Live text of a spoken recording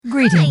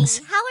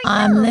Greetings. Hi, how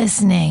are I'm you?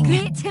 listening.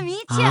 Great to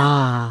meet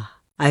you.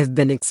 I've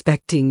been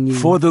expecting you.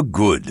 For the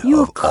good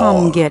You of come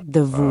all. get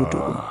the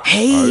voodoo.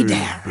 Hey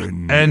there.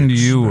 And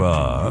you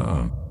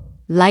are?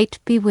 Light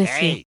be with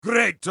you.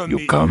 Great to You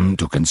meet come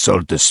to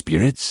consult the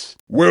spirits?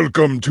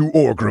 Welcome to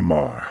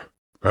Orgrimmar.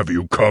 Have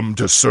you come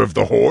to serve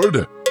the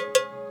Horde?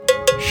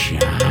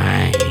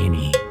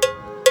 Shiny.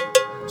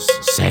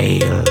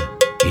 Sail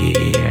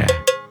here,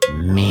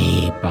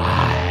 me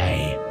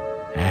buy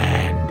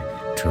and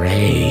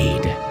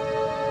trade.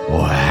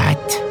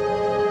 What?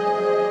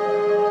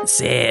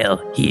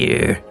 Sail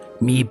here,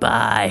 me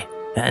buy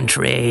and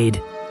trade.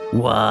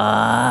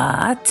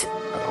 What?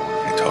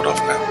 Oh, you're told off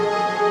now.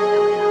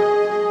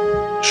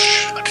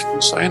 Shh, I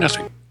didn't say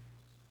anything.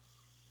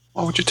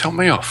 Why would you tell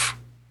me off?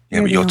 Yeah,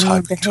 You're but the you're only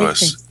one typing to behaving.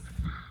 us.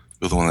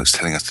 You're the one that's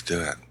telling us to do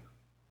it.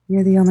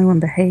 You're the only one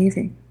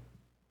behaving.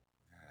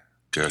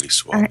 Girly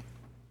swab.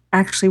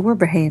 Actually, we're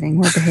behaving.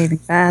 We're behaving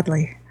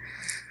badly.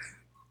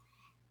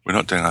 We're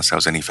not doing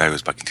ourselves any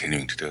favours by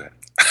continuing to do it.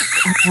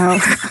 I know.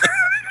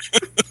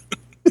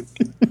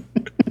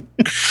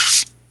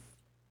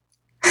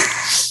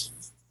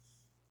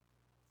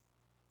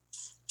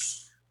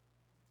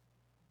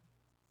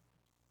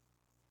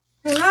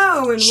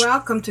 Hello and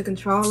welcome to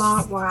Ctrl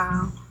Alt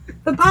WoW,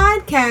 the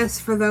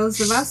podcast for those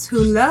of us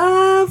who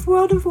love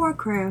World of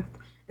Warcraft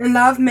and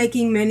love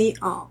making many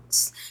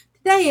alts.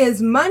 Today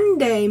is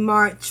Monday,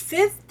 March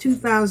 5th,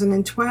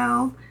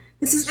 2012.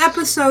 This is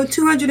episode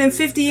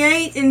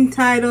 258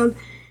 entitled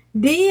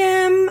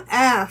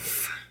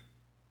DMF.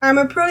 I'm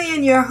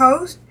Aprillian, your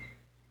host,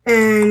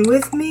 and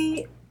with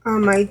me are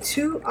my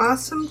three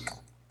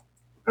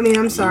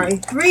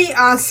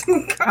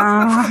awesome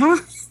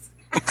co-hosts.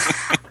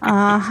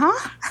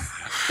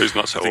 Who's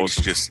not so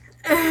awesome? Just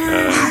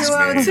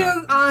Well,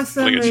 two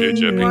awesome Look at you, and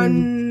Jimmy.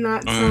 one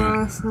not so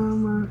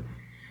awesome.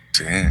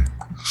 yeah.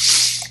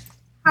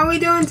 How we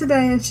doing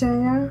today,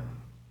 Ashaya?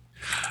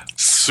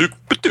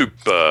 Super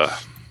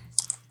duper.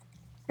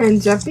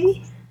 And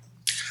Jeffy?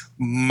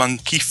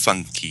 Monkey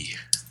funky.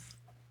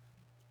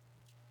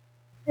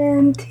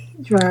 And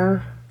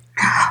Tidra.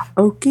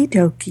 Okie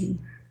dokie.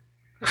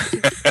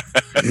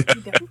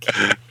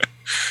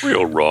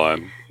 Real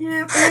rhyme.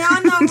 Yeah, we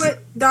all know what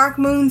Dark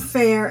Moon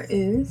Fair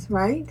is,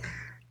 right?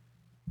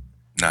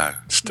 No.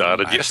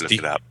 Started I had to look yesterday.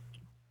 it up.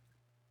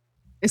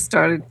 It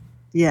started,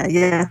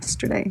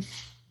 yesterday.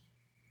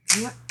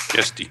 Yep.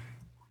 Yesterday.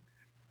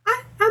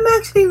 I'm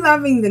actually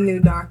loving the new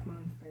Dark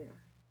Moon Fair.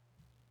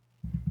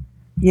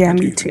 Yeah, How do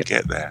me you too.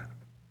 get there?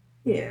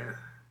 Yeah.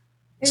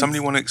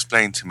 Somebody want to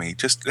explain to me,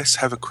 just let's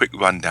have a quick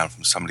rundown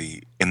from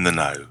somebody in the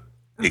know,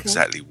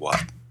 exactly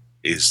what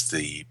is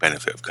the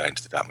benefit of going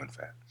to the Darkman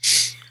Fair.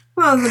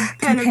 Well, the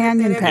Companion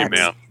benefit that pets.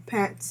 Mount.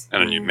 pets.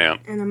 And a new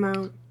mount. And a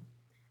mount.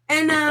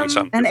 And, And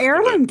some. And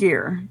heirloom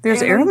gear.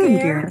 There's heirloom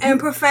gear. And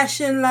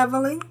profession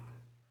leveling.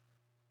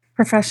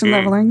 Profession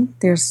leveling.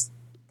 There's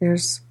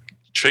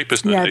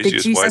Cheapest and the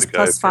easiest way Jesus to go.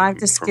 plus 5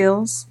 to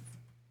skills.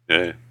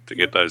 Yeah, to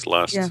get those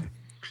last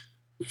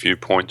few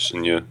points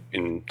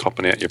in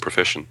topping out your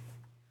profession.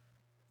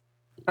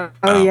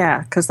 Yeah,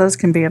 because those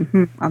can be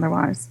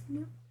otherwise.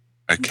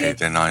 Okay,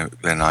 then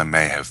I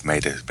may have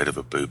made a bit of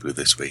a boo-boo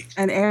this week.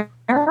 An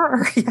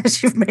error?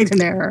 Yes, you've made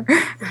an error.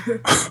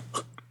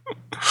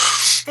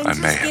 And I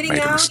just may have getting made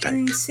a out mistake.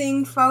 and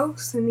seeing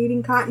folks and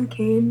eating cotton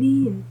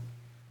candy and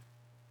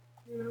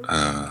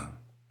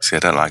See, I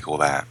don't like all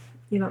that.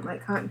 you don't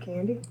like cotton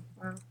candy?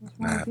 Wow, what's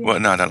wrong No. with you? Well,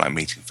 no, I don't like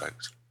meeting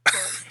folks.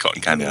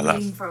 Cotton candy I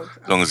Meeting love. folks.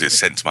 As long as it's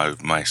sent to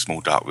my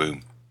small dark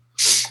room.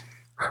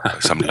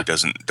 Somebody who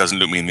doesn't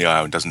look me in the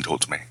eye and doesn't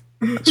talk to me.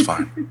 That's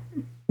fine.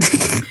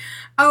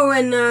 Oh,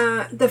 and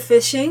the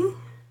fishing.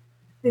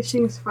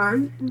 Fishing's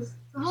fun. There's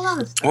a whole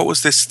lot of stuff. What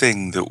was this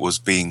thing that was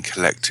being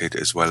collected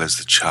as well as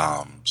the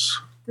charms?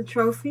 The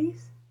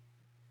trophies?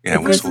 Yeah,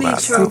 what's all Grizzly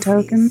that? trophies.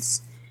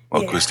 Tokens.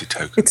 Well, Yeah. Grizzly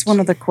tokens. It's one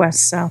of the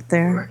quests out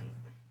there. Right.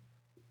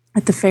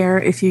 At the fair,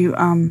 if you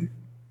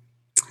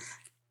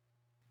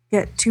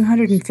get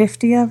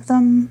 250 of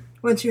them,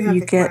 Once you have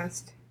You the get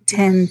quest.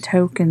 10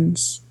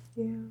 tokens.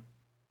 Yeah.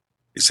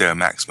 Is there a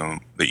maximum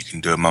that you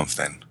can do a month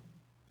then?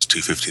 It's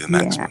 250 the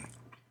maximum.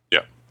 Yeah.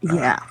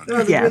 Yeah.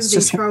 Oh, the Yeah, it's Grizzly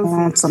just trophies.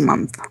 once a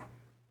month.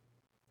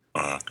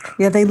 Oh, okay.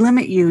 Yeah, they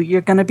limit you.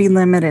 You're going to be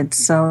limited,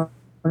 so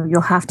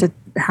you'll have to,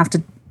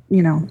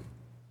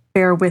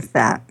 bear with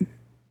that.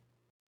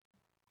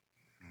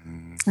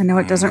 I know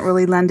it doesn't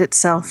really lend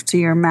itself to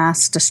your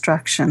mass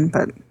destruction,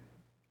 but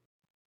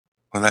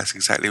Well, that's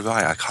exactly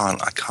right. I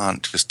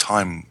can't just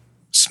time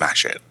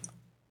smash it.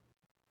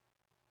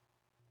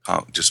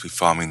 Can't just be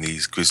farming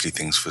these grizzly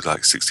things for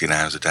like 16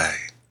 hours a day.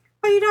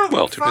 Well, you don't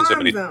Well, it depends how farm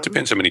many them.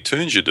 depends how many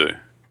tunes you do.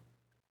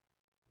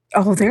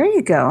 oh, there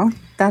you go.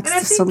 That's And I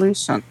the think-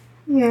 solution.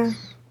 Yeah.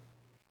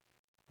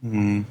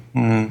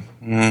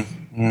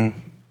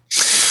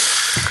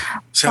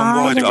 So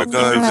why did I go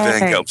over there and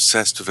Okay. get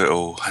obsessed with it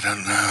all? I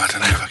don't know. I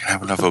don't know if I can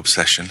have another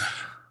obsession.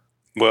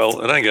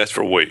 Well, it only goes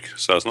for a week,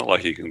 so it's not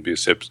like you can be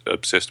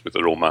obsessed with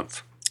it all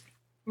month.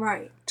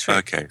 Right. True.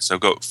 Okay, so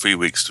I've got 3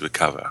 weeks to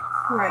recover.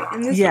 Right.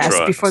 And this Yes,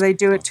 Right. before they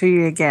do it to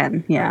you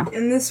again. Yeah.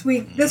 And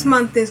this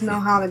month, there's no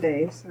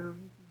holidays, so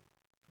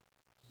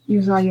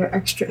use all your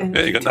extra energy.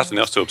 Yeah, you got nothing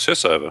else to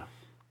obsess over.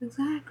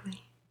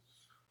 Exactly.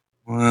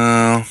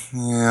 Well,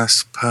 yeah, I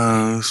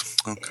suppose.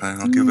 Okay,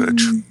 I'll give it a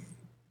try.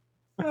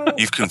 So,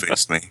 You've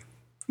convinced me.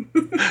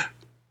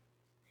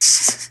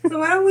 so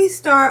why don't we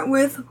start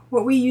with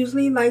what we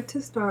usually like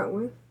to start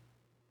with?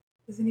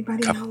 Does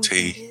anybody Cup know of what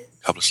tea, that is?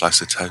 couple of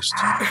slices of toast.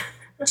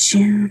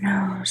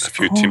 Juno's A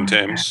few Tim corner.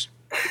 Tams.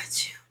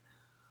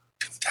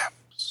 Tim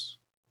Tams.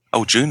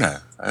 Oh, Juno.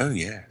 Oh,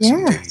 yes,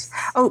 Yes. indeed.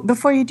 Oh,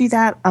 before you do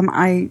that, I What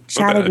about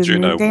chatted a with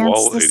Juno Moon Dance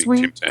while this eating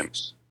Tim week,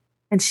 Tams?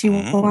 and she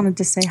wanted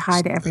to say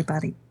hi to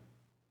everybody.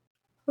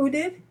 Who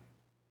did?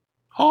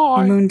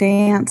 Hi. Moon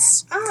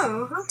Dance.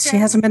 Oh, okay. She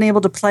hasn't been able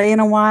to play in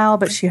a while,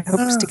 but she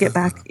hopes to get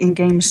back in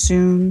games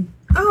soon.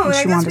 Oh, And I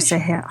she guess wanted we to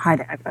say should. hi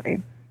to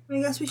everybody. I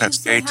guess we should That's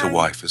say Gator hi.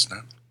 Wife, isn't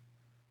it?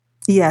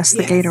 Yes, the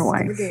Yes, Gator The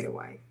wife. Gator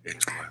Wife. Gator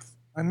Wife.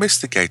 I miss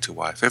the Gator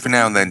Wife. Every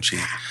now and then she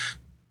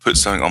puts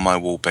something on my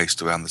wall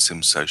based around the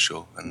Sims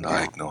social, and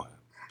I ignore it.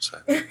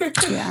 So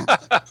Yeah.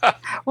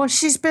 Well,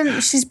 she's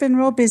been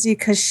real busy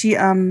because she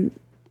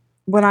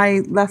when I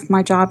left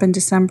my job in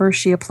December,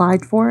 she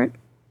applied for it,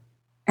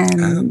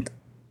 and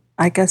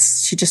I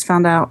guess she just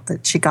found out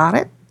that she got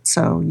it.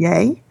 So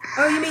yay!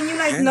 Oh, you mean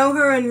you know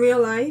her in real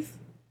life?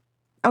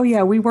 Oh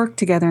yeah, we worked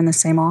together in the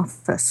same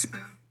office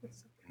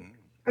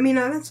I mean,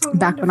 that's so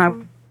back when I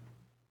wonderful.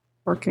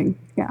 was working.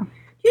 Yeah.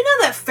 You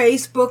know that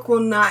Facebook will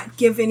not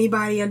give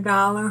anybody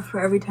 $1 for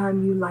every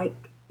time you like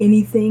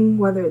anything,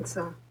 whether it's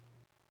a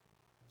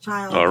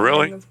child. Oh,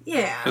 really?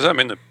 Yeah. Does that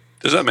mean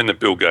that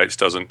Bill Gates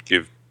doesn't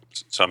give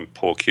some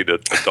poor kid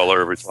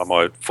 $1 every time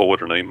I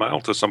forward an email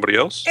to somebody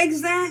else?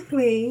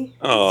 Exactly.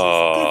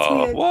 Oh,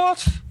 Gets me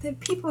what? that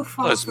people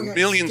fall Those for that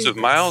millions of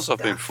stupid mails I've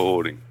been stuff.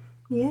 forwarding.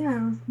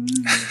 Yeah.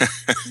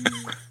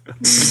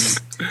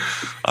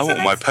 I want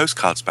my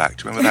postcards back.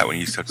 Do you remember that when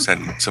you used to have to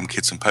send some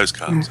kid some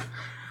postcards?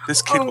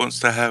 This kid wants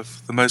to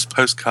have the most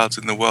postcards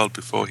in the world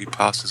before he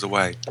passes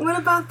away. What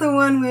about the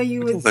one where you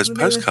Where would did all those where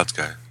they were postcards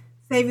go?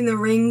 saving the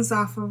rings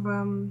off of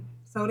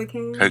soda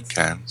cans? Coke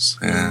cans.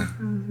 Yeah.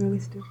 That was really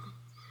stupid.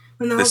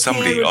 When the There's whole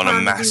can somebody would on a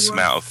probably mass be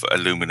amount of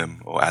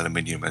aluminum or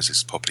aluminium, as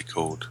it's probably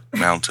called,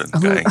 mountain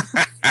going.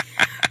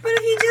 But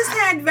if you just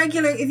had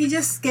if you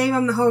just gave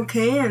them the whole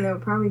can, they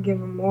would probably give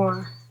them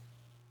more.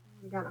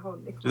 You got a whole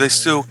nickel. Do they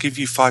still give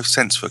you 5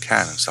 cents for a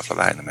can and stuff like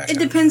that in America? It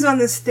depends on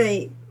the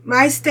state.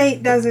 My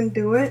state doesn't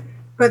do it,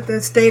 but the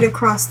state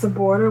across the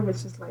border, which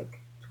is like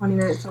 20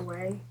 minutes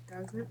away,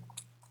 does it.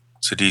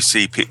 So do you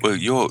see people?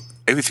 Well,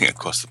 everything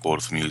across the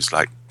border from you is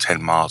like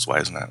 10 miles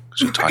away, isn't it?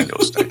 Because you're a tiny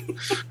little state.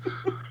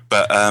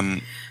 But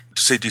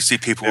so do you see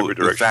people Every with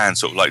direction. vans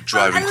sort of like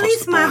driving At across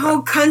least the my border?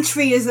 whole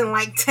country isn't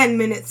like 10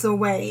 minutes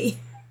away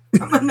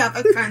from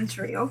another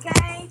country,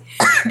 okay?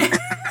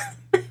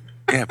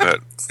 Yeah, but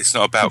it's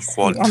not about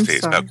quantity;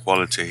 it's about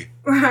quality.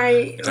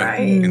 Right,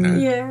 right, You know.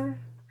 yeah.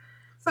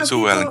 So It's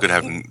all well and good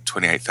having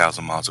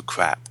 28,000 miles of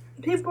crap.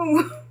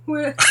 People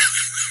were...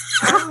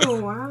 Oh,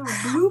 wow.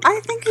 Bloop.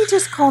 I think he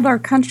just called our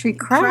country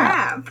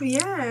crap.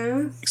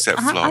 Yes. Except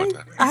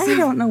Florida. I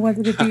don't know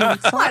whether to be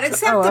insulted. What,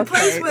 except the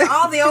place where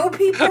all the old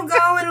people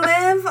go and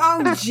live?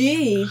 Oh,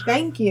 gee,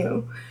 thank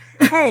you.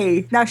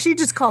 Hey, now she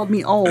just called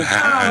me old.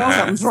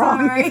 Something's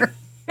wrong Sorry. here.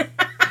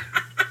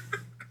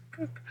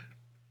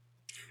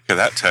 Okay,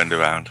 that turned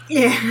around.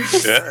 Yeah.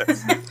 Yeah.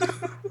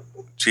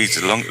 Jeez,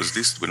 as long as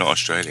this, we're not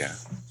Australia.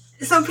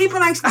 So people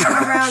actually go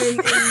around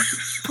and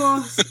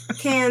pull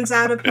cans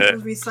out of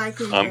people's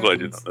recycling I'm glad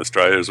you're bins. not in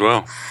Australia as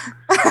well.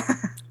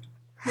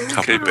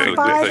 Couple Keep of it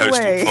By the coastal way- That's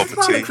where all the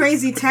property.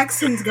 crazy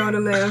Texans go to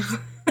live.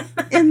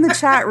 In the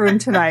chat room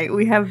tonight,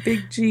 we have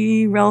Big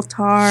G,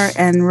 Reltar,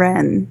 and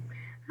Ren,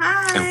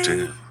 Hi. Oh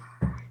dear.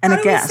 and How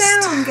a do guest. we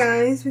sound,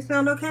 guys? We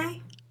sound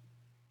okay?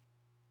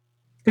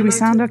 Do we Am I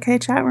sound too- okay,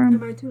 chat Am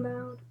room? I too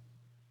loud?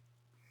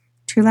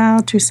 Too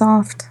loud, too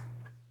soft?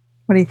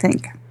 What do you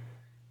think?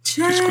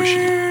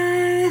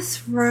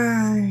 Just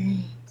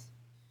right.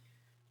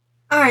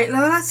 All right,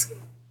 now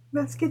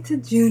let's get to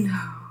Juno.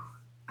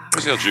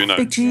 Where's our Juno?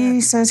 Big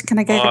G says, can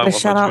I get Oh, I a want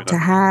shout my out to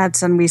Juno.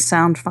 Hads, and we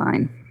sound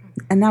fine.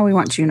 And now we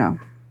want Juno.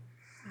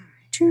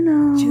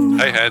 Juno. Juno.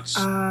 Hey, Hads.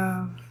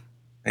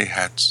 Hey,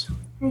 Hads.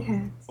 Hey,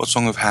 Heads. What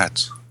song of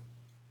Hads?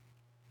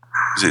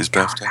 Is it his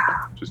birthday?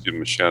 Just give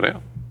him a shout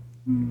out.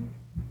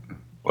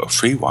 Well, a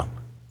free one.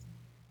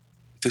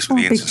 If this were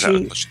Oh, the Big internet, that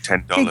would G. cost you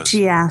Big $10.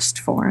 G asked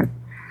for it.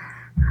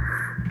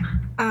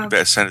 You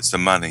better send us the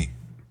money.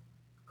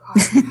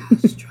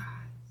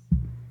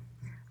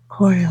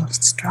 Coil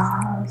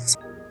straws.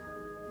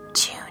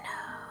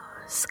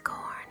 Juno's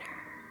Corner.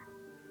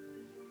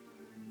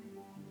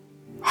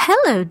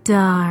 Hello,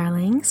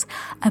 darlings.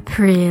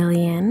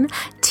 Aprillian,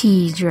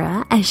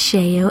 Tidra,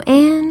 Asheo,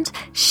 and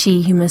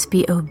she who must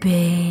be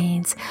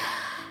obeyed.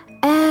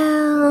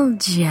 Well,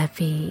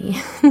 Jeppy,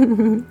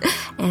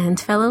 and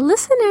fellow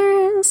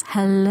listeners,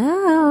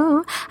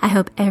 hello. I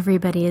hope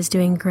everybody is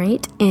doing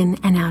great in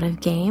and out of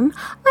game.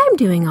 I'm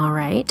doing all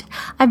right.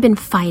 I've been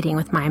fighting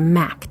with my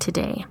Mac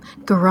today.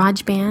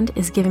 GarageBand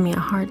is giving me a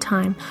hard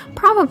time,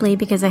 probably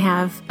because I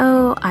have,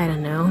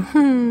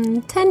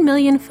 10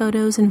 million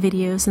photos and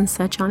videos and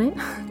such on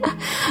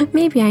it.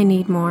 Maybe I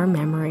need more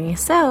memory,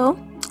 so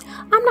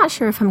I'm not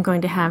sure if I'm going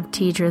to have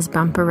Tidra's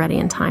bumper ready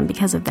in time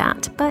because of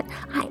that, but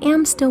I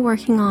am still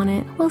working on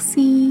it. We'll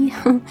see.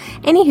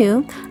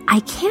 Anywho,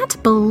 I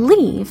can't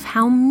believe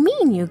how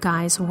mean you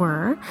guys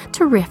were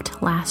to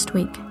Rift last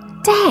week.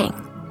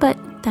 Dang, but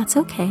that's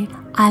okay.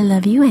 I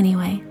love you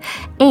anyway.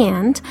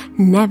 And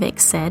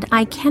Nevik said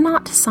I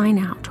cannot sign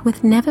out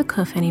with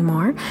Nevikuf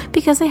anymore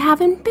because I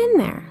haven't been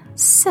there.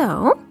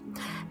 So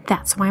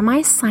that's why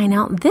my sign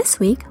out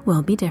this week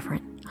will be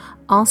different.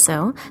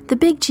 Also, the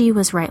Big G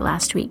was right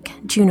last week.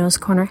 Juno's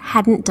Corner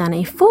hadn't done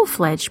a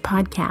full-fledged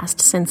podcast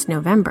since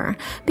November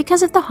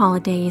because of the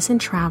holidays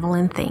and travel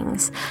and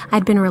things.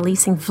 I'd been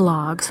releasing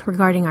vlogs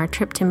regarding our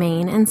trip to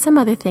Maine and some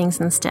other things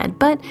instead,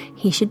 but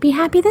he should be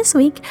happy this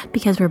week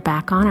because we're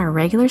back on our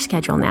regular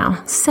schedule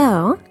now.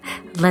 So,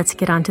 let's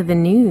get on to the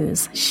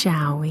news,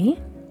 shall we?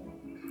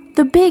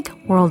 The big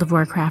World of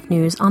Warcraft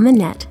news on the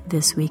net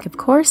this week, of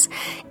course,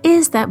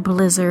 is that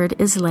Blizzard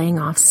is laying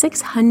off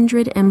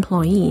 600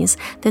 employees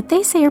that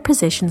they say are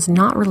positions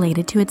not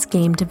related to its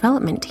game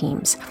development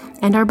teams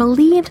and are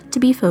believed to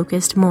be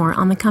focused more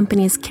on the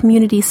company's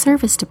community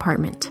service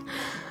department.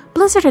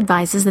 Blizzard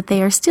advises that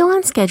they are still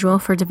on schedule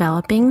for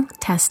developing,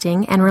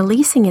 testing, and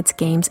releasing its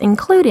games,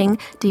 including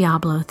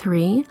Diablo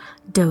 3,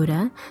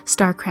 Dota,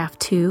 StarCraft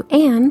 2,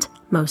 and,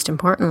 most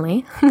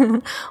importantly,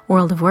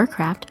 World of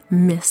Warcraft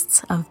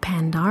Mists of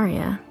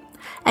Pandaria.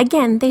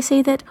 Again, they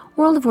say that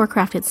World of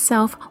Warcraft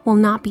itself will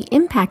not be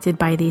impacted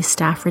by these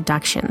staff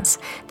reductions.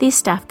 These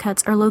staff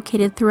cuts are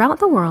located throughout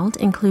the world,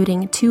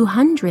 including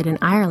 200 in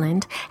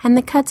Ireland, and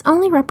the cuts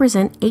only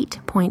represent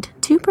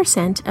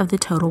 8.2% of the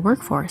total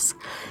workforce.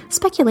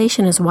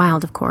 Speculation is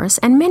wild, of course,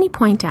 and many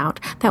point out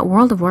that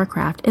World of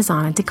Warcraft is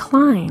on a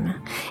decline.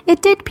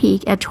 It did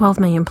peak at 12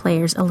 million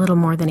players a little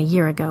more than a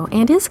year ago,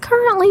 and is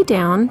currently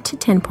down to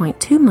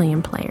 10.2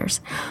 million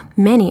players.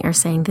 Many are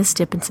saying this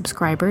dip in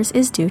subscribers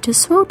is due to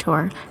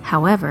SWTOR.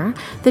 However,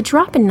 the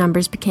drop in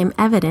numbers became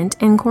evident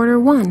in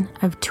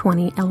Q1 of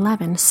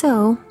 2011,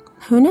 so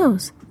who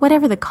knows?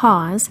 Whatever the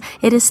cause,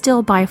 it is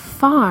still by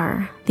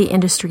far the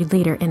industry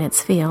leader in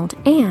its field,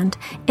 and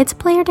its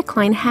player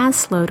decline has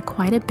slowed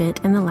quite a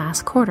bit in the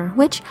last quarter,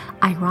 which,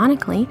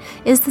 ironically,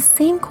 is the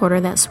same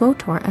quarter that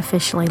SWTOR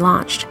officially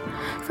launched.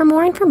 For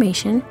more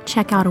information,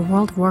 check out a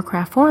World of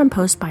Warcraft forum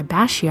post by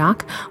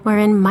Bashiok,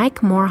 wherein Mike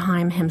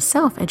Morheim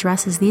himself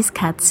addresses these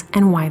cuts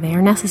and why they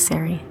are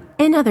necessary.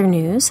 In other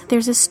news,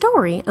 there's a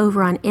story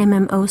over on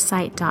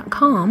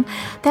MMOsite.com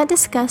that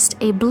discussed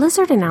a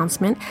Blizzard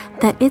announcement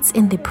that it's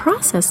in the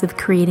process of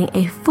creating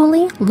a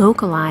fully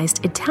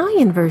localized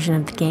Italian version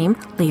of the game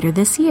later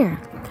this year.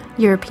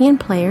 European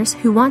players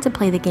who want to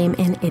play the game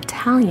in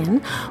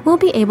Italian will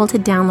be able to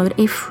download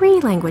a free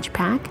language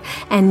pack,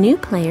 and new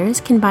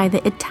players can buy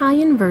the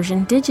Italian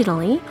version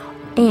digitally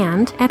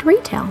and at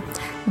retail.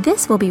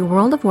 This will be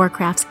World of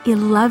Warcraft's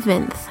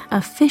 11th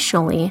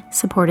officially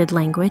supported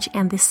language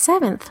and the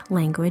 7th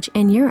language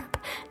in Europe.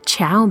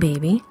 Ciao,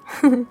 baby.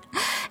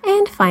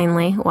 And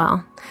finally,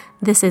 well,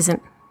 this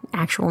isn't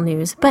actual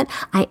news, but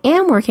I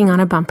am working on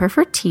a bumper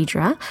for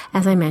Tidra,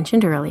 as I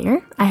mentioned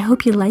earlier. I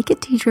hope you like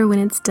it, Tidra, when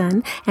it's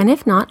done, and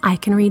if not, I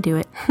can redo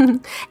it.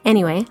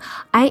 Anyway,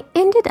 I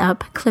ended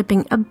up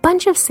clipping a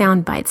bunch of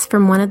sound bites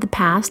from one of the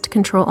past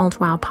Ctrl Alt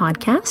WoW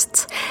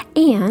podcasts,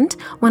 and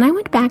when I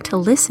went back to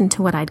listen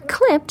to what I'd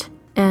clipped,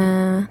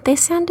 they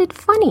sounded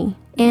funny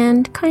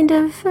and kind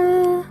of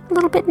a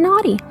little bit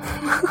naughty.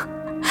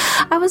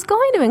 I was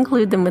going to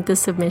include them with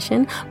this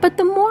submission, but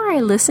the more I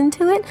listened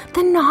to it,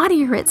 the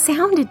naughtier it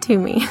sounded to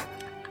me.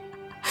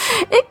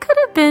 It could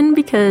have been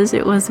because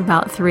it was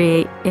about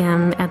 3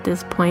 a.m. at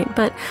this point,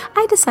 but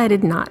I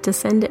decided not to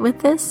send it with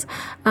this.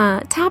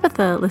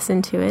 Tabitha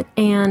listened to it,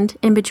 and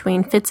in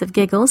between fits of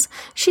giggles,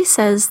 she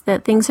says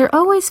that things are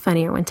always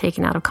funnier when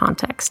taken out of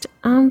context.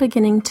 I'm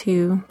beginning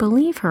to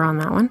believe her on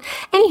that one.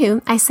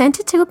 Anywho, I sent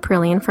it to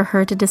Aprillian for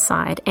her to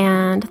decide,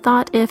 and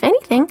thought, if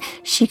anything,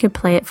 she could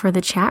play it for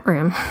the chat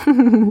room.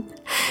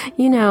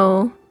 You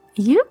know,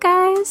 you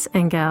guys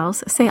and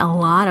gals say a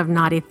lot of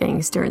naughty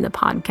things during the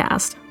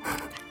podcast.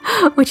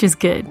 Which is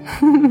good.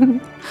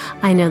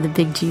 I know the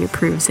Big G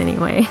approves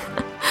anyway.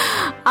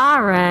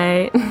 All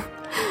right.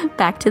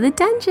 Back to the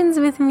dungeons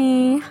with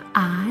me.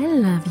 I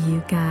love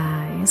you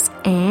guys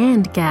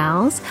and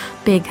gals.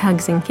 Big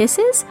hugs and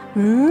kisses.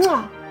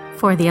 Mwah!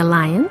 For the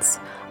Alliance,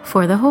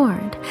 for the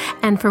Horde,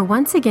 and for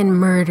once again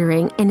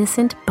murdering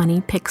innocent bunny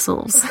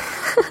pixels.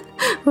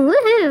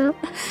 Woohoo!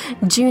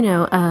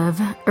 Juno of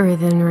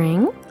Earthen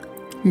Ring.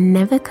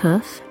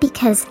 Nevikuf.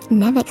 Because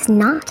Nevik's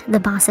not the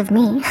boss of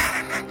me.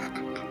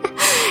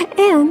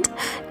 And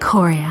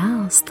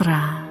Corial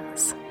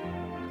Stras.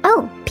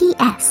 Oh,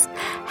 P.P.S.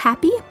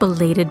 Happy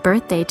belated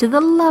birthday to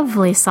the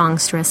lovely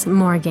songstress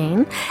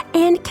Morgane.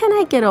 And can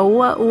I get a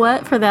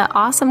what for that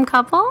awesome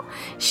couple?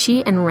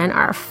 She and Ren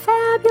are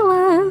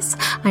fabulous.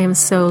 I am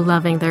so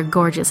loving their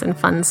gorgeous and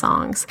fun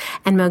songs.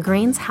 And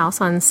Morgane's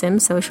house on Sim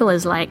Social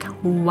is like,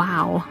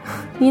 wow.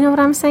 You know what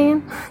I'm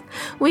saying?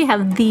 We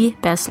have the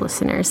best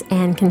listeners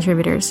and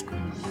contributors.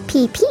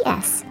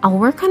 P.P.S. I'll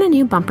work on a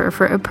new bumper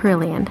for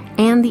Aprillian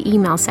and the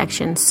email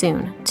section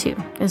soon, too,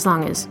 as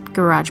long as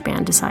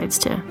GarageBand decides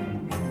to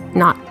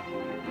not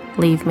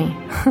leave me.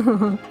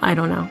 I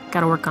don't know.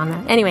 Gotta work on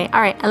that. Anyway, all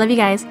right. I love you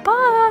guys.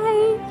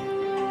 Bye.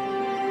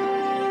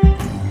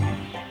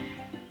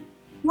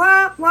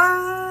 What?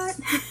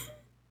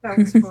 That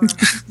was for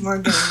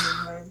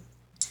Morgane.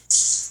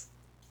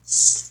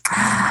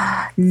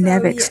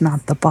 Nevic's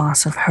not the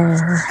boss of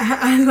her.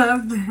 I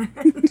love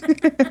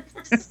that.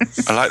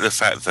 I like the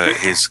fact that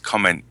his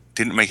comment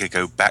didn't make her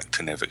go back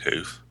to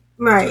Neverhoof.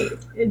 Right.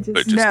 It just,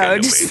 But just get a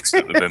little bit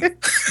instant with him.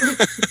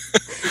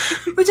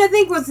 which I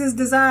think was his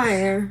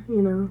desire,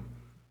 you know.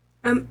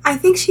 I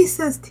think she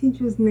says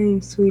teacher's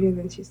name sweeter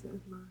than she says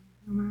mine.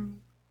 Am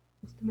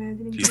I just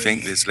imagining? Do you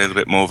think there's a little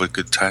bit more of a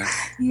good tone?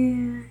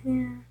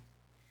 Yeah.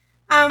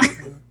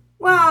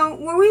 Well,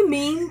 were we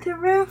mean to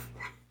Rift?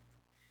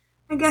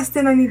 I guess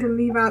then I need to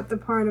leave out the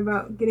part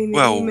about getting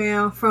the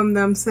email from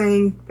them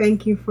saying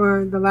thank you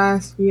for the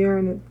last year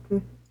and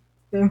it's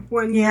their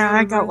 1 year. Yeah,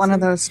 I got one of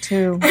those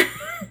too.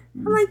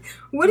 I'm like,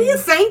 what are you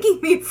thanking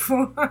me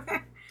for?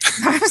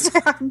 I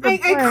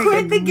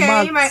quit the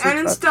game. I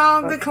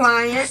uninstalled the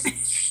client.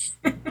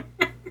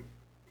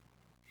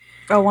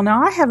 Oh, well,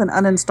 no, I haven't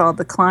uninstalled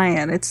the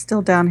client. It's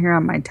still down here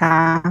on my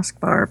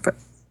taskbar, but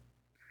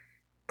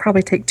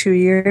probably take 2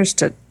 years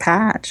to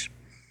patch.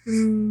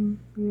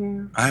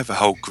 Yeah. I have a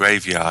whole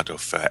graveyard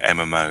of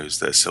MMOs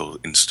that are still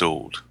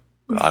installed,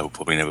 but I will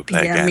probably never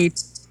play again. Yeah, me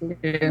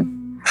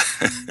too.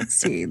 Let's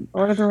see,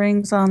 Lord of the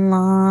Rings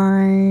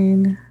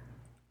Online,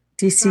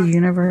 DC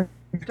Universe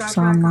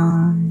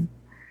Online,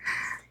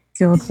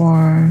 Guild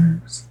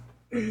Wars,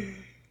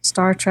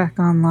 Star Trek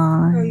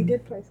Online. Oh, you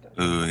did play Star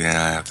Trek. Ooh,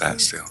 yeah, I have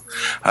that still.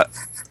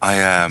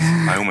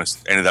 I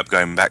almost ended up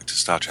going back to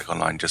Star Trek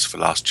Online just for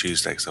last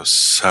Tuesday because I was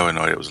so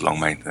annoyed it was long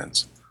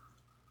maintenance.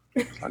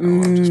 Like,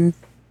 I'll just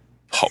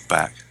pop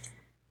back.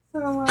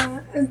 So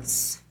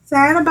it's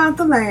sad about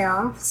the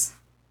layoffs.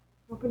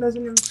 Hope it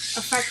doesn't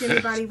affect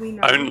anybody we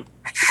know.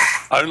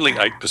 Only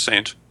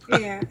 8%.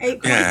 Yeah,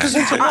 8%. Yeah.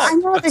 I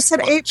know they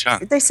said 8.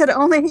 They said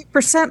only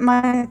 8%, and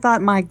I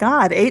thought, my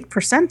God,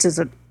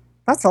 8%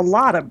 that's a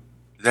lot of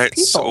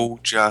Let's people. all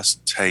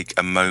just take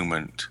a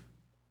moment,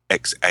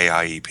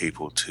 ex-AIE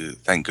people, to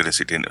thank goodness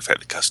it didn't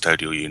affect the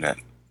custodial unit.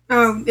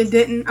 Oh, it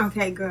didn't?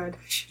 Okay, good.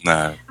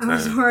 No. I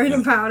was worried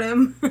about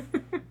him.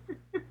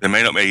 There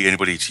may not be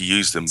anybody to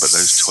use them, but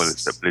those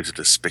toilets at Blizzard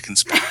are spick and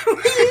span.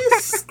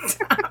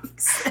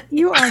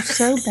 You are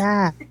so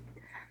bad.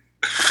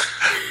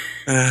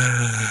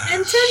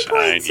 And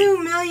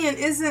 10.2 million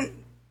isn't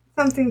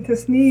something to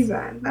sneeze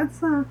at. That's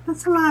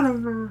a lot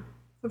of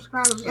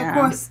subscribers. Yeah. Of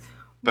course,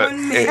 But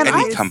 1 million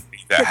any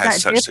company that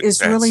has such dip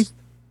success... is really.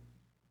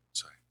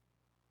 Sorry.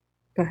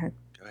 Go ahead.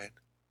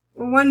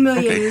 1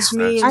 million Okay, is so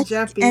me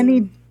that's-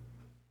 and Jeff.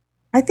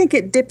 I think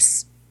it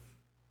dips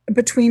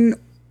between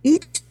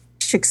each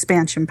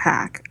expansion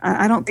pack.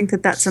 I don't think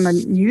that that's an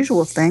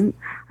unusual thing.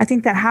 I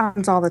think that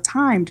happens all the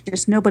time.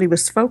 Just nobody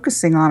was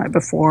focusing on it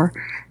before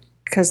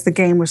because the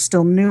game was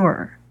still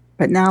newer.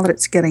 But now that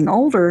it's getting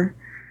older,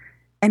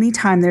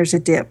 anytime there's a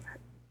dip,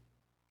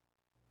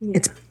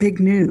 it's big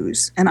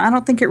news. And I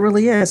don't think it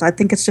really is. I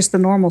think it's just the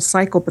normal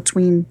cycle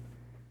between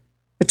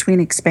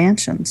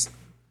expansions.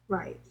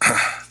 Right.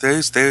 There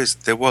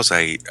was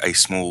a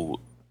small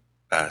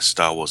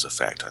Star Wars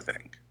effect, I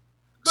think.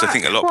 So I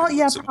think a lot of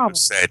people have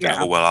said,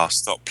 oh, well, I'll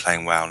stop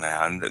playing WoW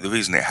now. And the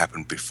reason it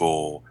happened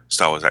before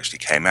Star Wars actually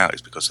came out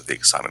is because of the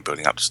excitement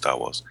building up to Star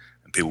Wars.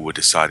 And people were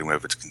deciding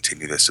whether to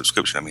continue their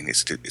subscription. I mean,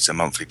 it's a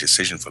monthly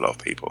decision for a lot of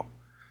people.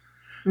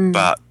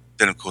 But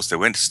then, of course, they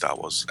went to Star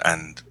Wars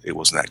and it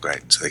wasn't that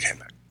great. So they came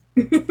back.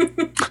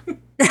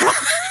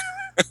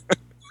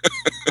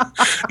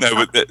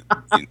 No, but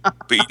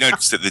you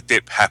noticed that the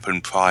dip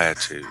happened prior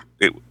to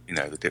it. You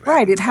know, the dip.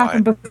 Right, it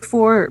happened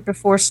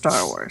before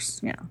Star Wars.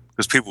 Yeah,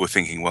 because people were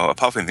thinking, well,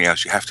 apart from anything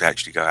else, you have to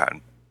actually go out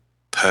and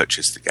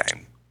purchase the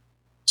game.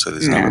 So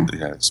there's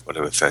it's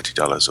whatever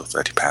 $30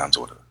 or £30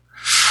 or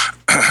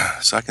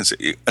whatever. So I can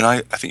see, and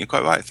I think you're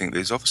quite right. I think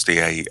there's obviously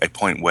a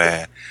point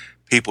where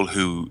people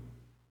who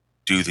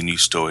do the new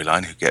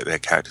storyline, who get their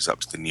characters up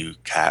to the new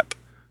cap,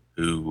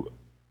 who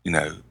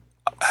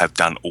have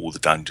done all the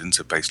dungeons,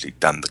 have basically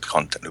done the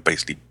content, have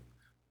basically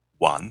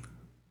won,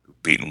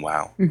 beaten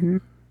WoW,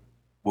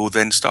 will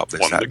then stop this.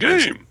 Won the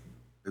game.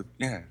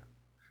 Yeah.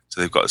 So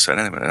they've got a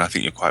certain element, and I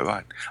think you're quite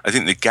right. I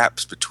think the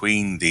gaps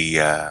between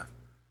the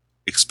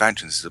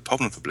expansions is a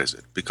problem for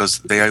Blizzard because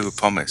they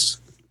overpromise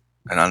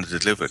and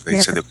underdeliver. They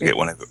said they would get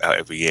one out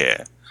every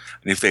year.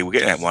 And if they were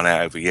getting one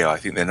out every year, I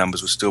think their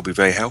numbers would still be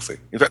very healthy.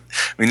 In fact,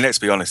 I mean, let's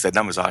be honest, their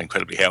numbers are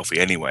incredibly healthy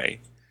anyway.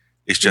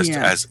 It's just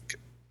as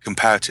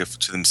comparative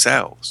to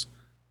themselves,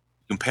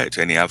 compare it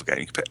to any other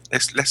game.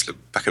 Let's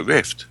look back at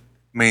Rift.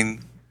 I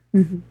mean,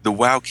 the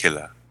WoW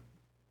killer.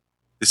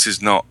 This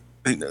is not.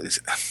 The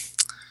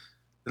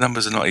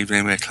numbers are not even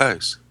anywhere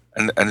close.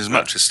 And as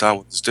much as Star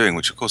Wars is doing,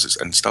 which of course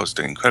Star Wars is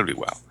doing incredibly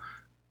well,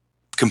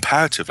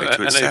 comparatively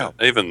to itself.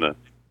 Even the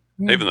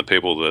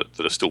people that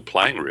are still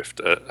playing Rift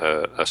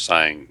are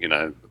saying,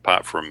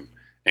 apart from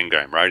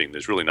in-game rating,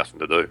 there's really nothing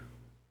to do.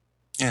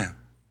 Yeah.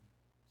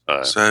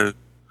 So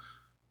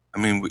I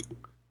mean, we've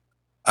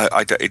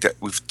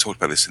talked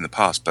about this in the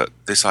past, but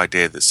this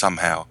idea that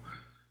somehow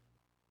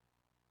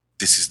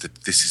this is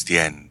the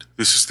end.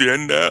 This is the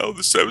end now.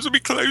 The servers will be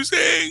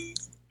closing.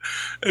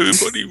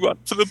 Everybody run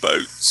for the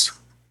boats.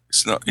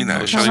 It's not,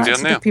 It's shutting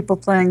down now. People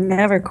playing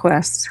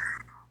EverQuest.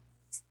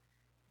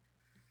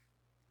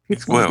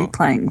 People will be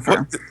playing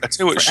for. I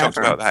tell you what's shocked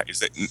about that is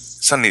that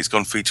suddenly it's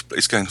going free to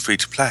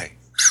play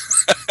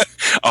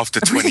after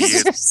 20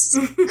 years.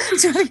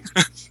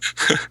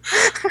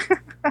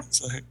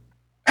 So,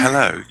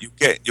 hello,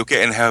 you're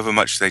getting however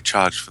much they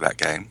charge for that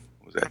game.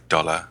 Was it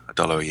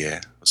 $1 a year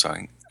or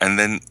something? And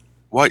then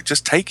why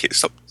just take it?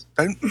 Stop!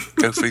 Don't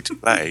go free to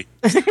play.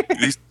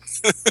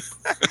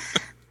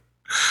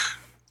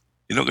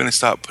 You're not going to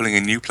start pulling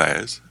in new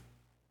players.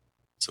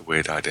 It's a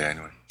weird idea,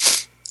 anyway.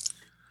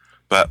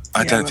 But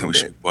I don't think we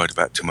should be worried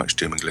about too much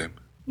doom and gloom.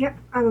 Yep,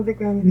 I don't think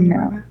we're anything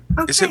about that.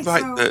 Okay, is it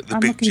right that the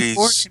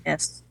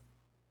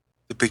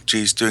Big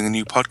G's doing a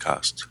new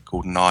podcast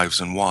called Knives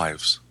and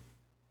Wives?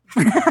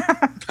 I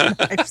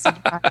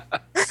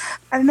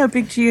don't know,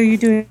 Big G, are you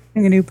doing a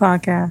new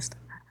podcast?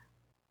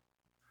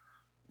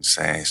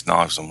 Saying it's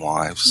Knives and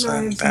Wives,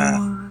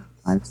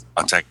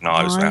 I'll take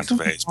knives around to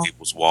various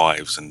people's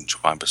wives and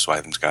try and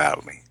persuade them to go out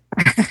with me.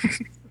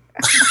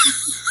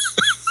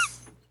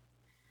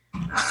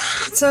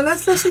 So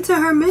let's listen to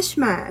her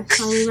mishmash.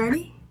 Are we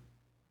ready?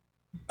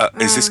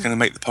 Is this going to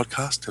make the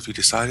podcast? Have you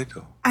decided?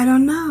 Or? I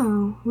don't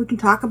know. We can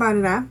talk about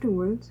it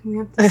afterwards. We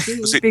have to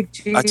see. Big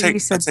G, I take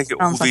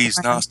it all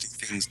these nasty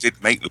things did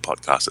make the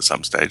podcast at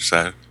some stage,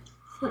 so...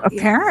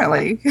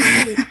 Apparently.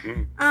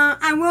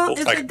 I will,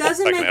 if it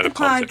doesn't make the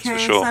podcast,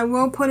 sure. I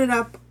will put it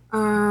up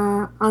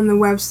on the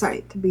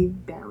website to be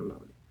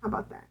downloaded. How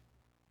about that?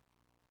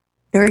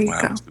 There you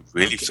go.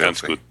 Really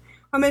sounds good.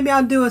 Or maybe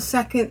I'll do a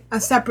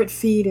separate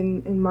feed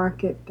and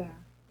mark it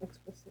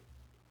explicit.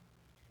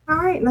 All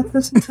right, let's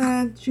listen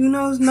to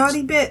Juno's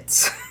Naughty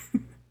Bits.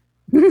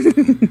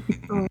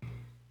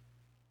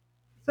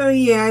 So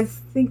yeah, I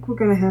think we're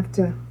gonna have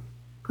to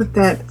put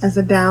that as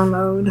a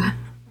download.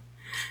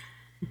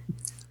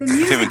 I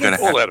think we're going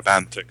to have to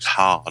antics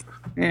hard.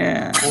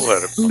 Yeah.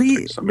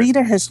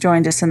 Lita has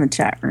joined us in the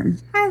chat room.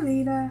 Hi,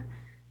 Lita.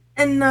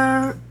 And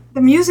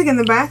the music in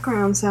the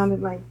background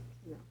sounded like,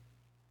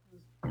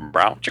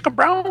 brown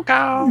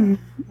cow.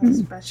 That's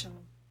special.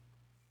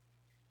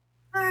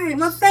 All right.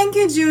 Well, thank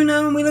you,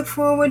 Juno. And we look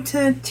forward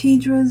to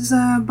Tidra's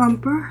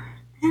bumper.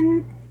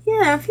 And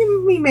yeah, if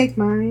you remake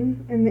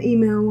mine and the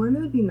email one, it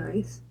would be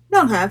nice.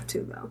 Don't have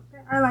to, though.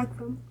 I like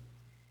them.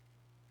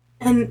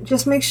 And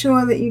just make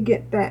sure that you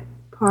get that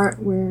part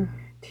where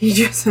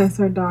Tidra says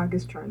her dog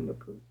is trying to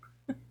poop.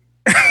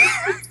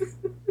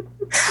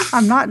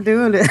 I'm not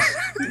doing it.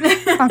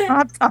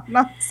 I'm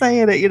not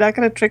saying it. You're not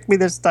going to trick me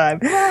this time.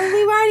 Well,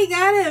 we've already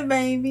got it,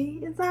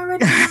 baby. It's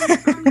already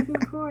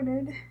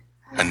recorded.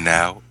 And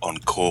now on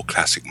Core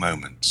Classic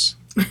Moments.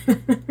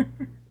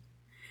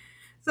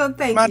 So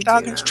thank you. My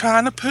dog is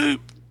trying to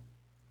poop.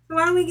 So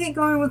why don't we get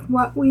going with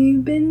what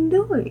we've been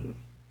doing?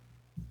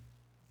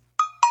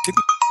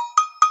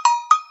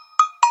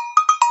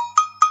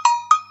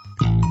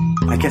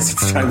 I guess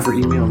it's time for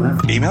email now.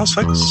 Emails,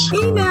 folks?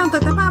 Email.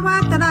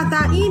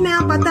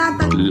 Email.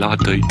 La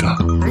data.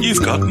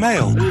 You've got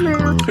mail.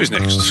 Email. Who's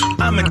next?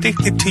 I'm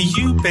addicted to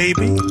you,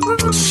 baby.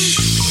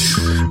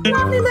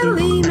 Lovely little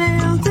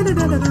email.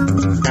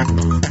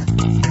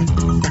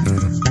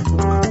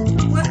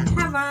 What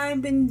have I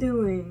been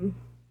doing?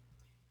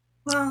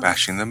 Well,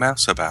 bashing the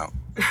mouse about.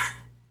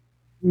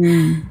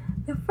 The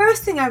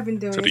first thing I've been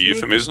doing. Is that a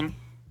euphemism?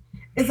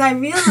 Is I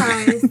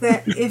realized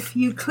that if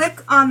you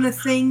click on the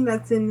thing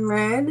that's in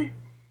red,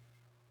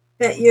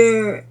 that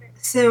your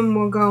sim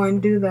will go and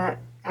do that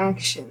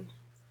action.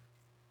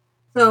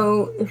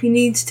 So if he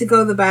needs to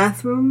go to the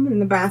bathroom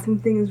and the bathroom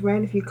thing is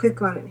red, if you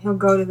click on it, he'll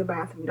go to the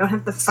bathroom. You don't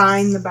have to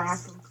find the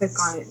bathroom, click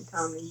on it, and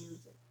tell him to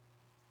use it.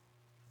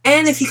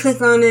 And if you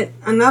click on it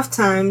enough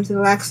times,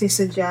 it'll actually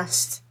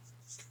suggest,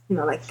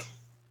 like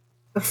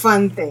the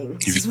fun thing.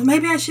 So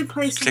maybe I should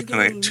play some games. Click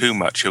on it too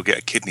much, you'll get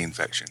a kidney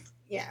infection.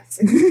 Yes,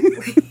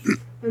 exactly.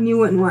 And you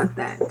wouldn't want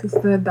that because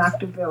the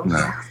Dr. Bill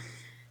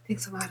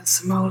takes a lot of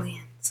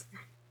simoleons.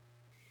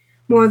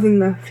 More than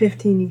the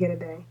 15 you get a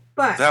day.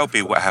 But that'll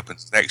be what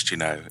happens next,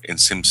 in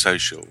Sim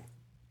Social.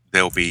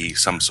 There'll be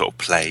some sort of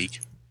plague.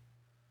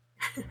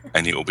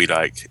 And it'll be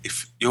like,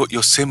 if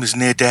your sim is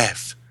near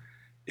death,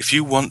 if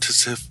you want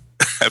to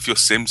have your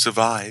sim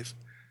survive,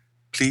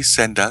 please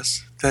send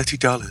us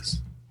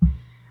 $30.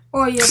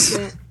 Or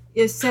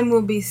your sim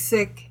will be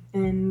sick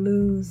and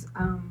lose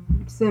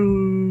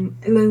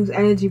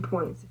energy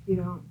points if you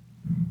don't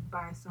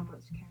buy so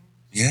much cash.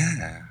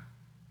 Yeah.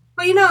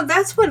 Well,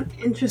 that's what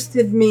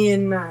interested me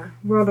in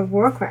World of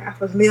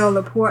Warcraft was Leo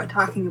Laporte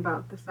talking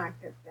about the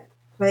fact that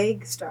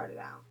plague started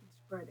out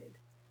and spreaded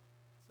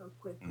so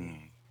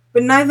quickly.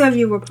 But neither of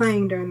you were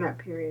playing during that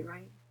period,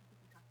 right?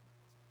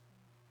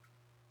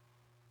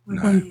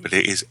 No, but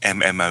it is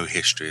MMO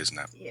history, isn't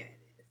it? Yeah, it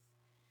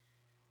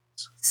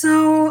is.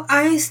 So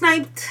I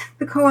sniped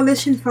the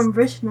coalition from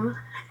Vrishna.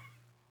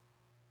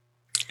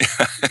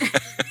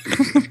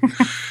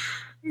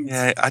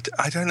 Yeah,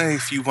 I don't know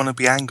if you want to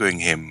be angering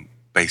him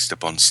based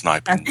upon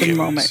sniping at the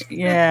moment.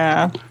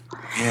 Yeah.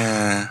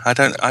 Yeah, I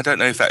don't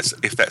know if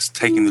that's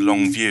taking the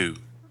long view.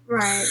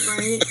 Right.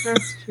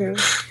 That's true.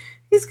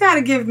 He's got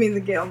to give me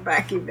the guild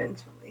back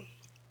eventually.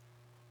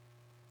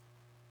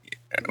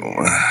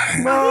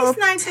 Well, he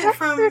sniped it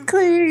from.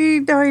 Technically,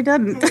 no, he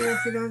doesn't.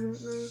 Yes, he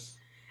doesn't. No.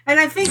 And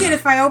I figured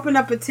if I opened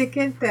up a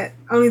ticket, that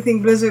only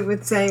thing Blizzard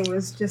would say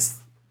was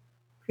just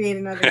create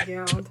another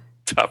guild.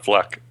 Tough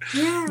luck.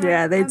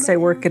 Yeah, they'd say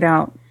work it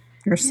out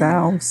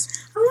yourselves.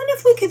 I wonder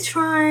if we could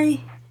try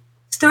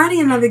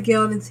starting another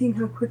guild and seeing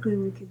how quickly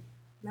we could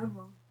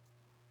level.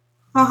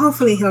 Well,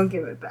 hopefully he'll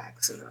give it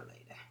back sooner or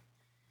later.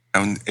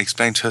 And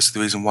explain to us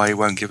the reason why he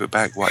won't give it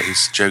back, what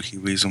his jokey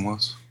reason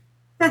was.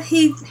 That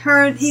he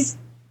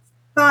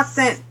thought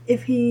that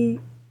if he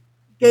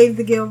gave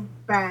the guild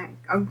back,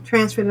 or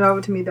transferred it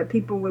over to me, that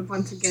people would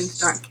once again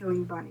start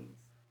killing bunnies.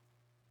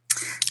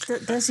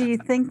 Does he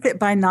think that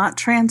by not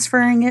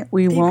transferring it,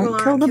 we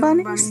won't kill the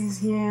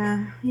bunnies?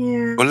 Yeah.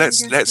 Well,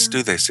 let's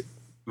do this.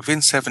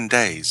 Within 7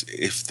 days,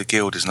 if the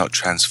guild is not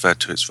transferred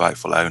to its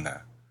rightful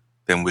owner,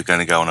 then we're going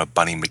to go on a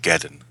bunny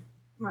Mageddon.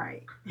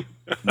 Right.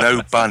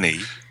 No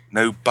bunny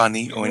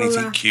or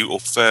anything cute or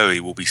furry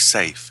will be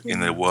safe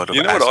in the world of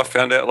You know what I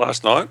found out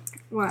last night?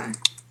 What?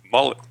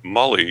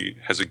 Molly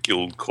has a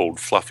guild called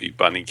Fluffy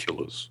Bunny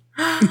Killers.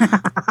 She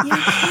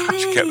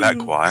kept that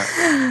quiet.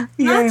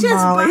 Not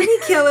just bunny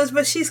killers,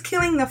 but she's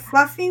killing the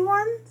fluffy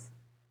ones?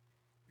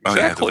 Oh,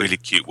 yeah, the really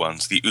cute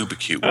ones. The uber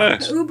cute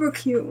ones. The uber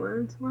cute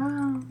ones.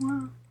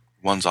 Wow.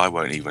 Ones I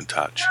won't even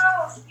touch.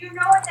 No, you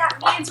know what that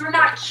means. We're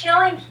not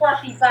killing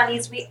fluffy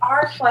bunnies. We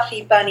are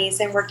fluffy bunnies,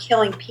 and we're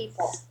killing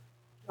people.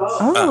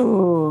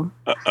 Oh.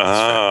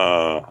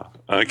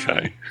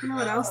 Okay. You know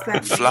what else that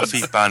means?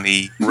 Fluffy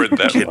bunny. Read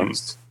that one.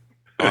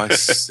 I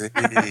see.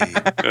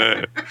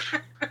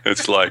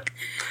 It's like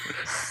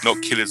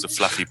not killers of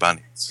fluffy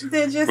bunnies.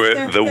 They're just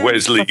the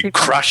Wesley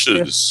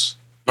Crushers.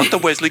 Not the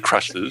Wesley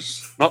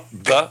Crushers. Not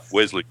the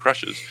Wesley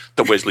Crushers.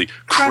 The Wesley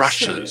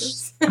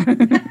Crushers.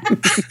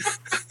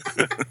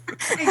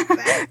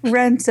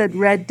 Ren said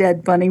Red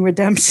Dead Bunny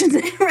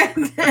Redemption.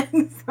 Red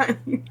Dead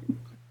Bunny.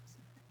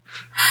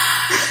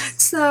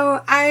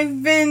 So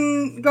I've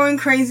been going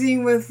crazy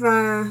with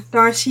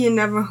Darcy and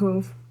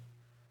Neverhoof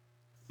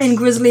in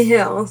Grizzly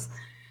Hills.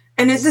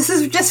 And this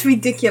is just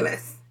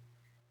ridiculous.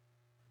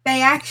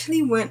 They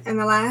actually went in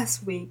the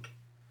last week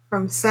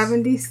from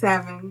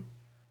 77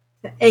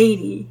 to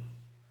 80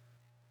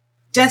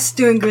 just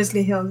doing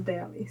Grizzly Hills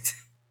dailies.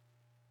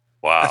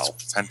 Wow.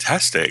 That's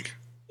fantastic.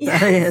 Yeah.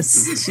 That is.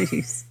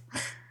 Jeez.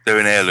 They're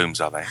in heirlooms,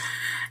 are they?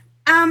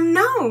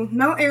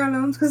 No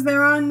heirlooms because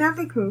they're on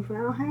Neverhoof. I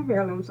don't have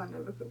heirlooms on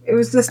Neverhoof. It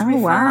was just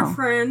before a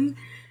friend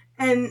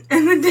and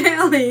the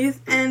dailies.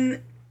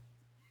 And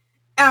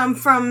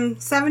from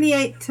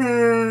 77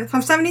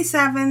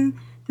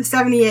 to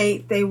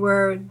 78, they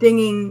were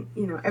dinging,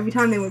 every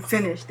time they would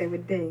finish, they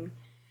would ding.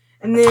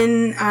 And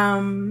then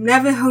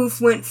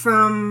Neverhoof went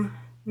from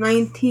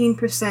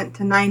 19%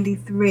 to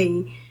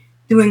 93,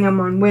 doing them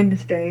on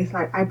Wednesdays.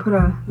 I put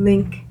a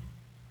link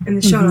in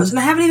the show notes. And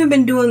I haven't even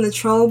been doing the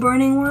troll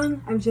burning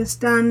one. I've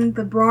just done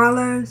the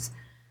brawlers,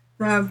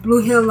 the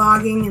Blue Hill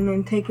logging, and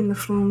then taking the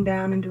flume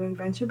down and doing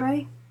Venture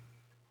Bay.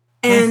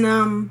 And,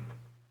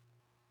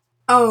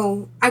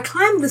 I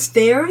climbed the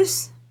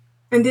stairs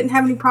and didn't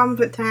have any problems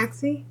with the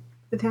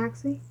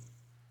taxi.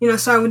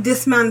 So I would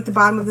dismount at the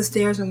bottom of the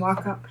stairs and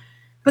walk up.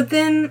 But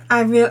then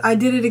I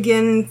did it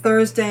again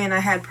Thursday and I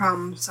had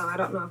problems, so I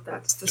don't know if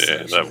that's the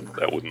solution. Yeah,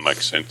 that wouldn't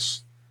make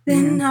sense.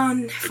 Then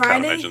on Friday... I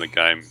can't imagine the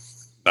game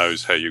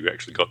knows how you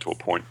actually got to a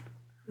point.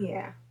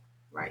 Yeah,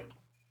 right.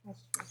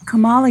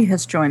 Kamali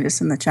has joined us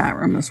in the chat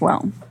room as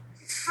well.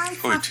 Hi,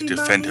 Probably to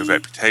defend her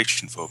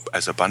reputation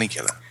as a bunny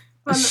killer.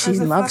 She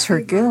loves her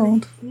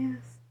guild. Yes.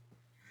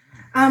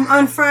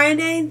 On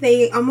Friday,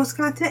 they almost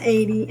got to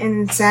 80,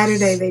 and then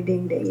Saturday, they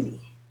dinged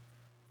 80.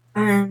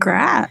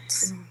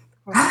 Congrats.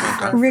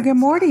 Rigor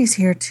Morty's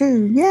here,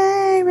 too.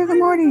 Yay, Rigor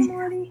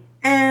Morty.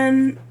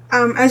 And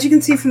as you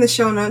can see from the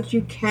show notes,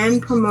 you can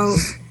promote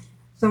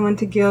someone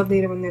to guild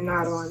leader when they're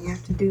not on. You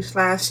have to do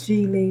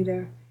 /G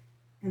leader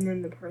and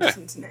then the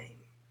person's name.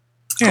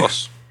 Of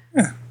course.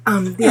 Yeah.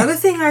 The other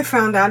thing I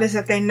found out is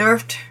that they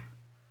nerfed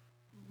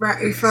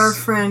refer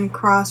friend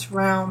cross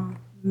realm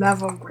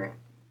level grant.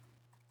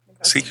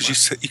 See,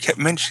 because you kept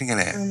mentioning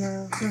it. I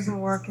know, it doesn't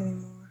work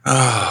anymore.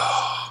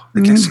 Oh, I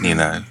guess you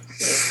know. Yeah,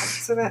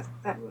 so that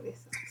really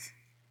sucks.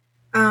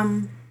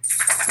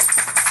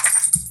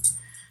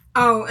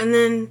 Oh, and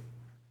then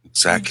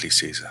Exactly,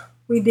 Caesar.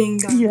 We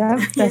dinged on.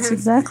 Yeah, that's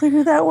exactly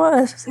who that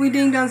was. We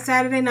dinged on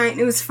Saturday night,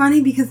 and it was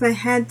funny because I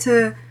had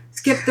to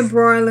skip the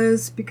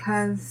broilers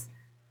because.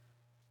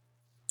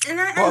 And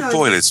I What know are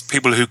broilers?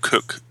 People who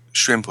cook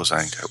shrimp or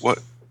something. What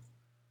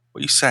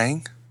are you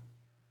saying?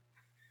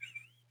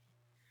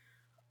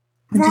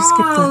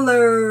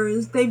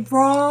 Brawlers. They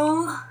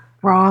brawl.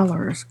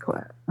 Brawlers.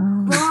 Brawlers.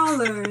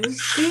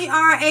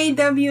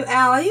 BRAWL.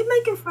 Are you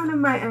making fun of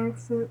my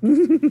accent?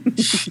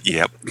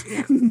 Yep.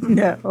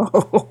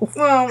 No.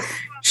 Well,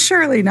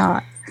 surely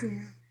not.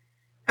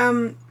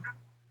 Yeah.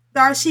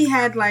 Darcy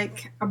had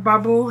like a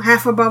bubble,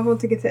 half a bubble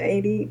to get to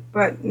 80,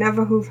 but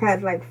Neverhoof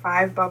had like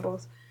 5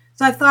 bubbles.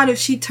 So I thought if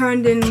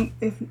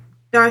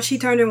Darcy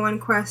turned in one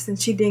quest and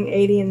she dinged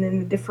 80, and then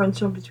the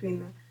differential between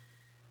the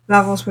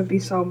levels would be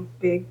so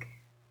big.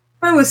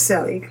 But it was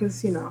silly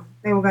because, you know,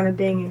 they were going to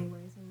ding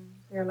anyways. And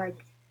they're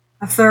like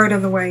a third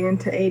of the way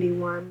into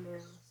 81 now.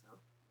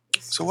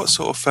 So what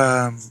sort of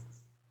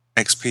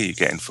XP are you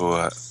getting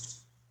for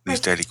these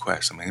daily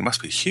quests? I mean, it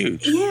must be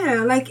huge.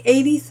 Yeah, like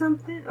 80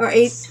 something or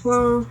 8.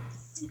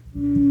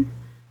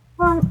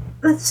 Well,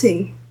 let's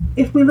see.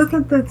 If we look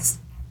at the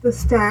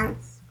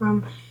stats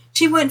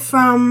she went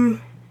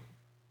from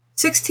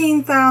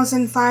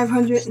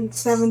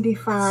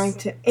 16,575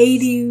 to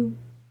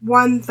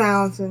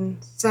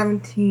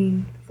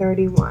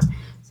 81,1731.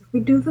 So if we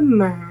do the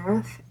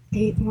math,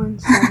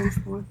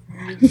 8174.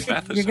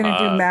 You're gonna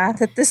do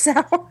math at this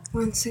hour?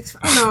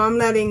 165. Oh, no, I'm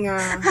letting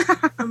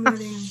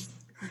the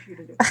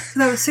computer do it. So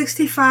that was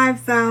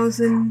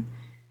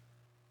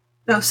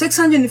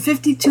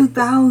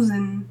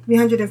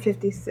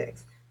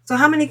 652,356. So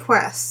how many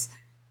quests?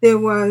 There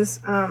was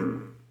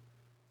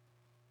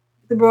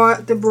the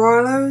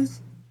broilers.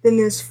 Then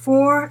there's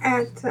 4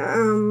 at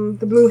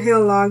the Blue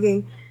Hill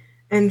logging,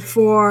 and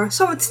 4.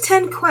 So it's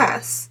 10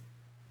 quests.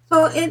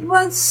 So it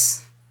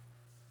was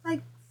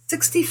like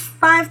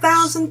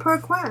 65,000 per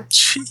quest.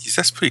 Jeez,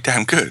 that's pretty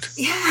damn good.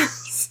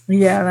 Yes.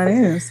 Yeah, that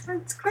is.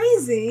 That's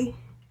crazy.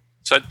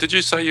 So did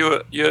you say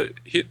you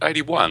hit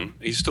 81? Are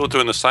you still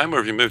doing the same, or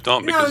have you moved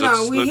on?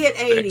 No, we hit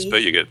 80.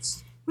 XP you get.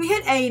 We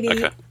hit 80,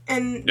 okay.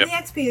 And the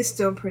XP is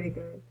still pretty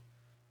good.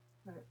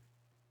 But,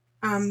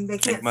 they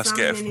can't You must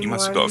summon have anymore.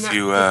 got a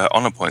few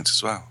honor points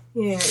as well.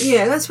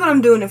 Yeah, that's what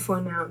I'm doing it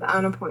for now, the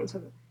honor points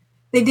of it.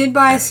 They did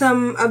buy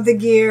some of the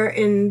gear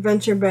in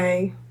Venture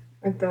Bay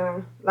at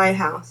the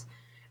lighthouse.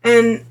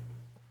 And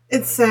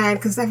it's sad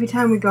because every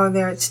time we go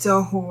there, it's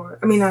still Horde.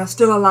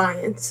 Still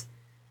Alliance.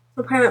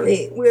 So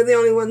apparently, we're the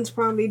only ones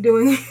probably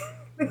doing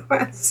the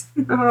quests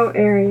in the whole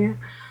area.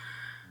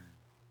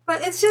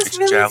 But it's just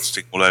really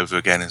jousting all over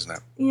again, isn't it?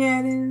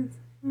 Yeah, it is.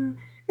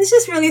 It's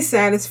just really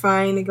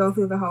satisfying to go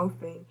through the whole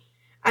thing.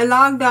 I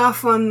logged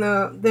off on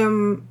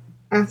them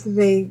after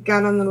they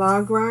got on the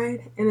log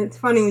ride, and it's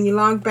funny when you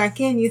log back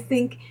in, you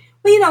think,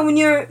 well, you know, when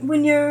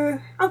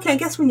you're okay, I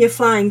guess when you're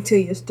flying too,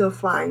 you're still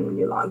flying when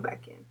you log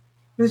back in.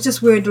 It was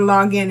just weird to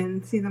log in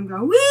and see them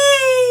go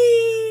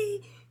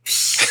wee,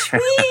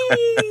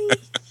 wee.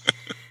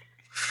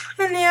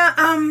 And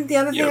the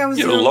other thing I was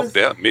doing locked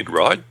out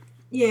mid-ride.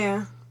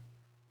 Yeah.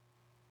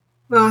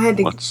 Well, I had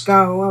to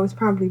go. I was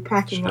probably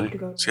packing up to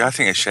go. See, I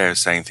think Asher is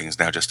saying things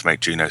now just to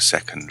make Juno's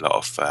second lot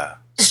of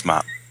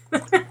smart.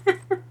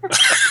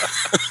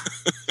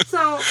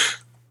 So,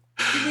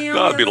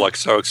 I'd be like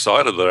so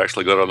excited that I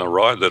actually got on the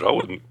ride that I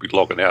wouldn't be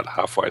logging out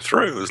halfway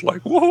through. It was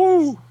like,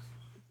 whoa!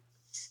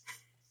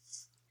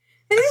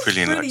 It is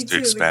Brilliant pretty too.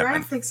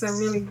 experiment. The graphics are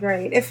really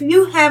great. If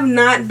you have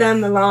not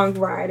done the log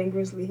ride in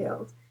Grizzly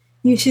Hills,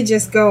 you should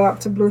just go up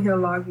to Blue Hill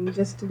Logging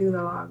just to do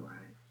the log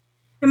ride,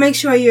 and make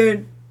sure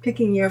you're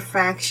picking your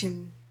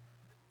faction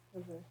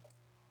for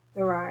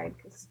the ride.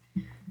 Because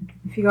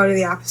if you go to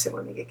the opposite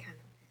one, they get kind of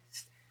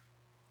pissed.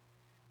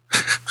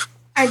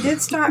 I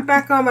did start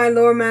back on my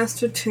Lore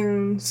Master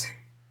tunes.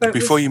 But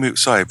Before you move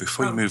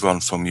on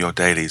from your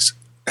dailies,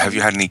 have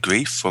you had any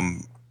grief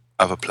from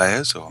other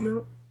players, or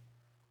no?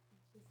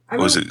 Or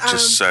was it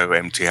just so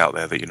empty out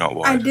there that you're not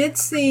worried? I did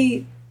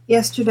see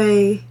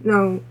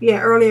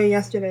earlier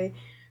yesterday,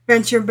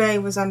 Venture Bay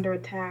was under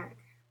attack.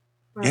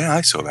 But yeah,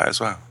 I saw that as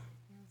well. I was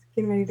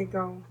getting ready to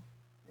go.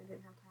 I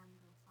didn't have time to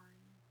go find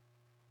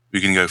it.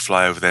 You can go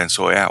fly over there and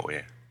sort it out, will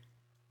you?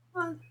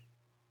 Well,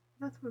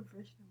 that's what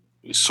Vision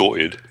Sort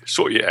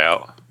you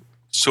out.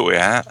 Sort it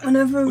out?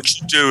 Whenever, what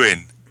you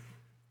doing?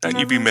 Don't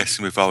you be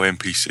messing with our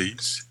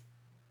NPCs.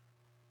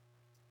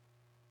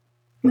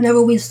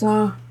 Whenever we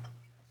saw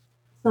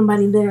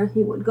somebody there,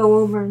 he would go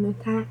over and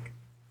attack.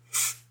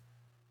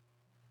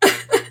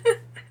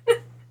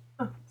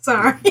 Oh,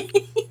 sorry.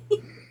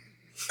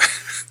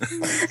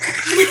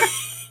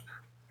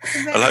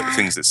 I like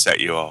things that set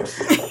you off.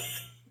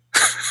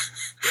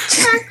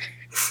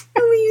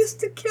 We used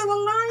to kill a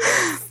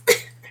lion.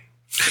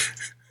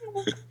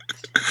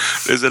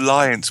 There's a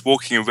lion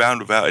walking around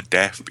without a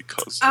death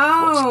because...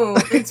 Oh,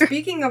 and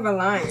speaking of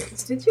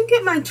alliance, did you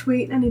get my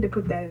tweet? I need to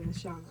put that in the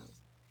show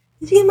notes.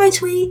 Did you get my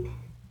tweet?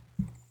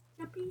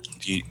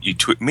 You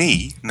tweet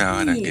me? No,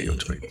 I don't get your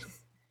tweet.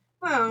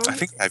 Well, I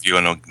think I have you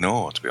on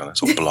ignore, to be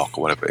honest, or block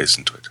or whatever it is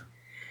in Twitter.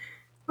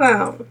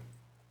 Well,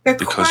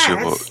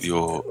 because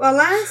you're Well,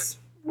 last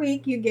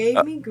week you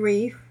gave me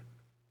grief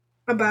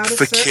about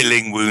for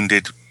killing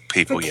wounded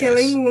people. For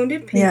killing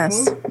wounded people.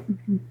 Yes.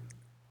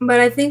 But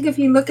I think if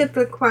you look at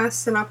the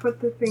quest, and I'll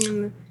put the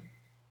thing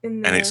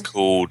in the... And it's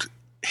called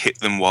hit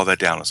them while they're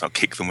down or something.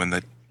 Kick them when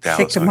they're down.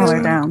 Kick them while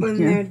they're down. When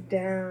they're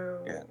down.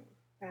 Yeah.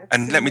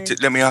 And let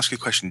me ask you a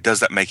question. Does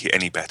that make it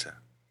any better?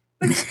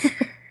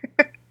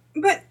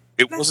 But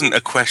it wasn't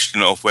a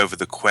question of whether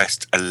the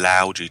quest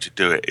allowed you to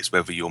do it. It's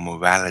whether your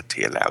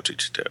morality allowed you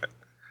to do it.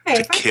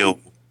 To kill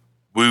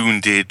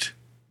wounded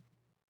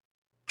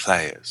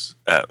players.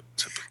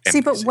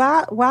 See, but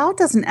WoW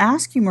doesn't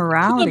ask you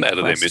morality. Put them out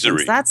of their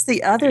misery. That's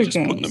the other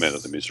game. Putting them out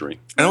of the misery.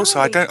 And also,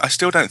 I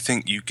still don't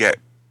think you get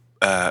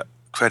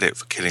credit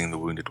for killing the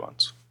wounded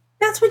ones.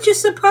 That's what you're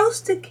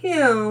supposed to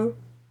kill.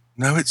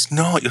 No, it's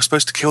not. You're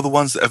supposed to kill the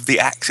ones that have the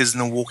axes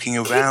and are walking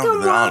around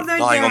and aren't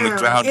lying on the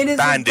ground. It is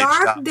a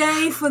dark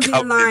day for the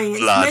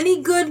Alliance.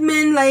 Many good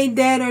men lay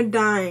dead or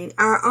dying.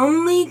 Our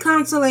only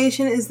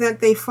consolation is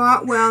that they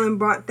fought well and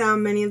brought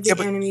down many of the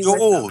enemy with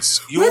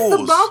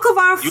the bulk of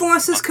our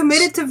forces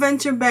committed to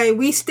Venture Bay,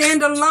 we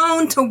stand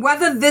alone to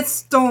weather this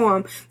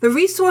storm. The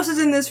resources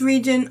in this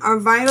region are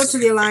vital to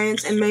the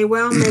Alliance and may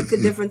well make the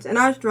difference in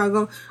our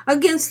struggle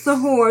against the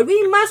Horde.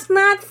 We must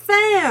not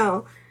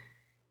fail.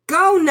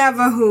 Go,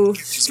 Neverhoof.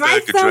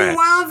 Strike them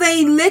while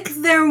they lick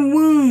their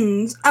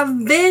wounds.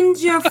 Avenge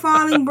your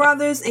falling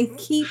brothers and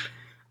keep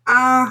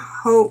our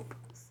hope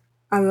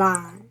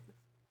alive.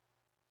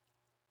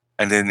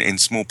 And then in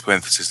small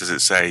parentheses does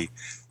it say,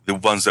 the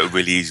ones that are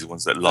really easy, the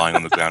ones that are lying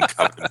on the ground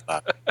covered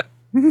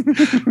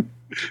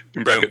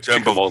in blood.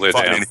 Don't bother while they're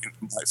down.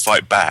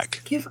 Fight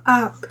back. Give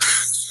up.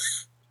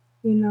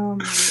 You know I'm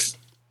right.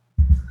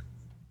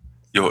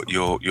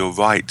 You're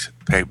right,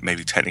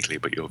 maybe technically,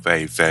 but you're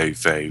very, very,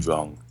 very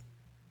wrong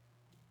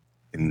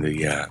in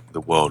the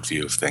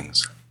worldview of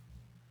things.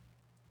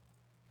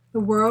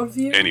 The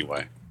worldview?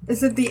 Anyway.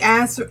 Is it the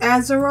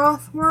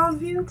Azeroth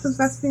worldview? Because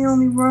that's the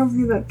only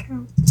worldview that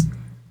counts.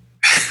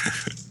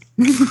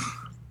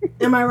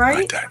 Am I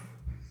right?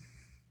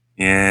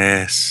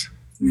 Yes.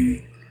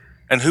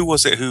 And who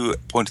was it who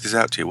pointed this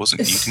out to you? You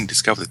didn't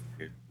discover this.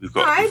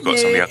 I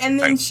did, and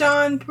then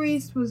Sean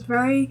Priest was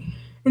very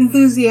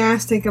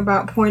enthusiastic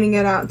about pointing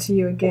it out to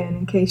you again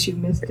in case you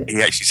missed it.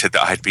 He actually said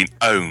that I had been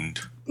owned.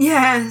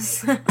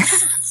 Yes.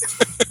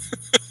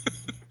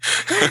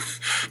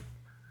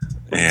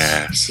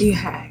 Yes. You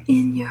had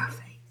in your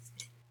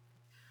face.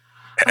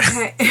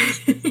 Okay.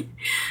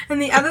 And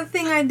the other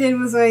thing I did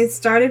was I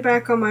started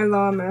back on my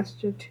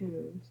Lawmaster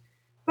tunes.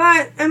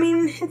 But, I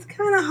mean, it's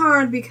kind of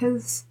hard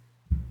because,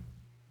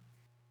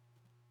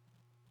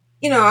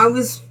 I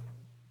was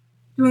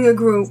doing a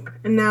group,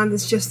 and now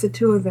there's just the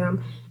two of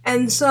them.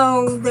 And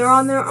so they're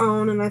on their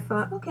own, and I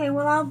thought, okay,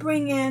 well, I'll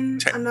bring in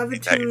another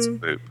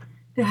tune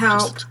to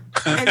help.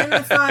 And then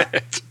I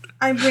thought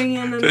I'd bring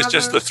in another... There's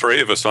just the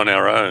three of us on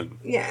our own.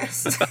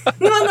 Yes.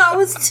 No, it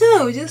was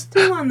two. Just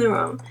two on their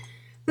own.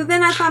 So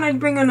then I thought I'd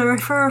bring in a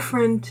refer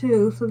friend,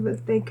 too, so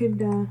that they could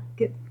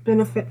get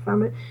benefit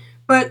from it.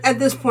 But at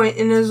this point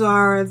in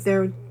Azara,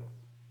 they're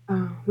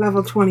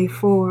level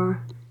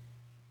 24.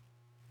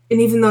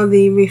 And even though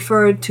the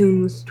referred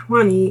tune was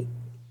 20,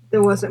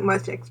 there wasn't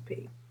much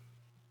XP.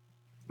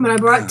 But I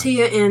brought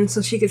Tia in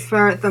so she could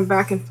ferret them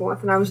back and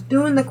forth. And I was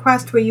doing the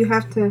quest where you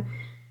have to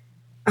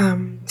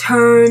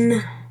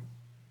turn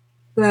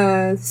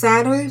the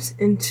satyrs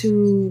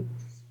into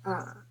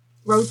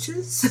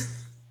roaches.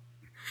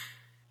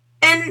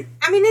 And,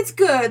 I mean, it's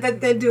good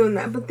that they're doing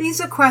that. But these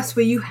are quests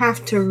where you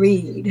have to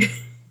read.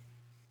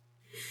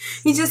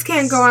 You just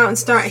can't go out and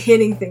start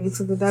hitting things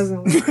so it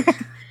doesn't work.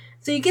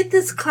 So you get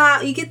this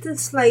ghost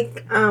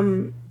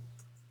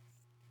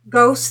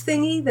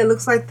thingy that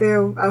looks like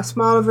they're a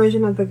smaller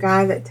version of the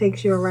guy that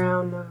takes you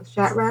around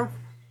Shatrath.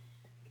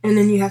 And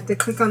then you have to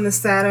click on the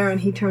satyr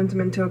and he turns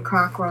him into a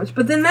cockroach.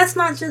 But then that's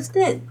not just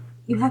it.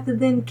 You have to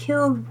then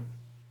kill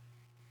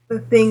the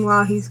thing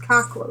while he's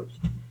cockroached.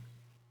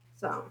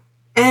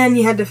 And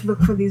you had to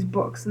look for these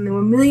books. And there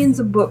were millions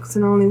of books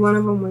and only one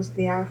of them was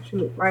the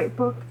Absolute Right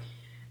book.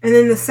 And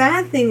then the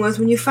sad thing was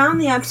when you found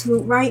the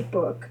Absolute Right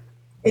book,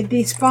 it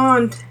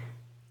despawned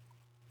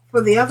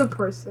for the other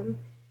person.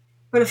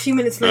 But a few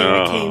minutes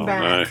later, it came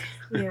back.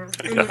 No. Yeah,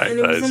 and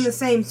it was in the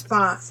same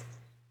spot.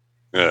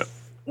 Yeah.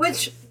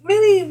 Which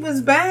really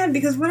was bad,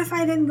 because what if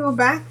I didn't go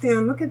back there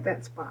and look at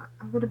that spot?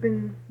 I would have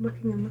been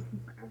looking and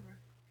looking forever.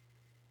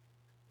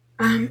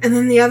 And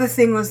then the other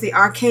thing was the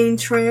Arcane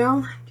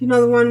Trail. Do you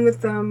know the one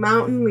with the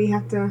mountain where you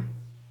have to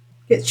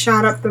get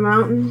shot up the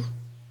mountain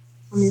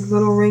on these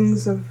little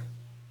rings of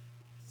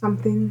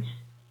something?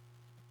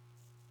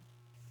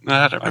 No,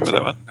 I don't remember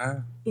that one.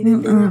 No. You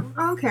didn't know?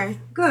 Oh, okay,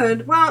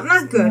 good. Well,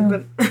 not good,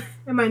 but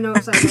in my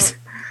notes I wrote,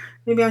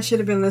 maybe I should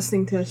have been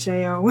listening to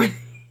Shayo when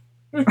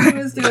he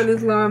was doing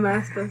his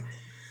Lawmaster.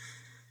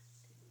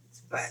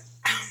 But,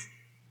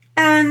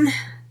 and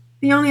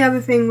the only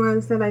other thing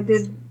was that I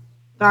did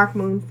Dark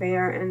Moon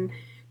Fair, and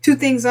two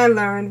things I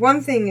learned.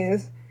 One thing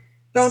is,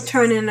 don't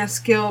turn in a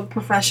skilled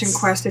profession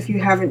quest if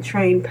you haven't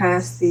trained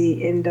past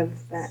the end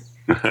of that.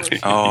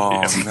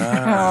 Oh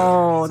no!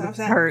 Oh, that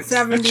hurts.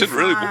 It should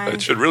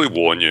really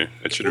warn you.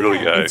 It should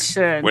really go. It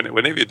should.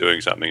 Whenever you're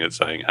doing something, it's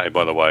saying, "Hey,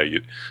 by the way,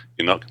 you're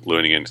not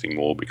learning anything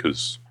more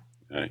because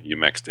you're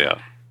maxed out.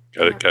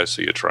 Go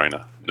see a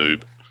trainer,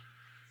 noob."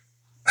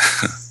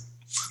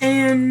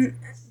 And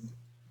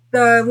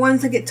the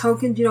ones that get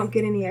tokens, you don't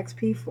get any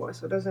XP for,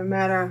 so it doesn't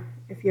matter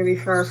if you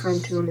refer a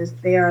friend to them is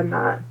there or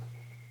not.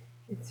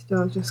 It's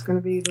still just going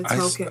to be the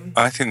token.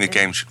 I think the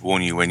game should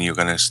warn you when you're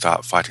going to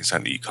start fighting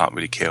something that you can't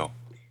really kill.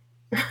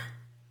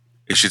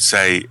 It should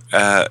say,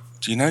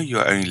 do you know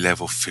you're only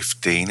level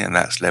 15 and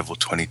that's level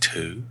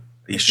 22?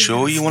 Are you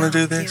sure you want to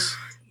do this?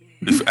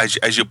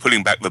 As you're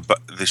pulling back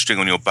the string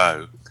on your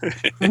bow.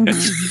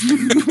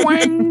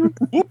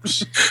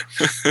 Whoops.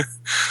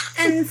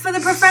 And for the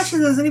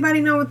professionals, does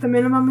anybody know what the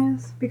minimum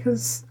is?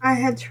 Because I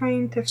had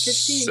trained to 50.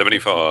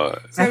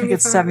 75. I think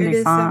it's 75. It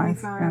is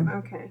 75. Yeah.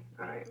 Okay.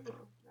 All right. Well,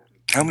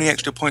 How many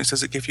extra points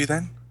does it give you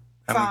then?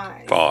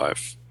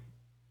 5.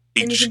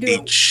 Each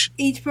profession.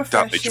 Each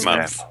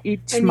month.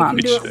 Each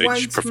month.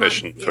 Each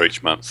profession for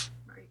each month.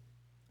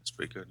 That's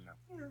pretty good.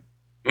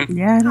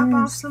 Yeah, it Top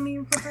off is. some of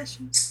your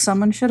professions.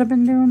 Someone should have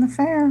been doing the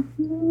fair.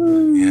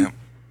 Yeah.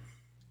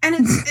 And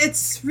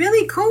it's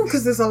really cool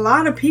because there's a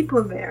lot of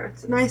people there.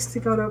 It's nice to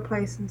go to a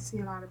place and see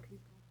a lot of people.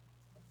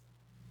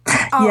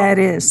 Yeah, it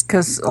is,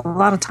 because a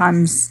lot of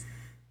times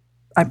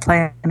I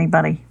play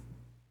anybody.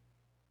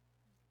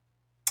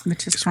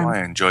 Which is That's why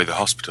I enjoy the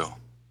hospital.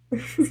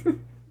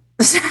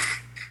 Because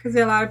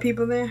there are a lot of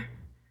people there.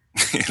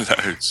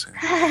 Loads.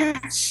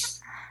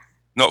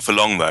 Not for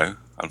long, though,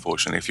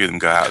 unfortunately. A few of them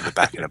go out of the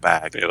back in a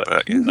bag.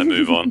 They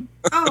move on.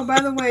 Oh,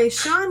 by the way,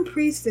 Sean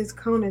Priest is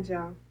Kona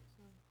Joe.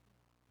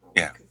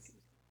 Yeah.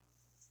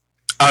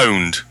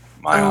 Owned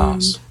my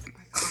ass.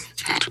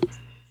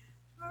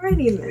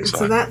 Alrighty then.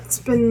 So that's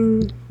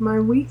been my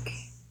week.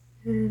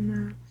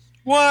 And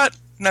What?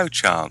 No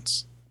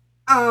chance.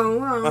 oh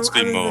well. Must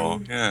be more.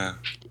 Yeah.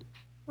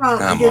 Well, I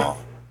Come did on.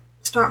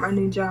 start my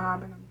new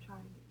job, and I'm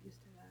trying to get used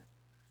to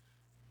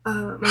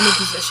that. My new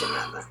position,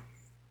 rather.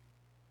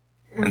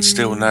 And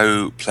still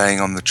no playing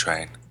on the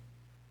train.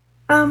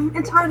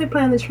 It's hard to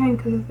play on the train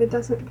because if it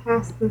doesn't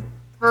pass the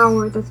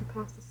tower, it doesn't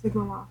pass the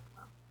signal off.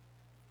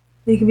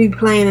 You can be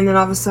playing, and then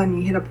all of a sudden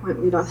you hit a point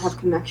where you don't have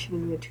connection,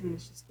 and your tune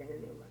is just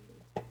standing there running.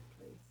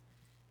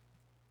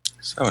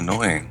 So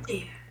annoying.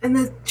 Yeah. And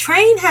the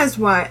train has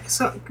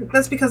so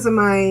that's because of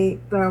the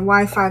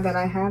Wi-Fi that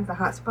I have, the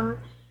hotspot.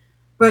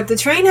 But the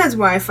train has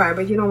Wi-Fi,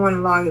 but you don't want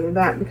to log into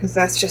that because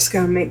that's just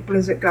going to make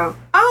Blizzard go,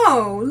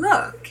 oh,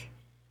 look,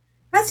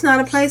 that's not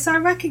a place I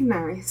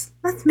recognize.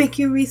 Let's make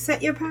you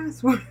reset your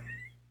password.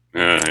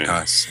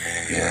 I see,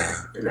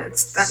 yeah. And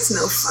that's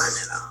no fun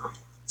at all.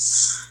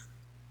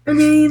 I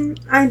mean,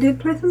 I did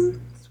play some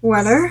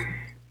Sweater.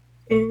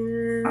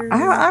 And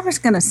I was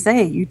going to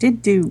say, you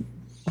did do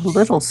a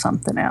little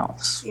something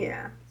else.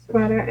 yeah,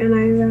 Sweater.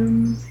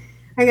 And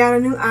I got a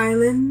new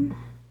island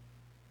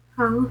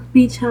house,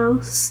 beach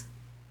house.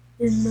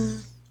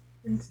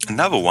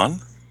 Another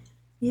one?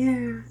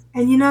 Yeah.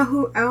 And you know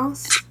who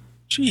else?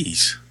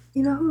 Jeez.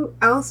 You know who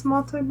else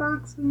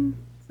multi-box in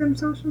Sim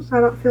Social so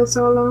I don't feel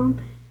so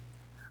alone?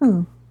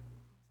 Who?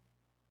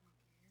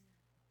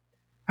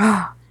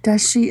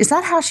 Does she? Is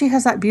that how she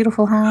has that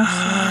beautiful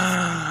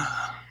house?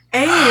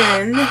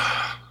 And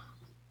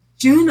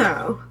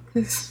Juno.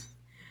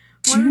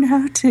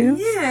 Juno, too?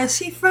 Yeah,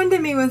 she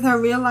friended me with her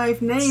real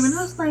life name. And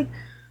I was like,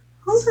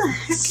 who the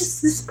heck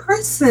is this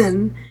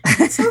person?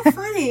 It's so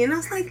funny. And I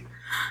was like,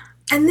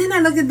 and then I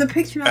looked at the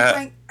picture and I was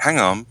like, hang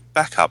on,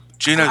 back up.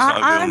 Juno's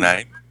not a real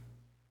name.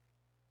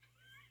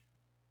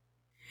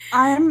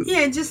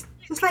 Yeah, just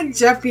like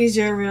Jeffy's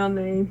your real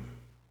name.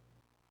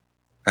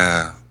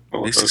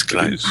 This is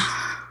close.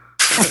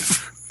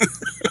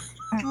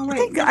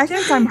 I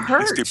think I'm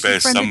hurt. It She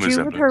bears some friended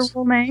you with her resemblance.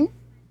 real name?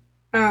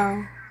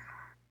 Oh.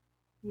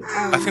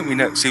 I think we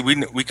know. See,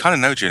 we kind of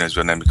know Juno's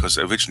real name because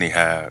originally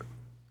her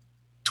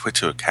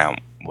Twitter account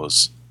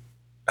was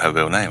her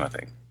real name, I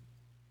think.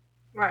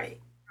 Right.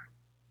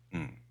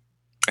 And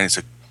it's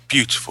a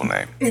beautiful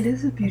name. It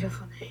is a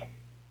beautiful name.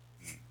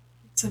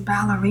 It's a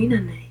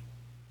ballerina name.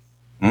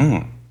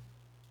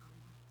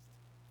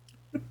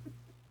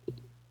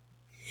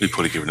 We've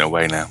probably given it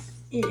away now.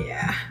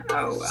 Yeah.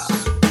 Oh well.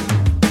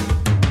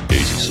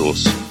 Easy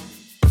sauce.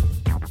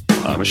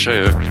 I'm a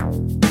Sheo.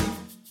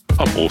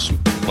 I'm awesome.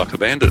 Like a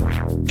Bandit.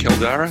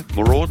 Keldara,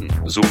 Maraudon,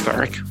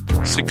 Zulfarik.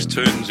 6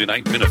 turns in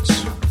 8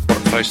 minutes.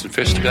 Bright-Faced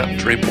Investigator,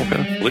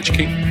 Dreamwalker, Lich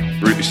King,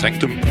 Ruby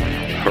Sanctum,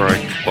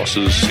 heroic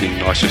bosses in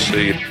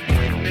ICC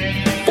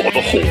for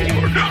the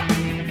Horde.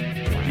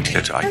 Go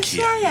to IKEA.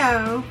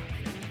 Sheo,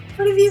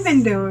 what have you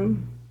been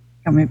doing?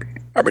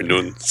 I've been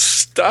doing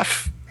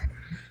stuff.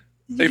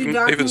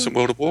 Even some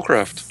World of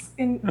Warcraft.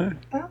 Oh,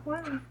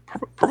 wow.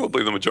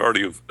 Probably the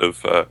majority of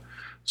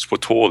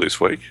SWTOR this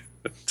week.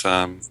 But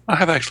I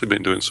have actually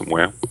been doing some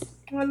WoW.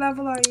 What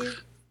level are you?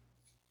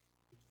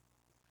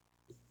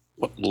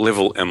 What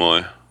level am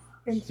I?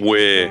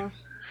 Where?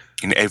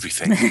 In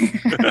everything.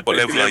 What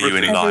level are you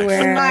in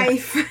life?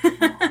 Life.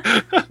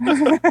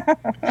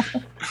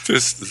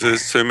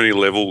 there's too many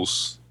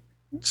levels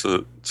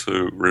to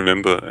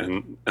remember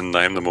and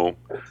name them all.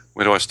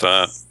 Where do I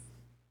start?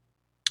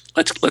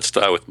 Let's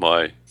start with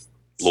my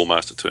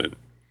Lawmaster turn,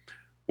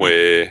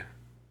 where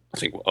I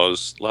think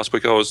last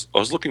week I was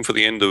looking for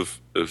the end of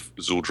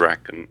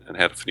Zuldrak and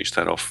how to finish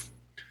that off.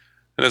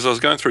 And as I was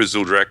going through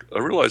Zuldrak, I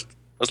realised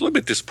I was a little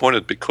bit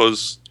disappointed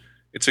because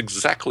it's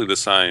exactly the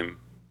same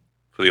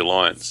for the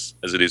Alliance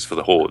as it is for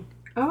the Horde.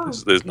 Oh.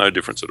 There's no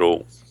difference at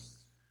all.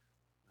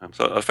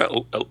 So I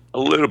felt a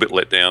little bit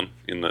let down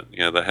in that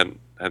they hadn't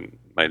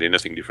made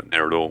anything different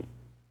there at all.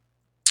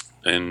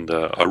 And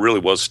I really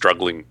was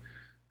struggling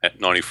at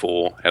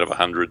 94 out of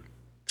 100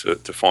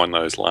 to find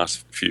those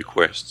last few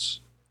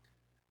quests.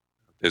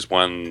 There's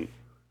one,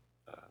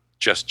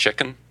 Just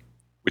Checkin',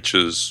 which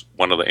is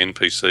one of the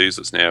NPCs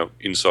that's now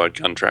inside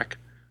Guntrack,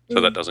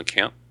 so that doesn't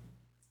count.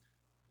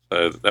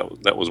 So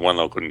that was one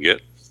I couldn't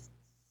get.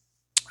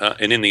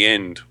 And in the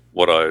end,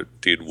 what I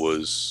did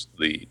was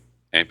the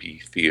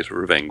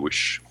Amphitheatre of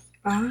Anguish.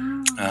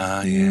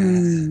 Ah,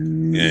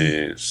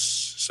 Yes.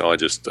 So I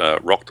just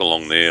rocked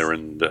along there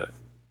and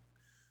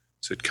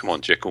said, "Come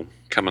on, Jekyll,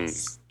 come and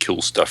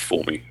kill stuff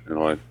for me." And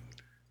I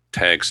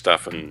tagged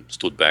stuff and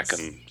stood back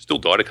and still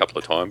died a couple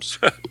of times.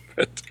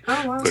 but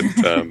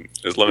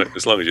as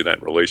long as you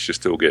don't release, you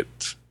still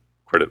get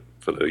credit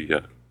for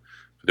the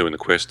for doing the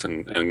quest.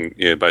 And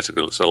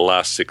basically, so the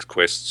last 6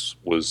 quests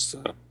was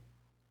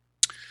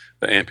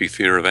the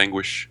Amphitheatre of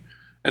Anguish.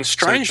 And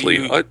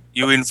strangely, so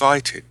you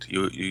invited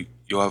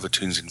your other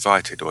tunes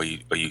invited, or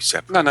are you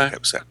separate? No,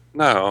 kept separate?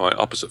 No,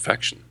 opposite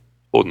faction,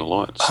 Horde and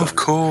Alliance. Oh, of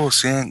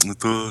course, yeah.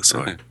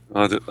 Sorry,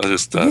 I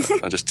just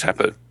tap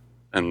it,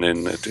 and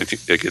then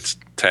it gets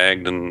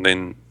tagged, and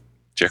then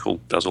Jekyll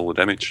does all the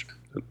damage.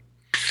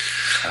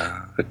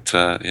 That's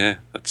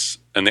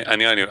and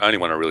the only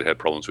one I really had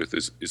problems with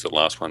is the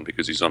last one,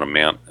 because he's on a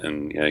mount,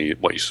 and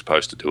what you're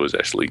supposed to do is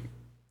actually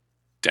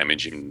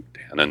damage him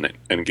down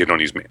and get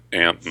on his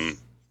mount and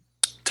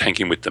tank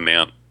him with the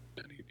mount.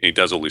 He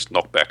does all this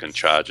knockback and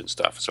charge and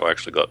stuff. So I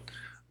actually got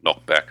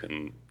knocked back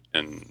and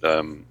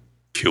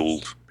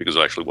killed because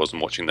I actually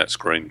wasn't watching that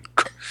screen.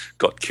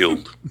 Got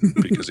killed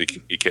because he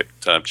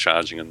kept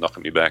charging and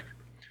knocking me back.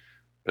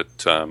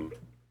 But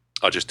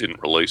I just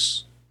didn't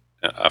release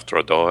after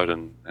I died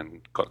and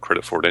got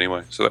credit for it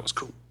anyway. So that was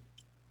cool.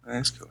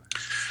 That's cool.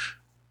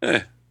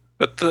 Yeah,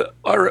 but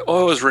I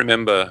always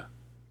remember,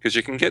 because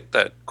you can get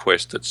that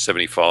quest at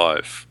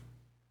 75,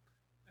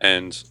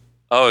 and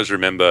I always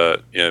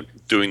remember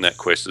doing that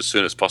quest as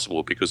soon as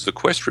possible, because the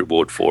quest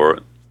reward for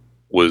it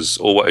was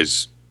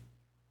always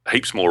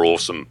heaps more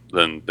awesome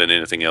than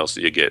anything else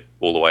that you get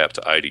all the way up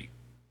to 80.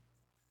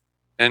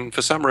 And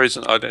for some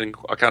reason, I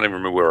can't even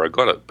remember where I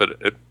got it,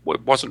 but it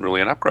wasn't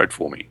really an upgrade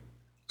for me.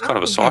 It's kind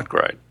of a side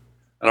grade.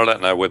 And I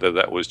don't know whether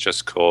that was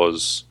just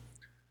because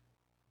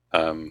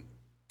I'm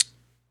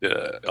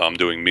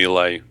doing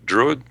melee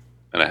druid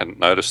and I hadn't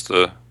noticed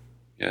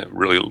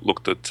really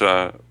looked at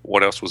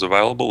what else was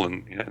available,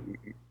 and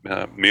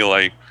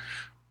melee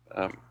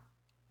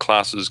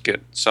classes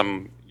get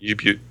some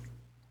U-Butte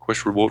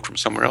quest reward from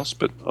somewhere else,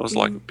 but I was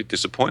like a bit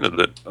disappointed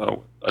that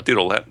I did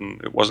all that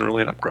and it wasn't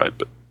really an upgrade,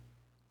 but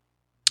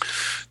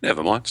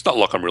never mind. It's not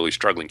like I'm really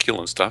struggling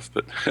killing stuff,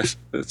 but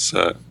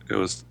it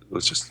was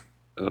just,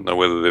 I don't know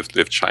whether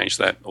they've changed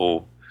that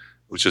or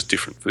it was just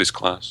different for this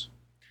class.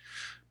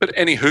 But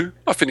anywho,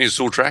 I finished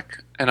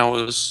Zuldrak and I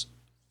was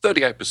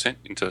 38%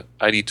 into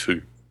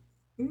 82.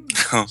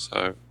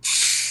 So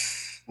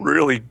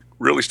really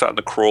starting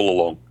to crawl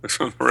along.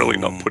 Really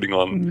not putting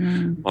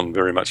on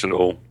very much at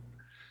all.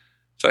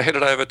 So I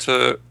headed over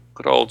to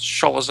good old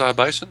Sholazar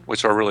Basin,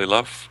 which I really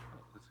love.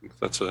 I think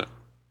that's a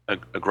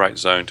great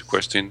zone to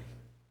quest in.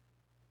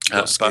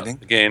 But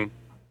again,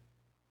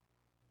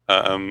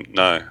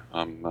 no,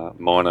 I'm a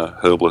minor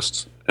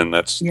herbalist, and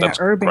that's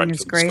Urban great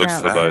is great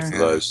out for both there. of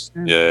those.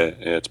 Yeah,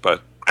 it's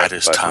both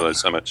Adder's both tongue. of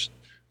those, so much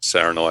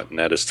Saronite and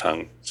Adder's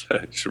tongue.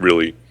 So you should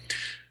really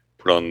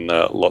put on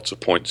lots of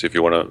points if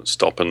you want to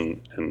stop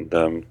and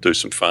do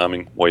some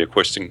farming while you're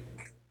questing.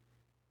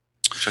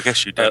 Which I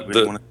guess you don't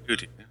really want to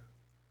do,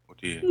 or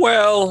do you?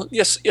 Well,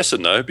 yes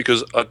and no,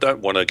 because I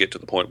don't want to get to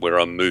the point where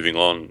I'm moving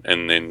on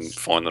and then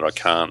find that I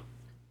can't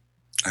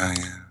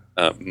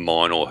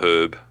mine or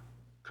herb,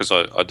 because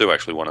I do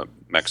actually want to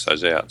max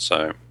those out.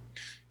 So,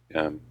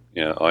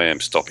 I am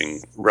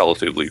stopping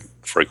relatively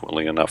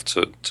frequently enough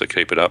to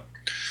keep it up.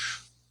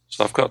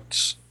 So I've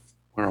got,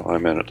 where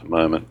am I at the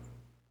moment?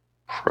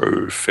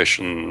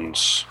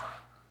 Professions.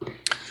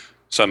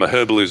 So my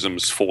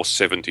herbalism's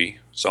 470,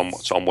 so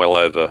I'm well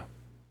over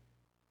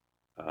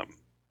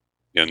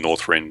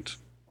Northrend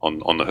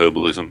on the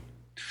herbalism.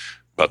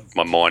 But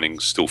my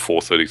mining's still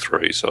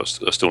 433, so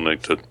I still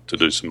need to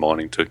do some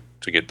mining to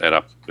get that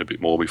up a bit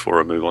more before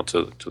I move on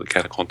to the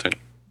cata content.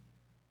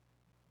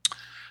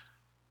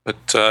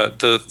 But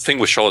the thing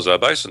with Sholazar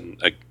Basin,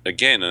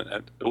 again,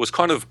 it was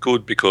kind of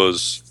good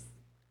because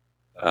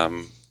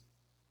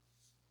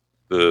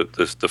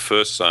the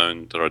first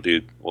zone that I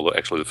did, or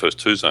actually the first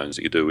 2 zones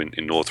that you do in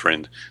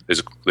Northrend,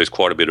 there's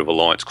quite a bit of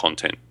Alliance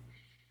content.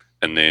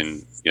 and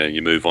then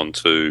you move on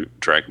to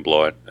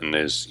Dragonblight, and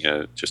there's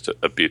just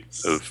a bit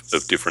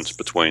of difference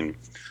between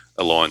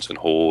Alliance and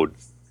Horde,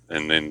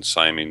 and then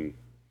same in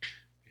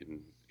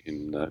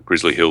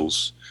Grizzly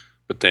Hills.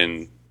 But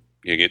then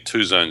you get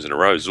 2 zones in a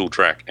row,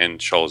 Zuldrak and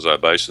Sholazar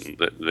Basin.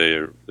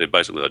 They're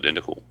basically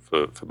identical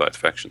for both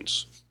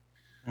factions.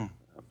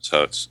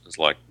 So it's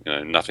like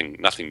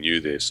nothing new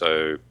there.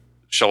 So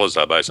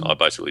Sholazar Basin, I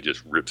basically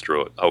just ripped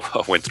through it. I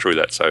went through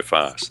that so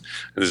fast.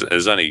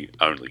 There's only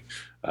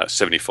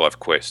 75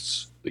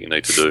 quests that you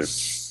need to do in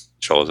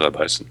Sholazar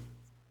Basin.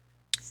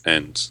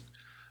 And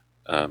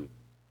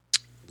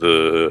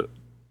the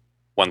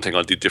one thing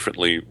I did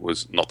differently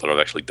was, not that I've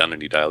actually done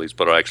any dailies,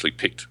 but I actually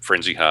picked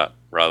Frenzy Heart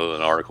rather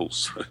than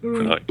Oracles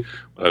when I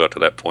got to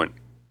that point.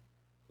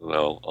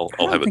 Well,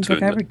 I'll have it too.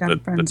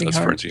 That does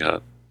Frenzy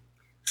Heart.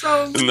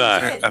 So no,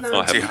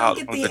 Frenzy Heart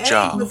get on the the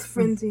jar. with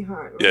Frenzy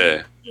Heart.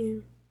 Right?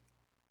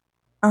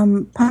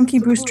 Yeah. Punky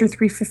Brewster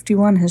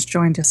 351 has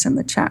joined us in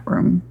the chat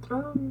room.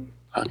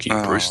 Punky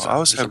Brewster. I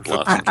was hoping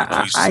for Punky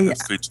Brewster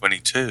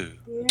 322.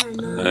 Yeah,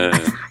 I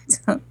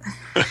know.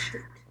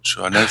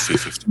 Sure, I know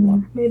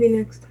 351. Maybe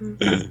next time.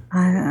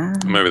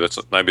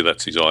 Maybe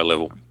that's his eye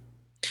level.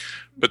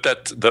 But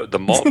the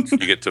mob you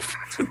get to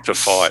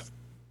fight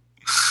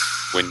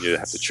when you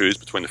have to choose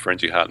between the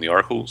Frenzy Heart and the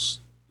Oracles.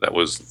 That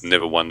was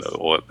never one,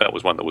 or that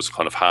was one that was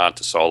kind of hard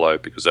to solo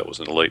because that was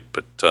an elite.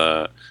 But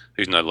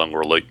he's no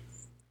longer elite,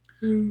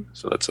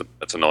 so that's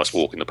a nice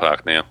walk in the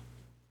park now.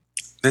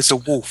 There's a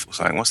wolf or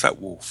something. What's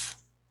that wolf?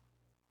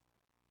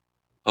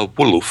 A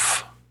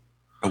wolf.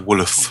 A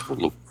wolf.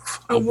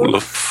 A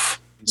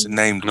wolf. It's a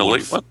named an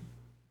elite wolf.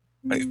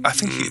 one. I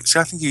think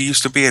he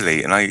used to be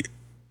elite, and I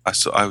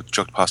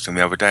jogged past him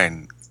the other day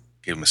and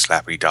gave him a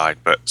slap. He died,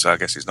 so I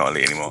guess he's not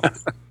elite anymore.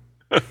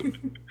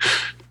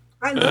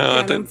 I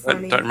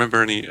don't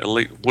remember any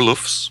elite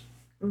wolves.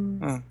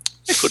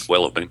 It could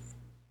well have been.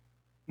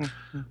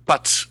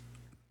 But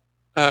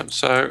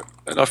so,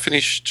 and I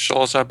finished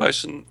Sholazar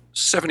Basin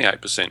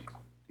 78%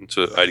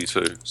 into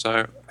 82.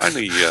 So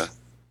only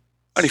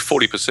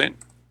 40%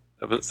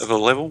 of a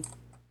level.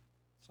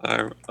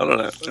 So I don't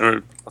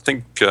know. I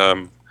think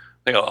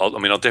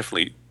I'll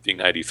definitely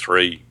ding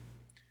 83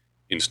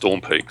 in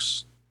Storm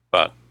Peaks,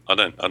 but I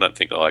don't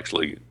think I'll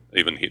actually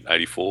even hit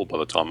 84 by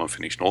the time I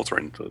finish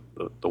Northrend.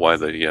 The way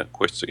the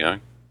quests are going,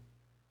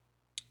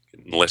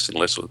 getting less and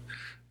less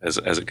as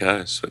it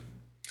goes. But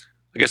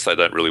I guess they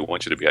don't really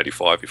want you to be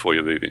 85 before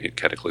you've even hit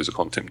Cataclysm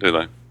Contempt, do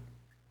they?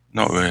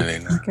 Not really.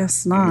 No. I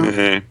guess not.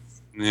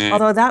 Yeah.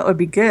 Although that would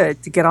be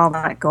good to get all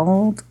that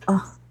gold.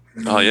 Oh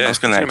yeah. I was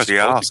going to actually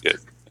ask.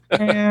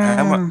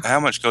 Yeah. How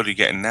much gold are you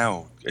getting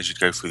now as you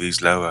go through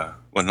these lower?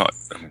 Well,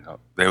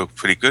 they were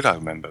pretty good. I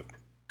remember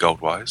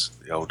gold-wise,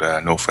 the old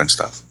Northrend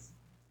stuff.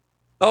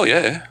 Oh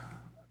yeah,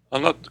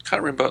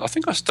 can't remember. I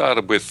think I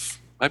started with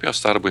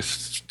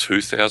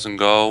 2,000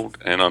 gold,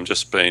 and I've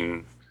just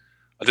been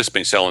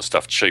selling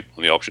stuff cheap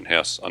on the auction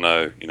house. I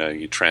know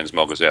you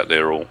transmoggers out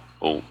there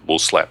will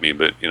slap me,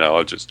 but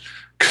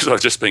because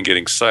I've just been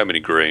getting so many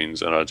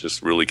greens, and I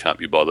just really can't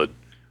be bothered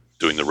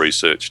doing the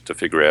research to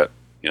figure out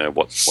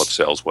what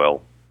sells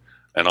well.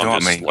 And I'm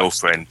just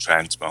Northrend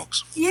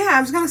transmogs. Yeah,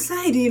 I was gonna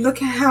say, do you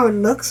look at how it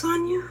looks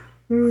on you?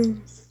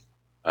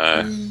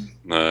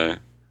 No.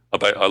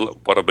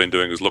 What I've been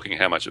doing is looking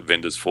how much it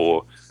vendors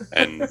for,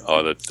 and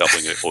either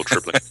doubling it or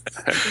tripling it.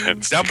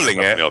 And doubling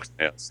it?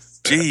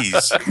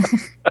 Jeez.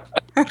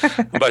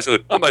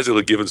 I'm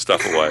basically giving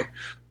stuff away.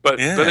 But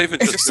even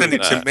just send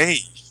it to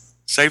me.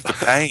 Save the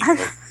pain.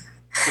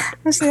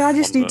 I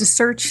just need to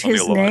search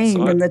his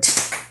name in the.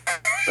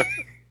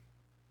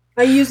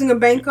 Are you using a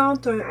bank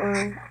alt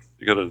or?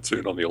 You got to do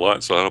it on the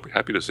Alliance side. I'll be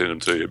happy to send them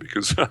to you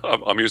because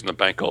I'm using a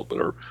bank alt, but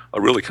I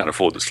really can't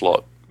afford the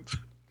slot.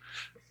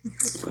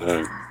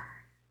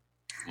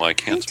 My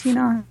account's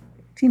Tina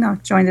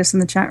joined us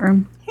in the chat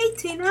room. Hey,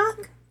 Tina.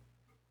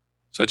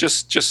 So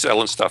just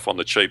selling stuff on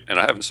the cheap, and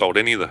I haven't sold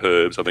any of the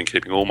herbs. I've been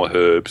keeping all my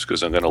herbs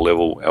because I'm going to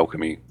level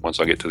alchemy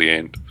once I get to the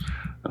end.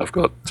 I've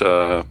got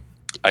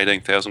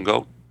 18,000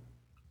 gold.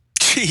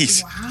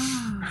 Jeez,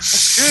 wow,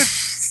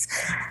 that's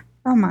good.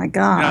 Oh my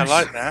gosh!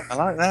 Yeah, I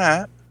like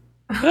that.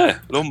 Yeah.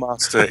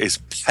 Lawmaster is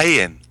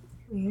paying.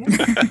 Yeah.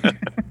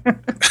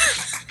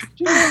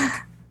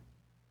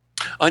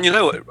 And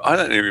I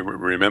don't even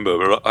remember,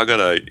 but I got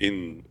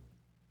in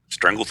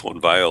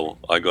Stranglethorn Vale,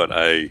 I got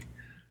a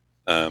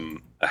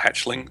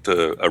hatchling,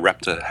 a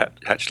raptor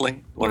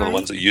hatchling, one of the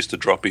ones that used to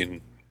drop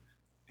in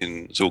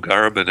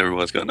Zul'Gurub, and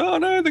everyone's going, no,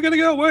 they're going to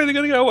go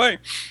away.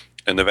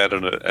 And they've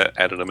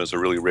added them as a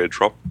really rare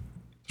drop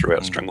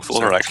throughout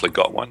Stranglethorn. I actually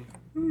got one.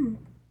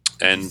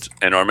 And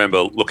I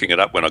remember looking it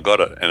up when I got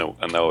it,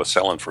 and they were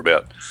selling for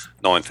about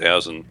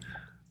 9,000,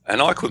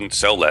 and I couldn't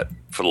sell that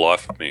for the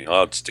life of me.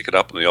 I'd stick it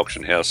up in the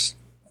auction house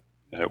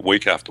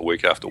week after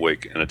week after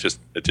week, and it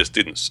just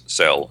didn't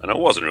sell, and I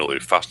wasn't really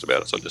fussed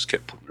about it, so I just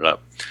kept putting it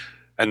up.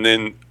 And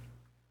then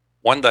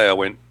one day I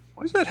went,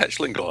 where's that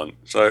hatchling gone?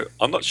 So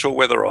I'm not sure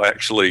whether I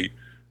actually,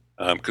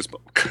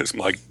 because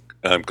my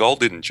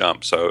gold didn't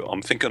jump, so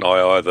I'm thinking I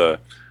either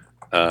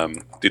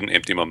didn't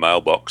empty my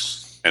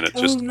mailbox and it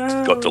just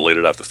got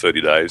deleted after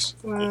 30 days.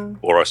 Wow.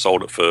 Or I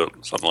sold it for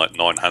something like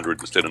 900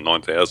 instead of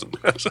 9,000.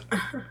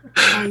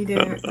 Oh, you did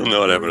it. I don't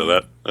know what happened to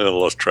that. I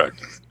lost track.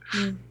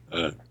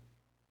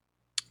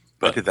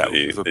 I did that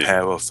with a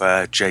pair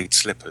of jade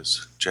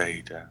slippers.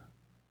 Jade. They're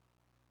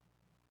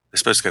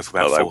supposed to go for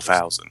about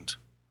 4,000,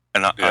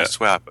 and I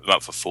swear I put them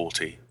up for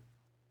 40.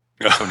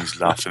 Someone's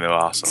laughing their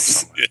ass off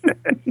somewhere.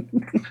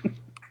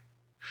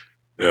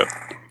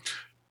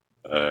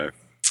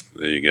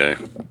 There you go.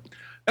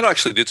 And I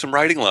actually did some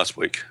raiding last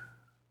week.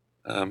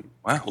 Wow.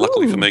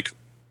 Luckily for me,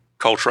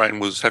 Coltrane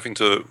was having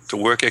to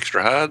work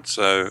extra hard,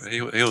 so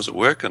he was at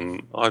work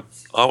and I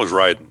was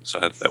raiding, so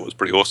that was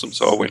pretty awesome.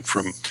 So I went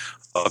from,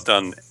 I've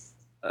done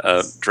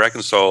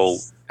Dragon Soul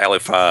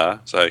LFR,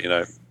 so,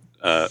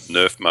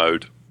 nerf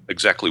mode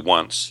exactly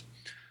once.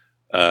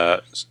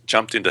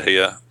 Jumped into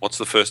here. What's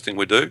the first thing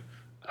we do?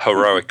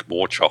 Heroic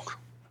Morchok.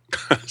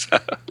 So,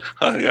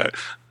 I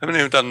haven't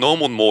even done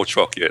normal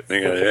Morchok yet.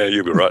 Yeah,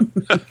 you'll be right.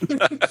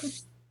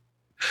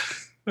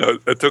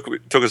 It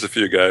took us a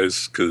few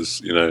goes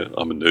because,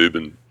 I'm a noob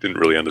and didn't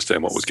really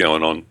understand what was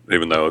going on,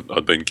 even though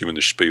I'd been given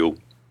the spiel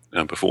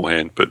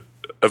beforehand. But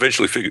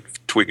eventually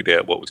twigged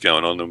out what was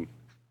going on, and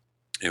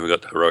we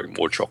got the Heroic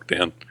Morchok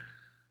down.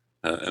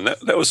 And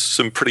that was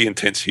some pretty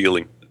intense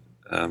healing.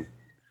 And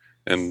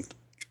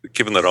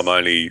given that I'm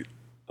only,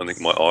 I think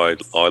my eye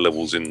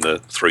level's in the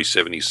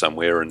 370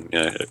 somewhere, and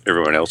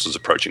everyone else is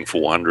approaching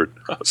 400,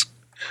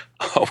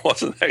 I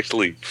wasn't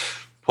actually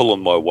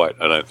pulling my weight,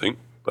 I don't think.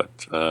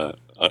 But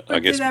I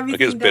guess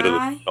better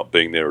than not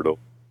being there at all.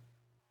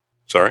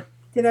 Sorry?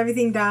 Did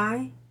everything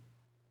die?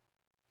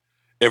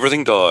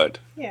 Everything died.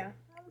 Yeah.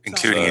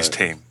 Including his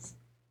team.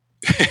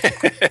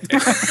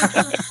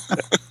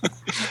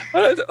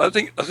 I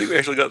think we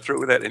actually got through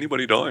it without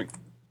anybody dying.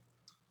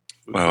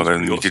 Well,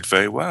 then you did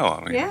very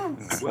well.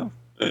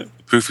 The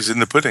proof is in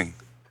the pudding.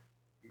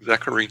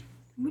 Exactly.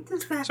 What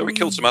does that So we mean?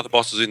 killed some other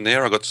bosses in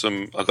there. I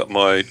got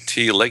my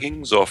tier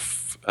leggings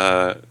off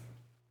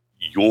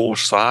Your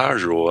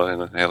Sarge, or I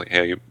don't know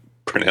how you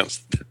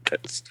pronounce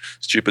that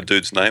stupid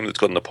dude's name that's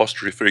got an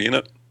apostrophe in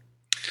it.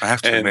 I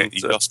have to admit,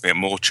 you lost me at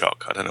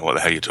Morchok. I don't know what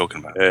the hell you're talking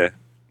about. Yeah.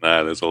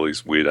 No, there's all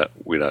these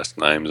weird-ass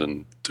names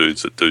and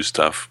dudes that do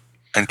stuff.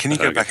 And can you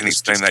go back and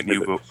explain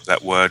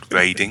that word,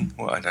 raiding?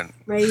 Well, I don't...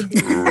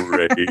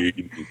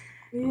 Raiding.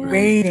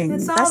 Raiding.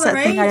 That's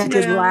that thing I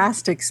did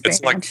last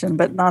expansion,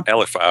 but not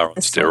LFR on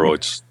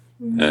steroids.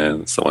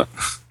 And so on.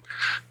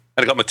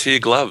 And I got my tier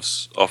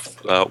gloves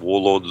off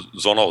Warlord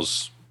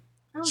Zonos.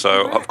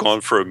 So I've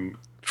gone from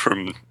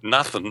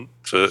nothing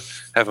to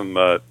having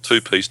a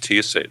 2-piece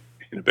tier set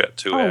in about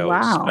 2 hours. Oh,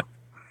 wow.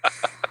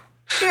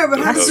 Yeah, but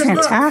that's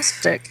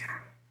fantastic.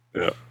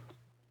 Yeah.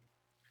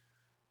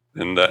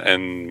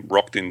 And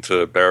rocked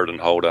into Barrett and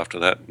Hold after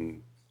that,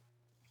 and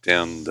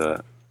down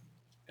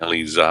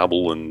Ali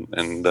Zabel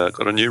and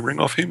got a new ring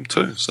off him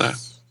too. So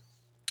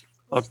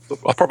I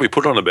probably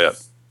put on about,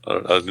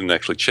 I didn't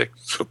actually check,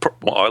 so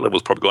my eye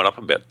level's probably gone up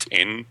about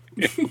 10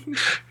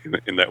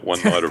 in that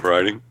one night of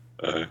raiding.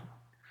 It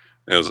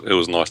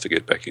was nice to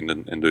get back in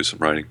and do some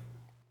raiding.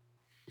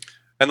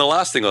 And the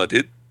last thing I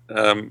did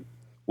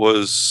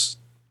was,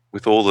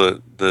 with all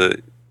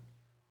the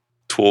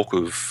talk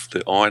of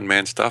the Iron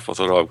Man stuff, I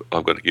thought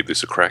I've got to give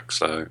this a crack.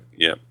 So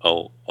yeah,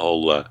 I'll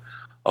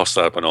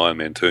start up an Iron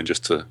Man turn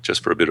just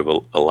for a bit of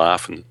a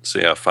laugh and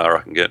see how far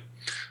I can get.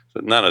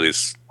 So none of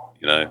this,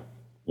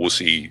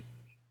 wussy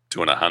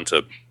doing a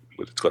hunter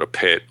that's got a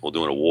pet, or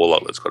doing a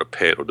warlock that's got a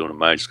pet, or doing a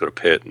mage that's got a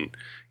pet, and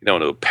you don't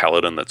want to do a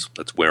paladin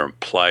that's wearing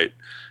plate.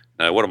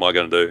 Now, what am I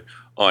going to do?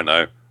 I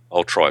know,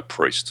 I'll try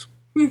priest.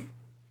 So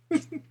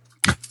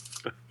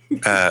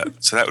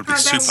that would be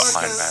Super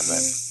Iron Man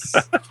then.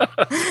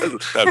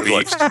 That would be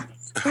like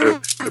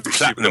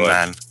Platinum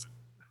Man.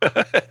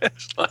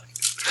 It's like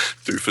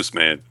Doofus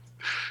Man.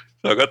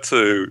 So I got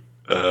to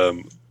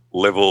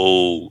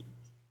level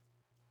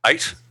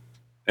 8,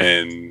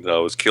 and I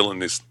was killing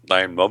this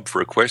named mob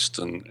for a quest,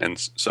 and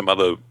some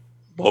other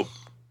mob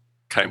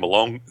came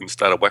along and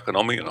started whacking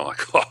on me, and I'm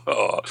like,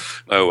 oh,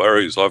 no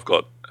worries, I've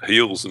got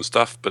heals and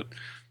stuff, but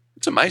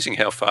it's amazing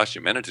how fast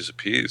your mana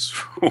disappears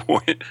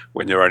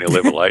when you're only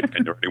level 8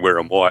 and you're only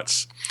wearing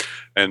whites.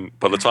 And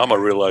by the time I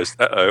realised,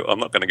 I'm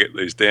not going to get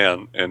these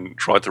down, and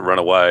tried to run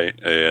away,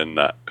 and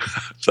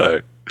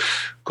so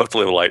got to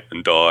level 8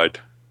 and died.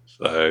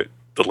 So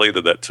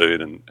deleted that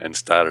tune and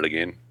started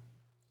again.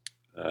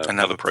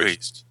 Another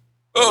priest.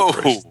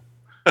 Priest.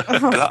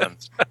 Glutton.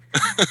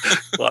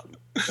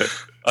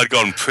 I'd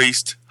gone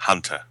priest,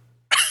 hunter.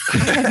 I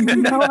had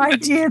no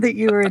idea that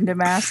you were into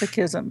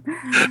masochism.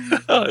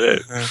 Oh, yeah.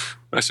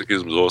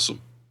 Masochism is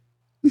awesome.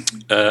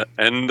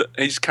 And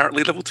he's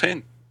currently level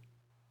 10.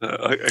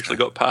 I actually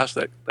got past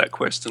that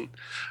quest. And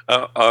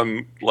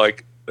I'm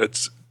like,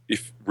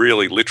 if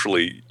really,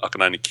 literally, I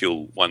can only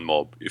kill one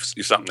mob. If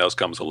something else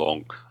comes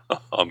along,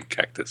 I'm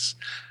cactus.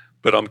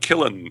 But I'm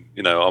killing,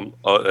 I'm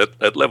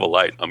at level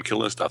 8, I'm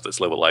killing stuff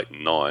that's level 8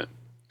 and 9.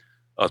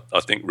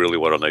 I think really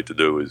what I need to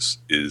do is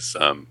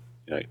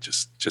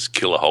just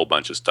kill a whole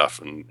bunch of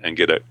stuff and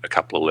get a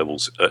couple of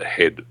levels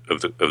ahead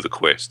of the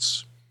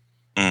quests.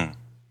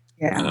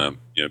 Yeah.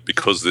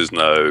 Because there's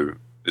no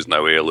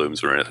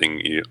heirlooms or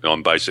anything.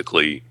 I'm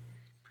basically,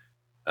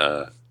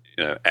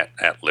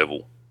 at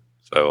level.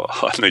 So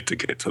I need to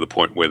get to the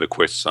point where the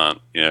quests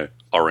aren't,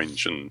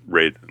 orange and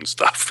red and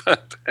stuff,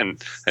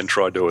 and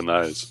try doing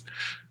those.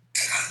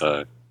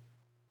 But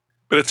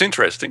it's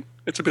interesting.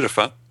 It's a bit of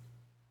fun.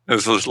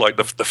 It was like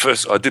the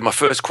first. I did my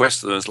first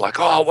quest, and it was like,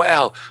 oh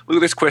wow, look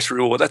at this quest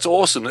reward. That's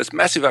awesome. That's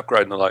massive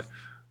upgrade. And they're like,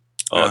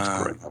 oh, it's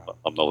great.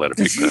 I'm not allowed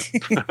to pick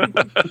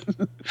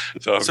that.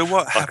 So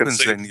what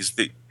happens then is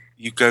that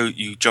you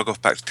jog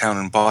off back to town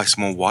and buy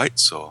some more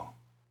whites, or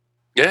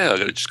I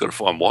just got to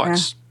find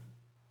whites.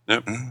 Yeah.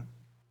 Yep. Mm.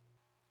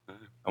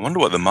 I wonder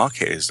what the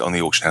market is on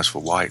the auction house for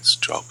whites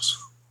jobs.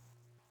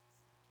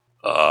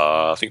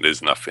 I think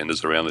there's enough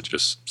vendors around that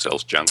just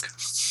sells junk.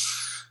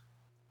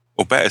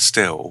 Or better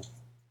still,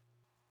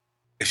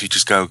 if you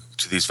just go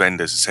to these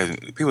vendors and say,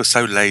 people are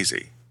so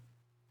lazy.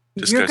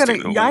 Just I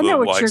know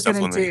what you're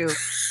going to do.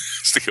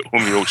 Stick it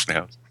on the auction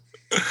house.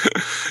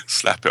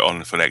 Slap it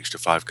on for an extra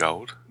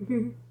 $5.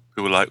 People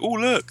are like, oh,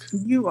 look.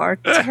 You are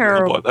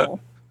terrible. But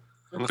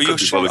I'm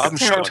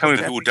shocked how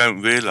many people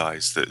don't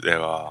realise that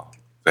there are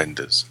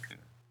vendors.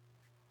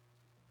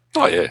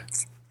 Oh yeah,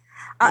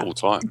 all the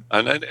time,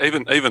 and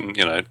even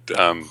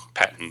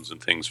patterns and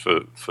things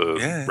for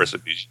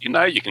recipes.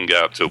 You can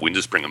go up to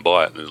Winterspring and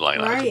buy it, and there's like,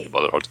 I couldn't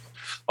bother.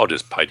 I'll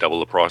just pay double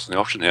the price in the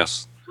auction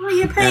house. Oh,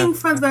 you're paying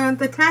for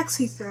the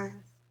taxi service.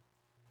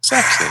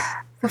 Exactly.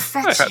 The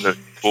fetching. I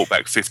bought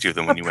back 50 of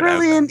them when you went out.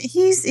 Brilliant.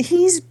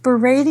 He's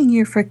berating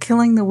you for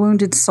killing the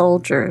wounded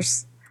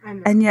soldiers,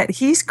 and yet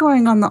he's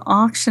going on the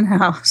auction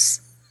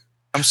house.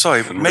 I'm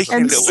sorry, but making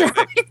a little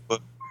bit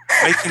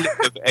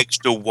of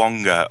extra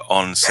wonga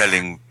on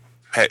selling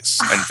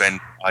pets and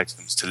vendor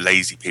items to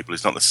lazy people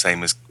is not the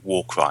same as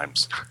war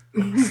crimes.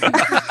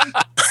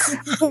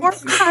 War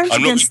crimes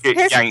I'm not going to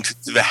get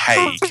yanked to the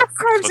Hague. War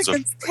crimes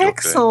against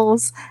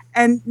pixels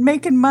and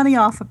making money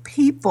off of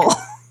people.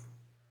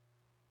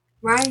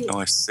 Right. Oh,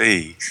 I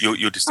see.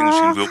 You're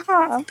distinguishing real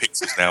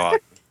pixels now,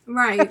 aren't you?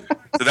 Right.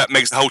 So that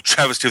makes the whole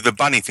travesty of the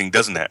bunny thing,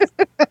 doesn't it?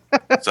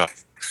 So.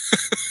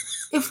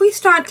 If we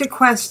start to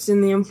question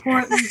the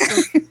importance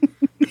of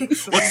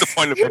pixels. What's the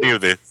point of any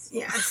of this?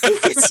 Yes.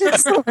 It's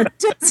just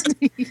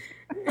Disney.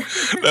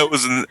 That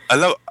was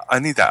I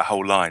need that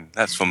whole line.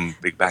 That's from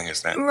Big Bang,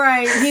 isn't it?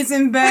 Right. He's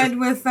in bed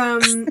with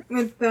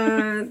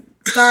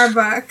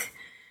Starbuck,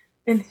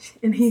 and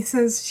he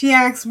says, she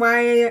asks,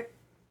 why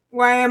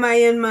am I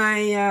in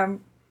my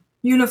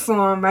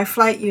uniform, my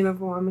flight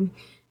uniform?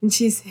 And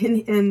she's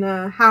and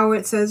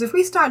Howard says, if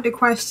we start to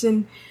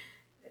question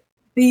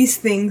these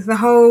things, the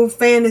whole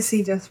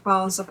fantasy just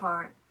falls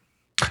apart.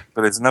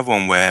 But there's another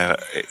one where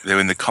they're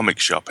in the comic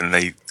shop and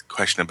they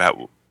question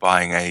about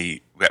buying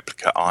a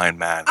replica Iron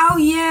Man. Oh,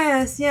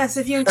 yes.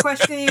 If you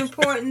question the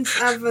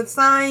importance of a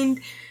signed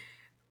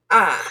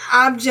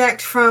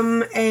object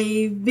from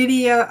a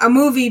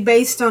movie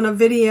based on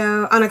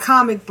a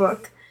comic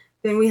book,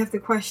 then we have to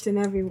question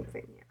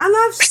everything. I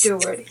love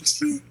Stuart.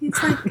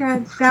 He's like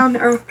a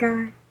down-to-earth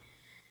guy.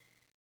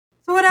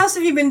 So what else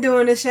have you been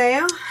doing,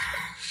 Asheo?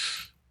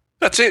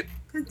 That's it.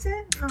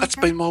 Okay. That's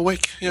been my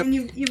week. Yep. And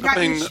you've got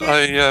your shit?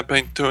 I've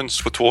been doing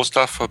SWTOR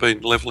stuff. I've been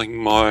leveling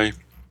my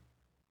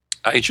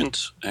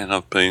agent, and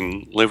I've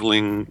been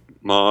leveling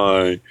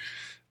my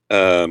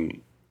the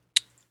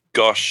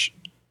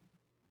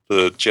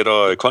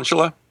Jedi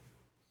consular,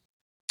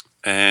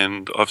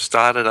 and I've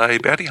started a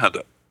bounty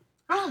hunter.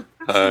 Oh,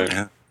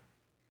 so,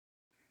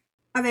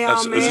 are they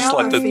all male it's just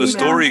like or the female?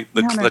 story,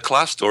 the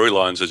class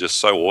storylines are just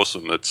so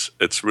awesome.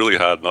 It's really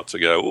hard not to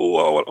go,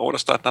 oh, I want to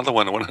start another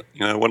one. I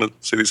want to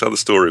see this other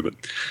story, but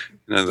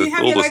all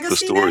the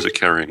stories are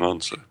carrying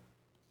on. So,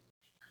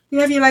 you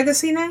have your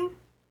legacy name?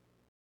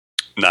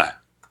 No,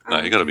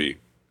 you got to be.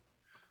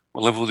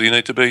 What level do you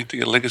need to be to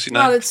get a legacy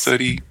name? Well, it's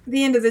 30.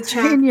 The end of the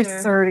chapter. In your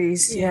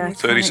 30s, yeah.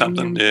 30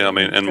 something. Yeah, I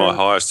mean, and my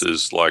highest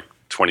is like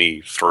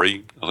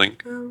 23, I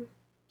think. Oh.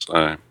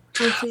 So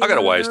I got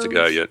a ways to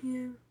go yet.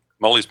 Yeah.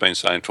 Molly's been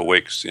saying for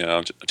weeks,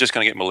 I'm just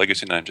going to get my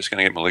legacy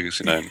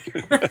name,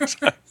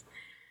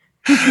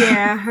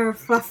 Yeah, her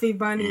fluffy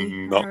bunny.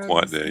 Not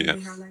quite there yet.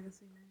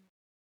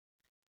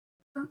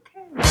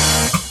 Okay.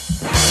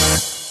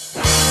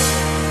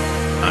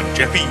 I'm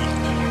Jeppy.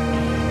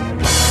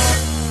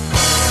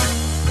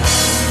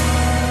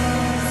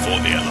 For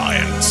the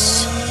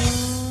Alliance.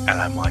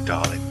 Hello, my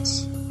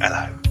darlings.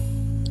 Hello.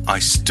 I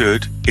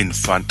stood in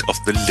front of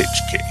the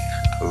Lich King,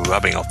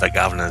 rubbing off the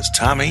governor's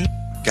tummy,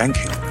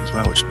 ganking as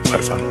well, which is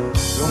quite fun.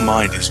 Your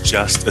mind is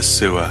just a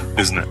sewer,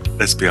 isn't it?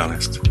 Let's be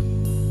honest.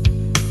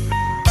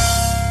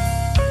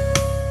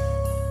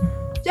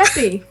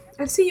 Jeffy,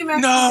 I see you've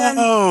actually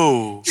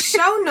done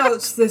show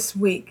notes this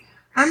week.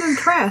 I'm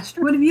impressed.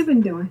 What have you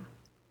been doing?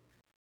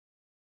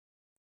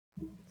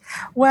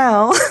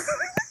 Well,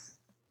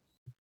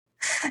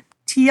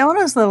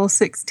 Tiona's level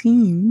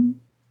 16.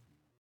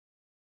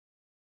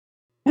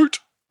 Woot.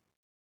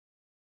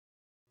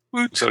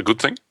 Is that a good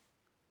thing?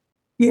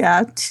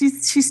 Yeah, she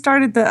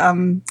started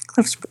the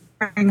Cliff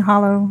Spring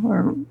Hollow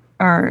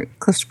or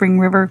Cliff Spring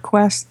River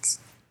quests,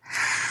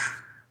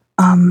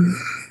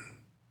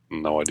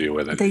 No idea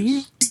where that They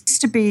is.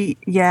 used to be,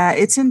 yeah,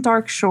 it's in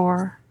Dark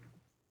Shore.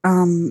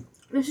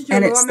 This is your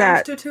And Lore it's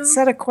that Master Tomb?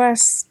 set of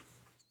quests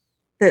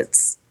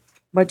that's,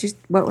 what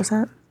was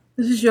that?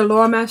 This is your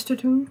Lore Master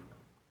Tomb?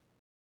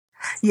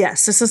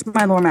 Yes, this is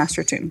my Lore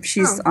Master Tomb.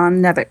 She's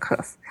on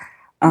Nevikhoof.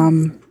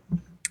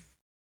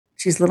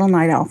 She's Little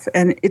Night Elf.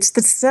 And it's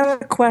the set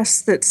of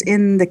quests that's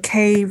in the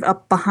cave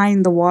up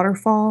behind the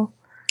waterfall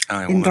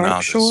in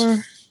Dark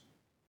Shore.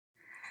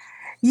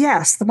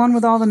 Yes, the one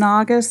with all the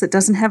Nagas that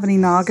doesn't have any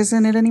Nagas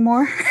in it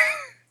anymore.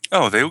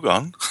 Oh, they all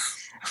gone.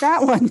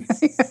 That one.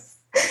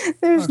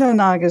 There's no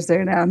Nagas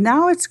there now.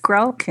 Now it's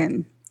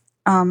Grelkin.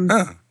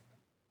 I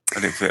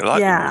didn't feel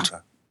like the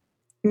water.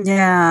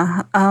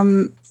 Yeah.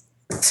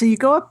 So you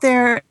go up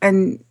there,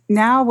 and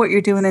now what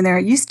you're doing in there,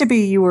 it used to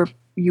be you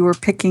were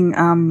picking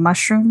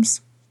mushrooms.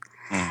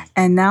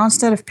 And now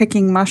instead of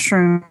picking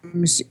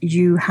mushrooms,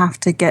 you have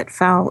to get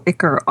foul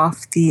ichor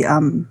off the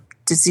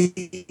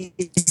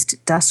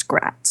diseased dusk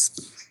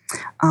rats.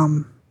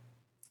 I'm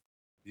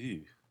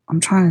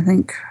trying to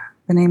think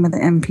the name of the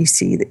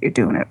NPC that you're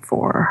doing it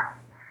for.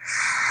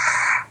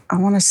 I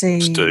want to say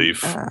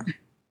Steve.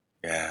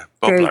 Yeah,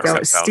 Bob there you likes go,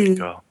 that Steve.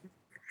 girl.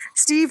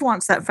 Steve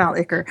wants that foul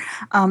ichor.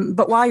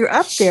 But while you're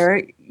up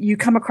there, you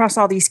come across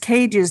all these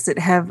cages that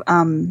have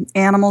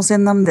animals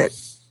in them that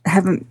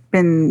haven't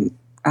been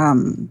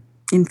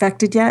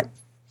infected yet.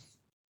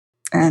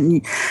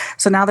 And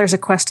so now there's a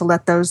quest to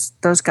let those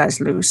guys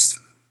loose.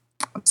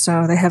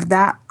 So they have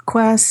that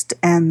quest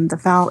and the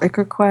foul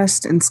ichor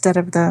quest instead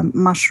of the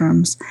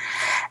mushrooms.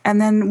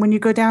 And then when you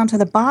go down to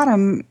the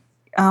bottom,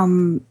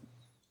 the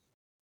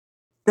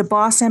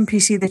boss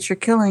NPC that you're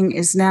killing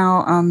is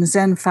now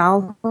Zen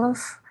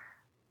Foulhoof,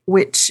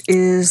 which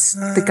is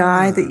the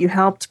guy that you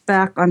helped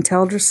back on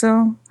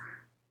Teldrassil.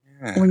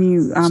 Yeah. When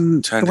you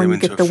the one you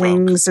get the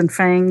wings and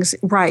fangs,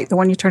 right? The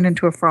one you turned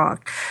into a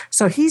frog.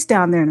 So he's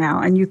down there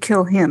now, and you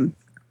kill him.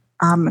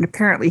 And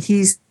apparently,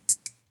 he's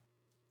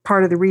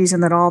part of the reason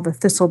that all the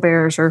thistle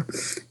bears are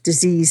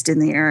diseased in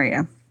the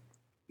area.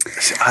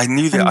 I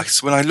knew that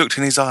when I looked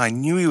in his eye, I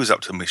knew he was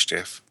up to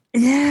mischief.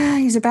 Yeah,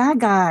 he's a bad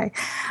guy.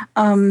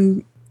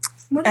 And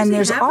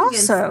there's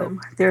also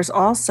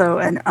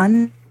an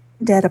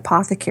undead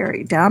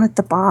apothecary down at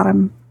the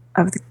bottom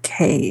of the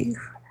cave.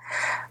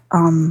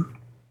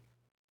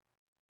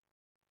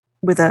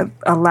 With a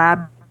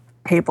lab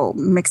table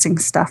mixing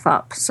stuff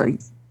up. So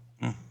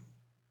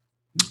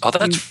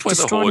that's where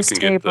the Horde can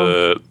get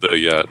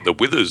the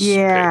Withers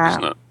pet,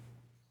 isn't it?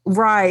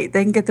 Right,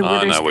 they can get the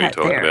Withers pet. I know what you're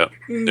talking about.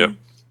 Yep.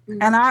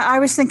 And I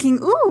was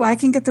thinking, ooh, I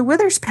can get the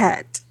Withers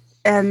pet.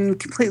 And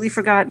completely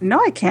forgot, no,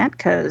 I can't,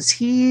 because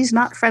he's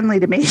not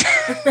friendly to me. He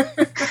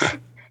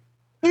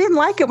didn't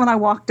like it when I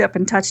walked up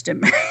and touched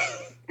him.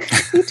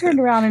 He turned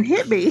around and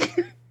hit me.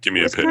 Give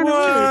me a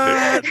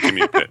pet. Give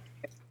me a pet.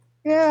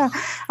 Yeah.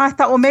 I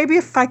thought, well, maybe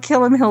if I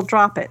kill him, he'll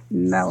drop it.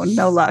 No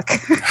luck.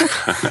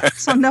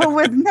 So no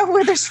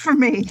withers for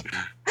me.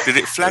 Did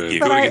it flag you?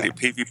 Did it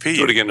PvP?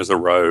 Do it again as a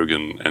rogue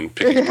and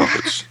pick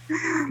pockets.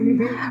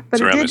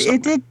 But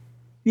it did.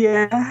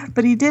 Yeah,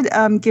 but he did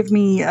give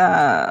me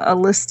a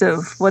list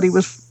of what he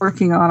was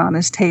working on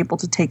his table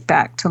to take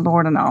back to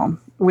Lordanall,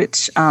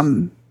 which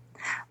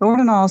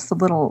Lordanall is the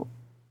little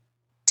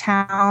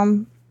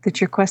town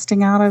that you're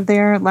questing out of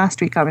there. Last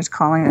week I was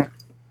calling it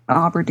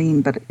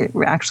Aberdeen, but it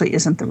actually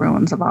isn't the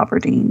ruins of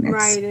Aberdeen.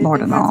 It's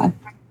Lordanall.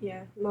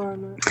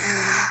 Lordanall.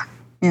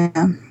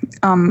 Yeah.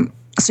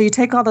 So you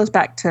take all those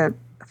back to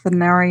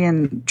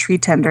Thenarian Tree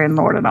Tender in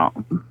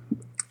Lordanall.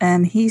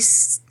 And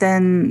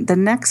then the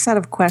next set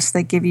of quests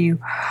they give you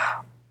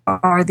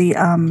are the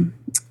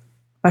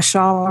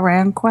Bashal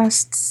Aran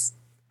quests,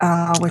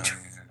 which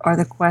are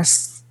the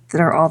quests that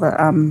are all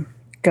the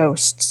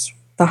ghosts,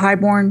 the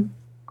Highborn,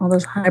 all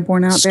those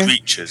Highborn out there.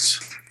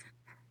 Screechers.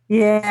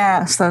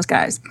 Yes, those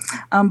guys.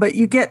 But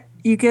you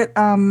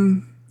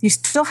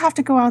still have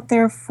to go out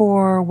there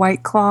for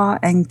White Claw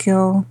and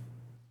kill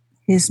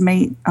his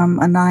mate,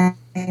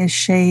 Anaya's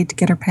Shade, to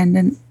get her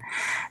pendant.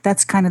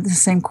 That's kind of the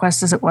same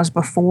quest as it was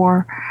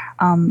before.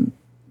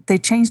 They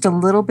changed a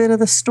little bit of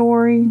the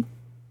story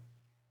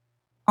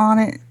on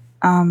it,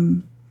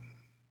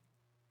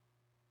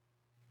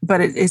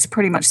 but it's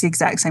pretty much the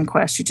exact same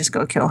quest. You just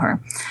go kill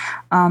her.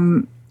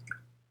 One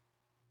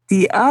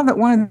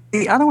of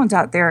the other ones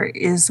out there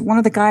is one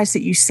of the guys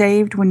that you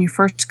saved when you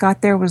first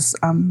got there was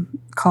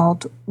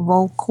called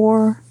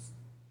Volcor.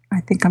 I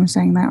think I'm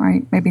saying that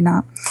right. Maybe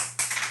not.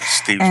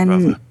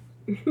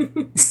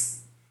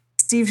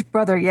 Steve's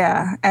brother,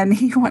 yeah. And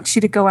he wants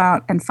you to go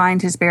out and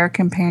find his bear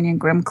companion,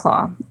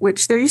 Grimclaw,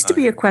 which there used to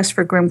be a quest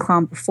for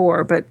Grimclaw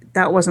before, but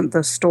that wasn't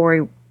the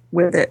story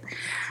with it.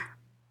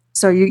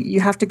 So you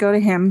have to go to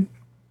him.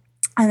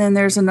 And then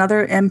there's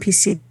another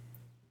NPC,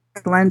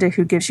 Glenda,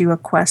 who gives you a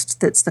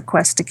quest that's the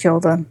quest to kill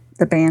the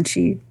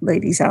Banshee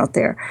ladies out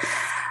there.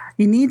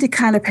 You need to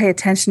kind of pay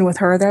attention with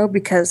her, though,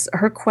 because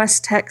her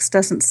quest text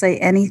doesn't say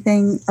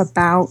anything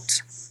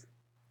about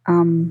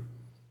the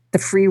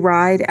free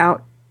ride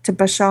out to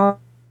Bashal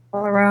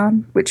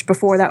Aran, which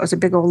before that was a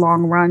big old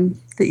long run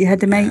that you had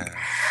to make.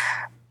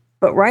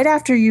 But right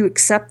after you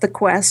accept the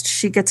quest,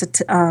 she gets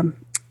a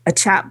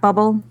chat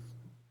bubble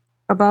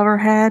above her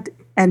head,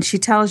 and she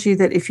tells you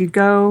that if you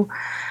go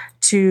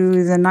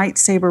to the Night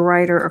Saber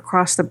Rider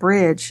across the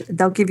bridge,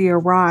 they'll give you a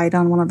ride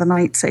on one of the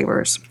Night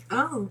Sabers.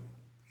 Oh.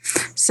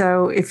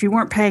 So if you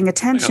weren't paying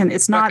attention,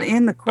 it's not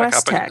in the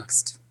quest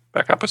text.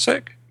 Back up a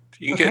sec.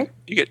 You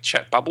get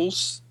chat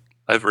bubbles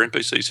over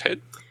NPC's head.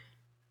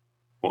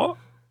 What?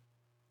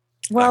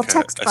 Well, like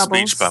text a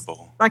bubbles. speech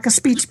bubble. Like a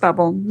speech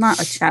bubble. Not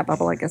a chat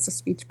bubble, I guess, a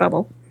speech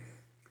bubble.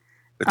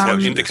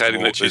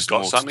 Indicating that she's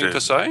got something to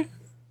say?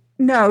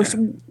 No,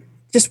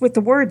 just with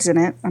the words in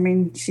it. I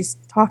mean, she's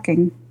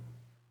talking.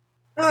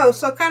 Oh,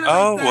 so kind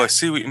of I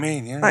see what you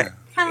mean, yeah.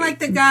 kind of like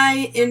the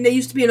guy in, there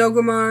used to be an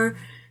Ogrimmar,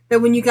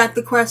 that when you got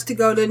the quest to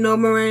go to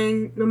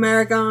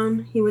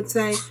Nomaragon, he would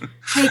say,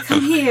 hey,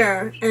 come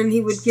here, and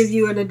he would give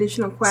you an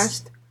additional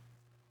quest.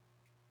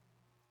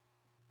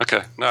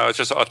 Okay, no, it's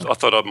just I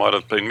thought I might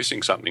have been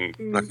missing something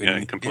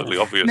completely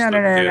obvious. No.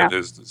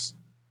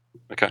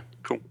 Okay,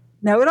 cool.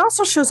 No, it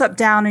also shows up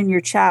down in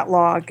your chat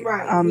log.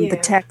 Right, the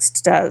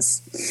text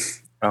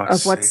does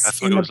of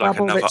what's in the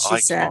bubble that she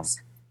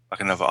says.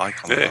 Like another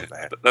icon. Yeah,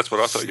 that's what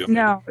I thought you were.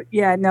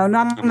 No,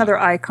 not another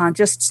icon.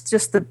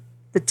 Just the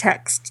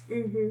text.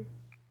 Mm-hmm.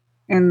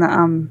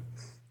 And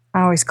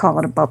I always call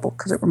it a bubble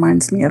because it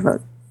reminds me of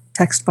a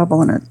text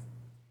bubble in a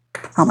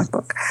comic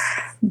book.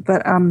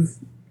 But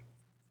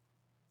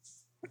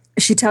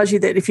she tells you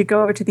that if you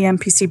go over to the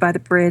NPC by the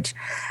bridge,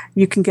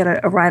 you can get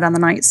a ride on the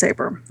Night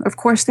Saber. Of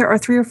course, there are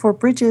 3 or 4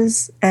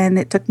 bridges, and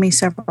it took me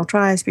several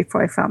tries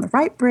before I found the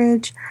right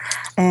bridge.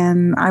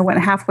 And I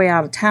went halfway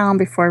out of town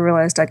before I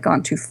realized I'd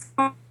gone too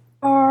far.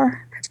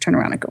 I had to turn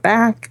around and go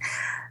back.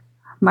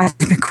 Might have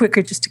been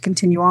quicker just to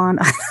continue on.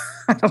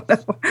 I don't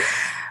know.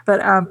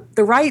 But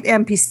the right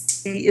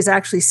NPC is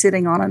actually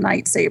sitting on a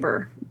Night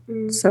Saber.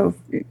 Mm. So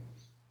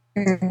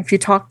if you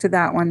talk to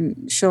that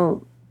one,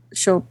 she'll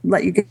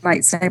let you get a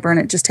Night Saber, and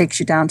it just takes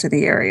you down to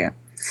the area.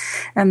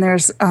 And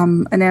there's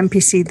an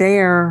NPC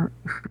there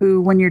who,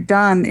 when you're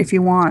done, if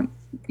you want,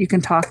 you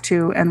can talk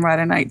to and ride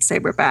a Night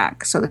Saber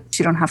back so that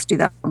you don't have to do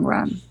that long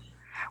run,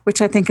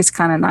 which I think is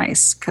kind of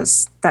nice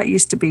because that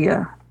used to be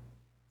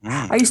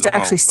I used to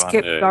actually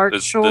skip Dark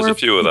Shore. There's a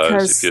few of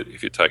those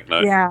if you take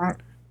note.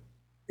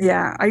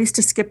 Yeah. I used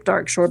to skip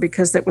Dark Shore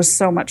because it was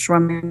so much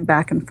running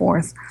back and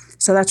forth.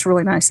 So that's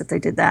really nice that they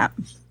did that.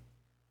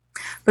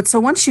 But so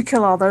once you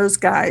kill all those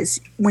guys,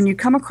 when you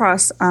come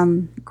across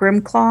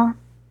Grimclaw,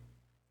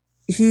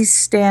 he's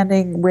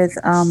standing with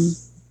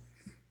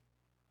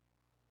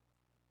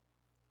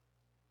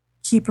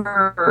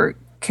Keeper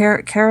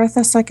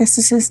Carathus, I guess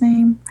is his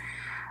name.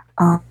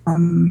 I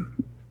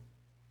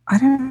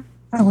don't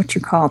know what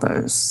you call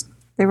those.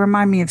 They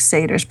remind me of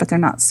satyrs, but they're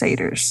not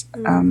satyrs.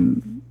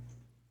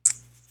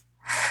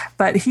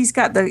 But he's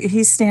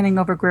standing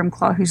over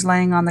Grimclaw, who's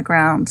laying on the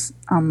ground,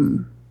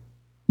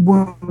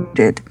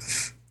 wounded.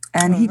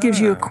 And he gives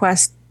you a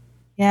quest.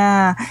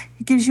 Yeah,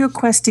 he gives you a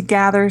quest to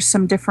gather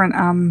some different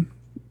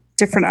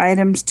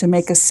items to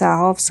make a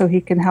salve so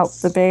he can help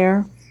the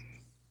bear.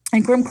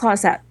 And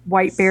Grimclaw's that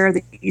white bear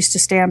that used to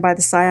stand by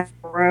the side of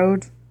the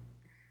road.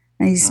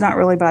 And he's not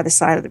really by the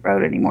side of the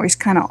road anymore. He's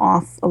kind of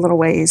off a little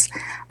ways.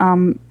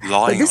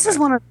 This is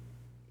one of...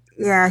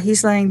 Yeah,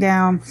 he's laying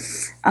down.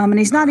 And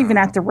he's not even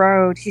at the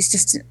road. He's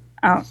just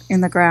out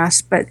in the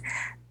grass. But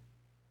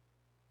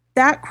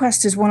that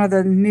quest is one of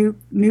the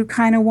new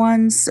kind of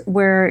ones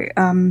where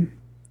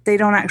they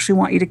don't actually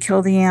want you to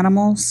kill the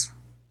animals.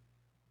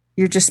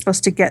 You're just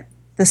supposed to get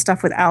the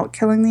stuff without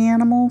killing the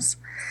animals.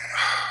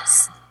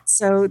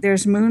 So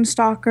there's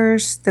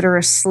moonstalkers that are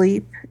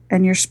asleep,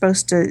 and you're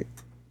supposed to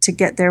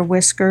get their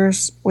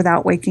whiskers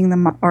without waking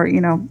them up, or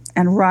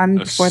and run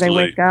before they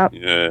wake up.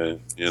 They're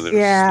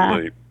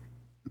asleep.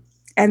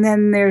 And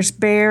then there's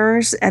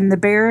bears, and the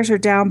bears are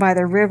down by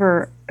the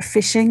river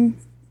fishing,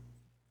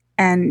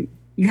 and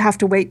you have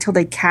to wait till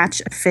they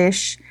catch a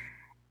fish,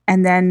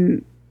 and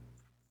then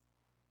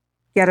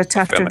get a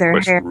tuft of their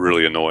hair.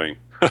 Really annoying.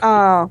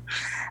 And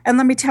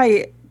let me tell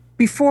you,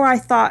 before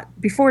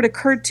it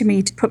occurred to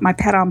me to put my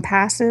pet on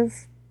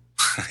passive,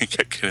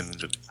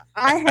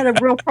 I had a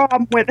real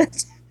problem with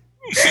it.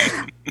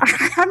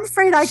 I'm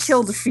afraid I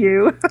killed a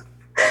few.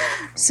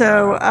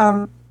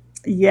 So,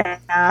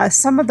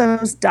 some of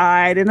those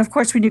died. And of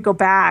course, when you go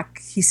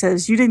back, he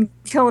says, you didn't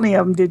kill any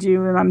of them, did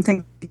you? And I'm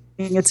thinking,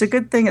 it's a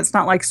good thing it's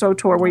not like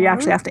SOTOR where you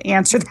actually have to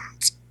answer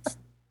that.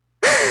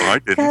 Well, I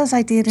didn't. Because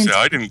I didn't. So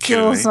I didn't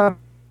kill some.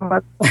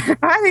 I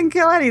didn't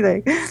kill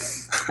anything.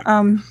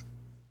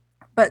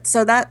 But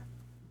so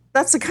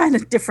that's a kind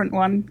of different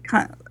one.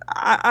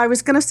 I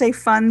was going to say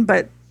fun,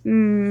 but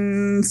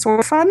sort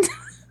of fun.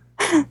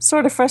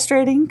 Sort of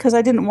frustrating because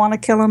I didn't want to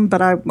kill him,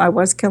 but I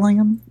was killing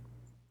him.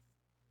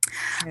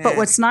 Yeah. But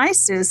what's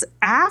nice is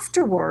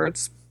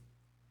afterwards,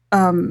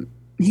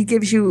 he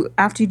gives you,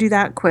 after you do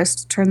that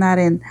quest, turn that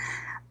in,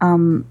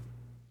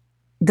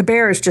 the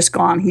bear is just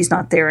gone. He's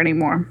not there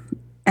anymore.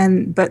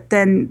 But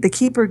then the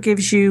keeper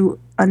gives you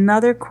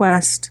another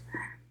quest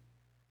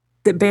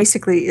that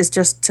basically is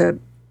just to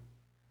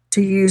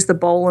to use the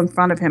bowl in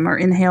front of him or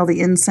inhale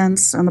the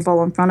incense on the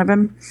bowl in front of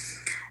him.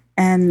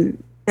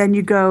 And then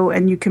you go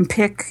and you can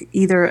pick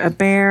either a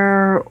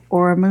bear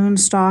or a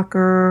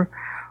moonstalker,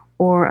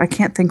 or I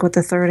can't think what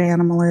the third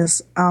animal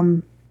is,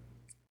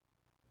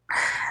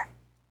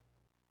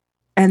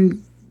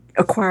 and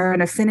acquire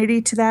an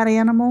affinity to that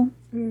animal.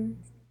 Mm.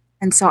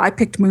 And so I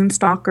picked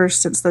moonstalkers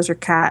since those are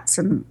cats,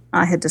 and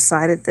I had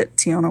decided that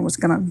Tiona was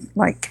going to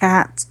like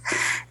cats.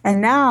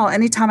 And now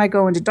anytime I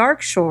go into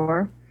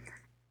Darkshore,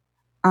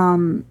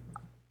 the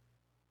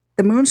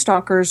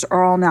moonstalkers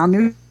are all now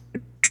neutral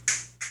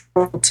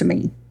to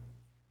me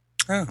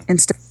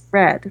instead of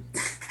red.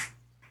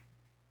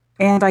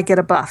 And I get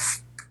a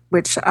buff,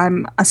 which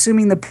I'm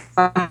assuming the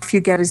buff you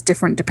get is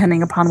different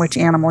depending upon which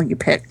animal you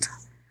picked.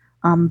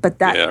 But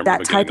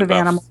that type of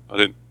animal.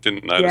 I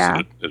didn't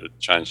notice that it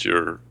changed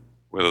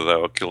whether they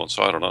were kill on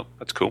sight or not.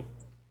 That's cool.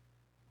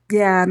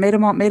 Yeah, made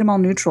them all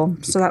neutral,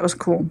 so that was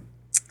cool.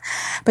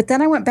 But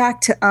then I went back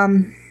to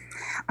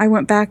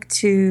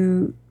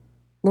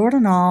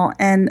Lordanal,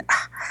 and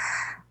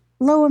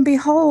lo and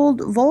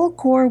behold,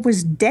 Volcor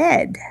was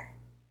dead.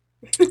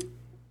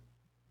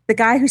 The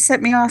guy who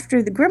sent me off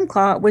through the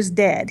Grimclaw was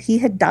dead. He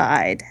had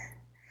died.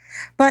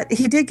 But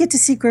he did get to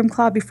see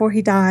Grimclaw before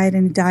he died,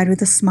 and he died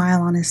with a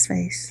smile on his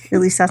face.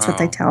 At least that's what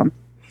they tell me.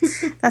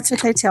 That's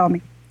what they tell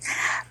me.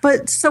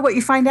 But so what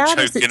you find out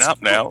is that choking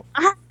up now.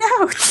 I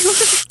know.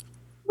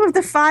 Two of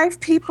the 5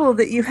 people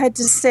that you had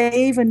to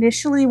save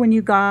initially when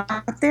you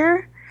got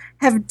there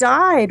have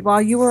died while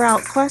you were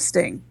out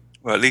questing.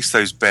 Well, at least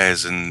those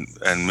bears and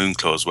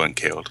moonclaws weren't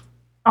killed.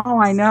 Oh,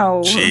 I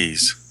know.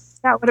 Jeez.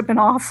 That would have been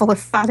awful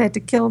if I'd had to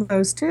kill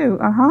those too.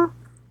 I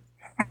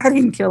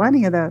didn't kill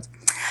any of those.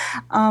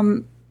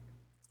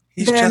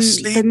 He's just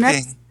sleeping.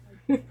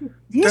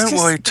 Don't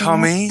worry,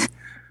 Tommy.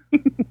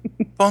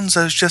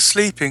 Bonzo's just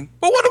sleeping.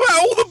 But what about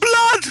all the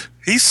blood?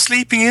 He's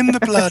sleeping in the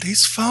blood.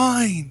 He's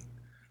fine.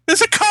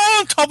 There's a car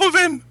on top of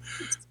him.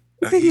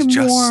 No, he's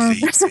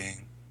just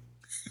sleeping.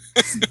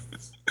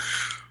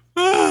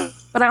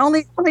 But I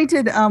only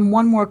did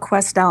one more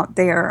quest out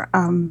there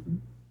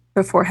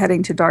before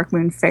heading to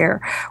Darkmoon Fair,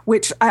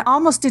 which I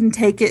almost didn't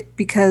take it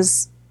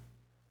because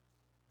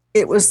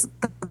it was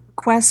the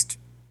quest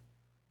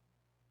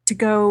to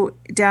go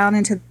down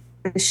into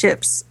the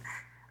ships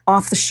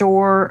off the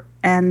shore,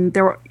 and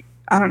there were,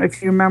 I don't know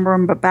if you remember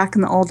them, but back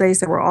in the old days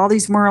there were all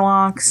these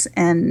murlocs,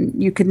 and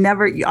you could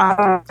never,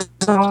 I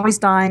was always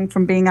dying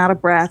from being out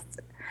of breath,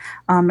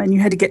 and you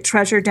had to get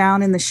treasure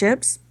down in the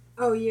ships.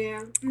 Oh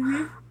yeah.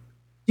 Mm-hmm.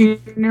 You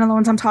know the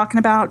ones I'm talking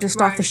about,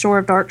 just off the shore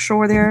of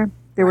Darkshore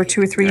there were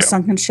 2 or 3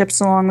 sunken ships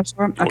along the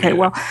shore. Okay,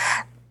 well,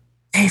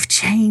 they've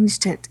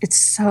changed it. It's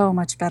so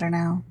much better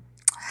now.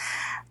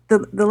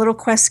 The little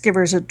quest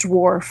giver is a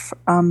dwarf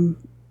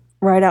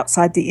right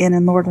outside the inn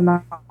in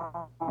Lordanal,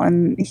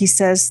 and he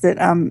says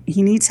that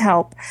he needs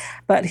help,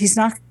 but he's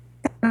not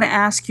going to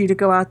ask you to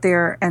go out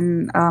there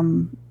and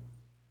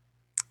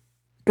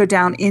go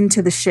down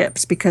into the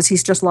ships because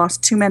he's just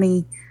lost too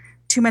many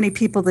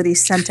people that he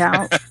sent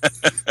out.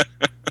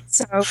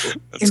 So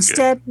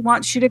instead, he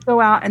wants you to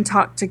go out and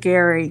talk to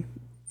Gary,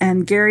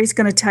 and Gary's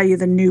going to tell you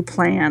the new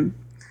plan.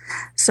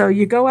 So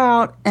you go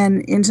out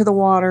and into the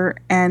water,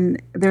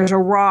 and there's a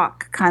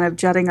rock kind of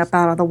jutting up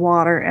out of the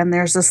water, and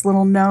there's this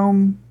little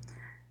gnome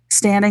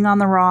standing on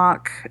the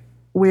rock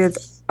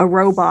with a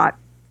robot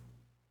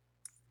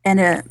and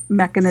a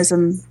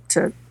mechanism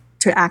to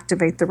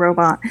activate the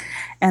robot.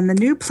 And the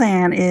new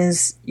plan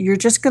is you're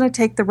just going to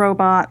take the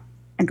robot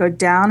and go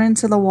down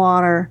into the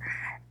water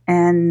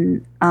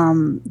and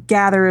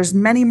gather as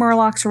many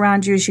murlocs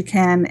around you as you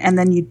can, and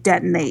then you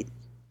detonate.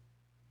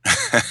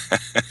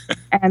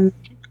 And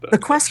the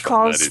quest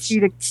calls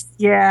you to,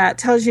 it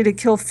tells you to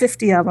kill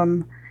 50 of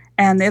them,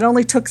 and it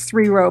only took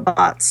 3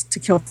 robots to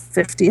kill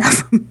 50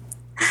 of them.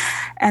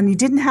 And you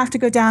didn't have to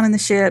go down in the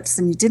ships,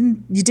 and you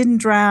didn't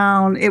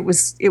drown. It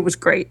was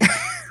great.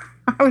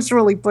 I was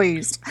really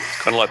pleased.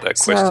 It's kind of like that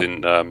quest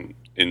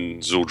in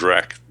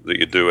Zuldrak that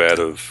you do out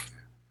of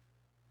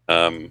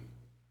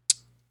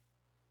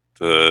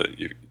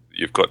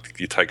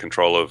you take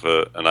control of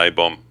an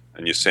A-bomb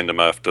and you send them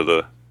after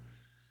the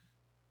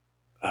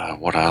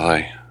what are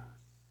they?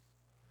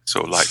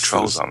 Sort of like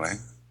trolls, aren't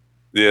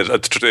they? Yeah,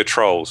 they're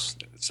trolls.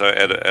 So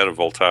out of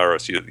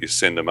Voltaris, you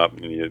send them up,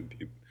 and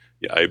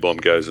your A-bomb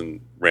goes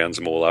and rounds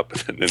them all up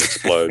and then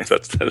explodes.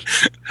 That's a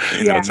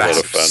lot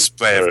of fun.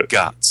 Spray of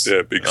guts.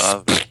 Yeah, big.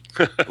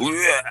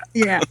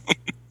 Yeah,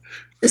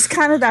 it's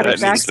kind of that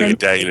exact same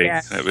daily.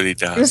 Yeah. It really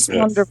does. It's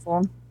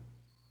wonderful.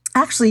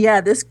 Actually,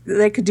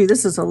 they could do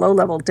this as a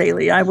low-level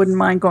daily. I wouldn't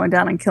mind going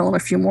down and killing a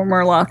few more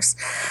murlocs.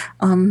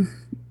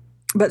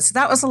 But so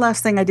that was the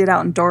last thing I did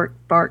out in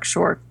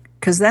Darkshore,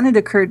 because then it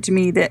occurred to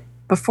me that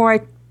before I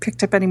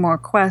picked up any more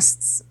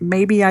quests,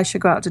 maybe I should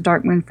go out to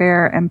Darkmoon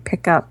Fair and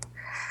pick up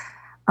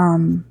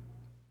the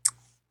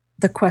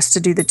quest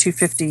to do the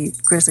 250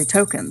 Grizzly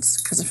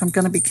tokens, because if I'm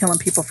going to be killing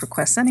people for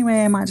quests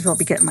anyway, I might as well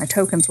be getting my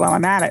tokens while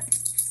I'm at it.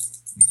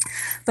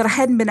 But I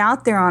hadn't been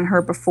out there on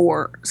her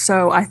before,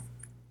 so I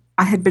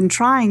had been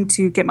trying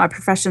to get my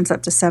professions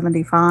up to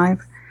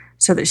 75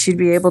 so that she'd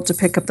be able to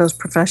pick up those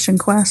profession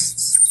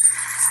quests.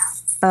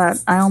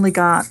 But I only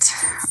got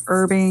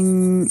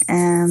herbing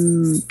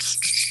and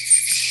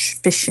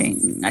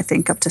fishing, I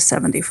think, up to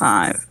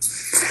 75.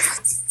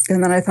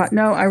 And then I thought,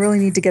 no, I really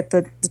need to get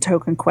the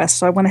token quest.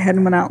 So I went ahead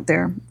and went out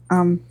there.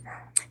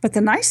 But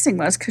the nice thing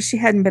was, because she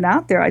hadn't been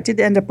out there, I did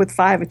end up with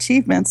 5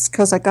 achievements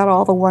because I got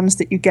all the ones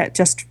that you get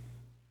just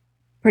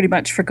pretty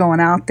much for going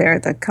out there.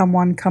 The come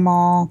one, come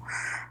all.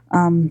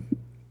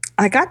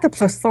 I got the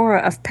plethora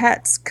of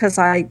pets because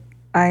I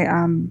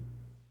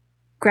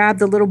grabbed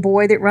the little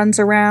boy that runs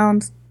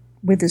around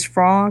with his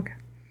frog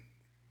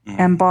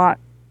and bought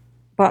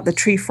the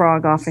tree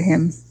frog off of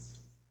him.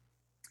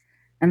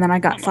 And then I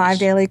got 5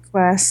 daily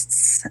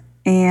quests,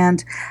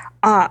 and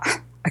I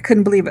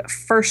couldn't believe it.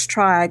 First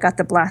try, I got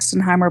the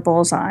Blastenheimer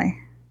bullseye.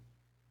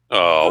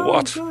 Oh,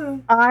 what?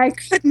 I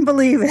couldn't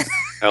believe it.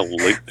 How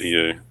late are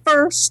you?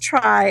 First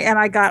try, and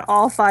I got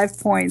all 5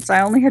 points.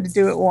 I only had to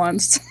do it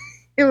once.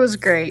 It was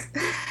great.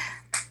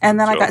 And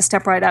then I got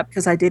Step Right Up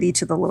because I did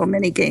each of the little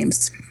mini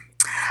games.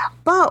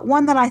 But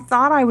one that I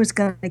thought I was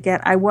going to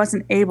get, I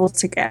wasn't able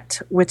to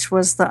get, which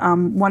was the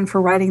one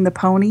for riding the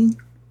pony.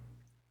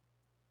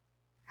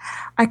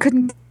 I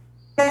couldn't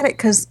get it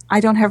because I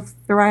don't have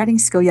the riding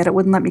skill yet. It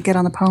wouldn't let me get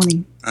on the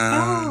pony.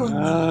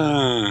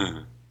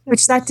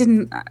 Which that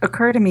didn't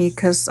occur to me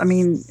because, I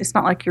mean, it's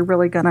not like you're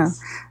really going to.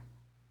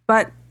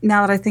 But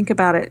now that I think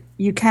about it,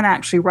 you can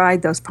actually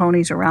ride those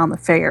ponies around the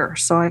fair.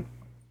 So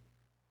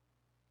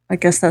I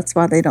guess that's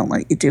why they don't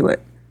let you do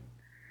it.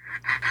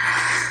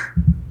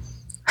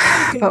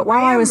 But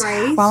while I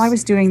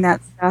was doing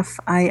that stuff,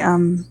 I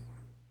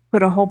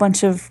put a whole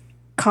bunch of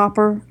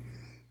copper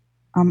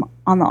on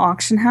the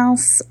auction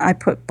house. I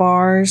put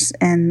bars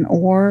and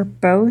ore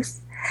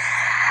both.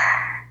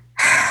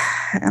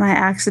 And I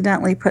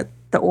accidentally put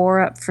the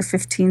ore up for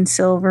 15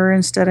 silver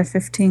instead of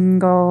 15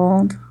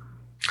 gold.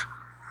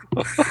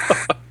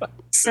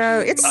 So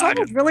it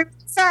sold really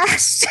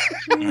fast.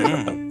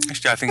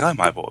 Actually, I think I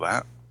might have bought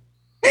that.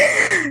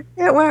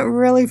 It went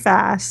really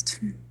fast.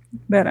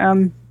 But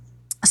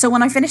so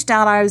when I finished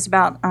out, I was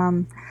about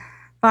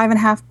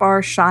 5.5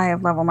 bars shy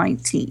of level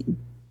 19.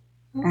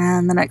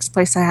 And the next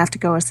place I have to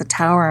go is the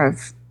Tower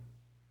of,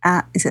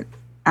 is it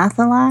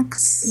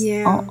Athalax?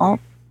 Yeah.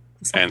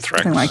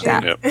 Anthrax. Something like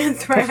that. Yep.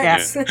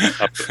 Anthrax. Yeah.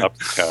 Up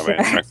the Tower of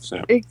Anthrax.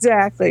 Yeah.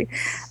 Exactly.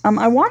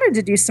 I wanted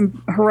to do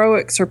some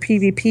heroics or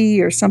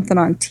PvP or something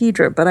on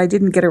Tidra, but I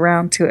didn't get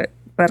around to it.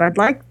 But I'd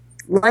like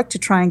to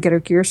try and get her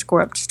gear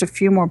score up just a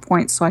few more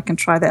points so I can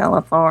try the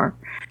LFR.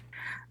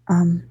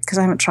 Because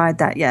I haven't tried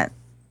that yet.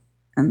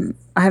 And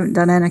I haven't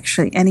done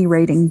actually any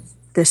rating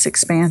this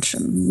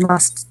expansion.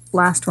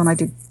 Last one I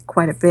did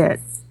quite a bit.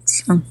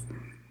 So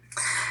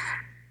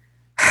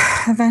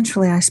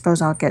eventually I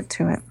suppose I'll get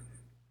to it.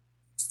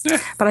 Yeah.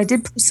 But I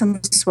did play some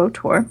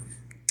SWTOR.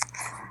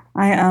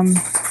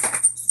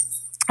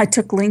 I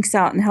took links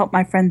out and helped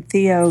my friend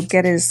Theo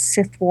get his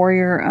Sith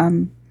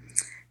Warrior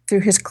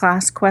through his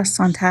class quests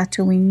on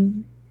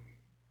Tatooine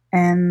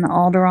and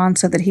Alderaan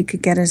so that he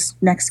could get his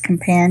next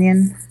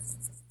companion.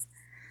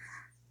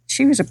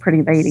 She was a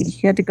pretty lady.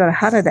 He had to go to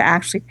Hutta to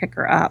actually pick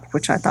her up,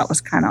 which I thought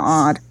was kind of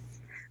odd.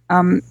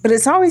 But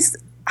it's always,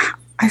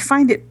 I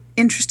find it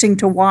interesting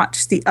to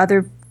watch the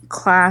other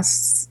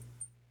class.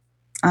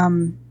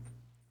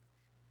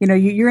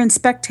 You're in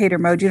spectator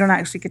mode. You don't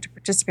actually get to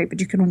participate,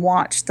 but you can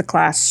watch the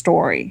class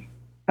story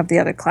of the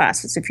other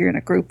classes if you're in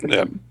a group with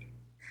them.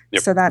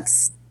 Yep. So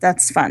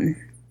that's fun.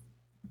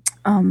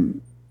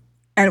 And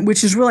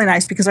which is really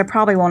nice because I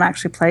probably won't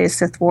actually play a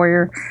Sith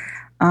Warrior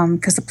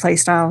because the play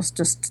style's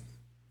just,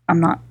 I'm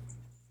not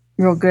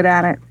real good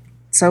at it.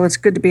 So it's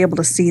good to be able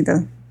to see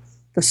the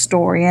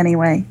story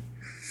anyway.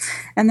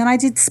 And then I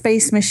did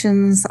space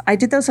missions. I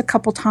did those a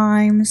couple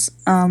times.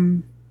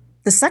 The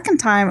second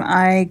time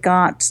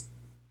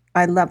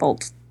I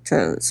leveled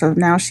so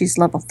now she's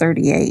level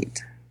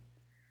 38.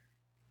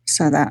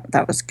 So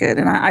that was good.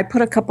 And I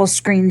put a couple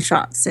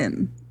screenshots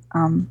in.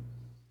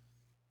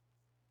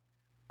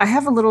 I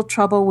have a little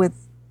trouble with,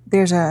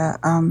 there's a,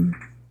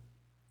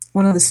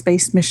 one of the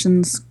space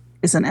missions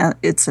it's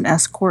an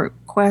escort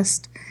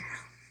quest.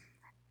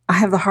 I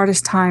have the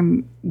hardest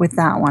time with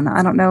that one.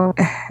 I don't know,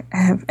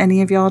 have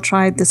any of y'all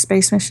tried the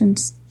space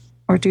missions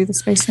or do the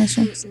space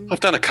missions? I've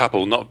done a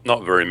couple,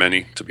 not very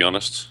many, to be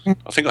honest. Yeah.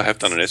 I think I have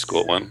done an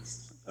escort one.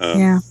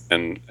 Yeah.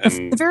 And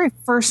the very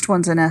first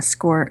one's an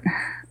escort.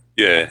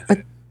 Yeah.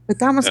 But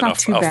that one's not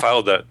too bad.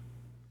 I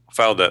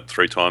failed that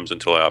 3 times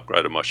until I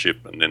upgraded my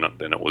ship, and then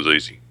it was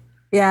easy.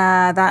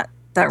 Yeah, that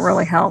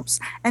really helps.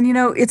 And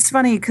it's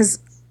funny because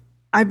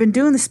I've been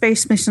doing the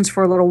space missions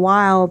for a little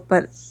while,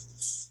 but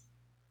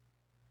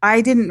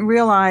I didn't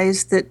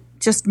realize that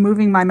just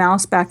moving my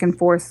mouse back and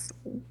forth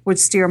would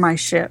steer my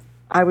ship.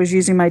 I was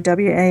using my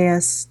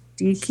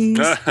WASD keys.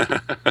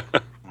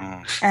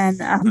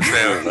 And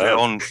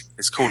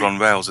it's called on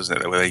rails,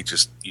 isn't it? Where they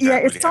just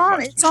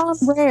it's on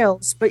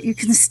rails, but you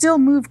can still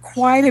move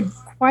quite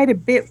a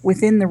bit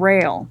within the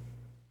rail,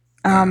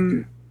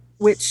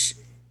 which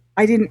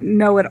I didn't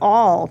know at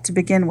all to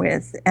begin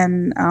with.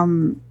 And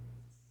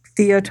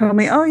Theo told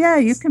me, oh, yeah,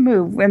 you can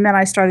move. And then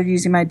I started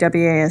using my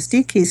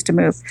WASD keys to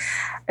move.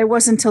 It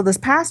wasn't until this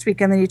past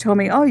weekend that he told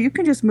me, oh, you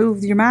can just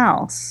move your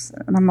mouse.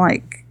 And I'm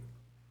like,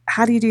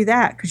 how do you do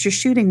that? Because you're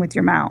shooting with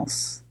your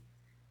mouse.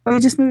 Well,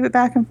 you just move it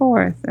back and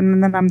forth.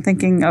 And then I'm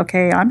thinking,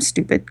 okay, I'm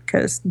stupid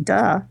because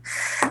duh.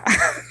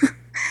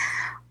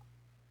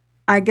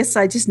 I guess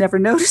I just never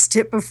noticed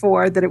it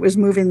before that it was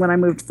moving when I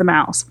moved the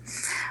mouse.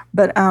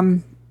 But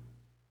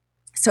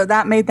so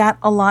that made that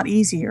a lot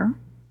easier.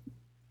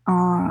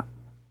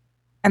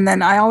 And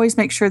then I always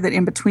make sure that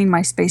in between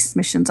my space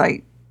missions,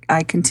 I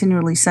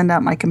continually send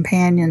out my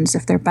companions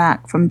if they're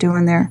back from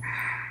doing their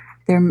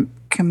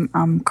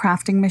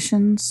crafting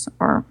missions.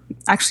 Or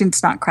actually,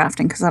 it's not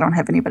crafting because I don't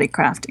have anybody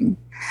crafting.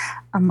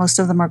 Most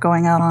of them are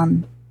going out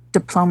on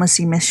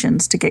diplomacy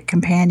missions to get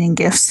companion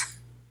gifts.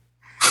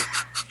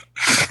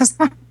 Because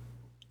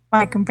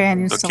my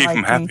companions still keep like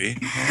them happy.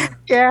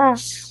 Yeah.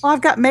 Well,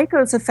 I've got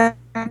Mako's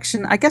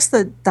affection. I guess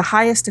the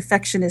highest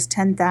affection is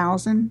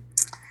 10,000.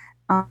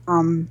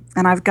 And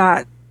I've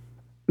got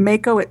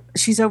Mako,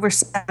 she's over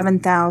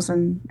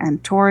 7,000,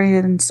 and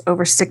Torian's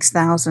over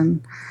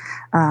 6,000.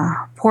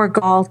 Poor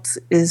Galt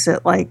is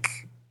at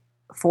like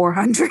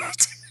 400.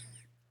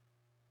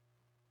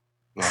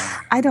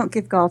 I don't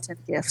give Galt any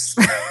gifts.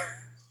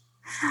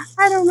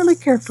 I don't really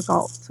care for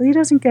Galt, so he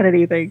doesn't get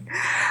anything.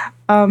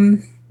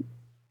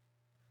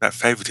 That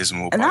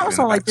favoritism will And that was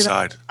all I did.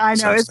 I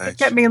know, it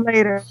kept me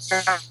later,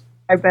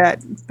 I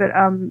bet. But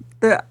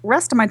the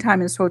rest of my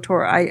time in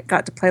SWTOR, I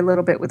got to play a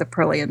little bit with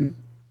Aprillian.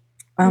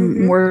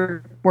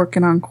 We're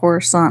working on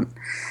Coruscant,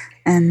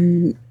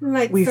 and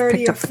like we've 30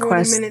 picked or up the 40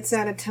 quest. minutes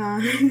at a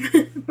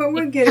time, but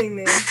we're getting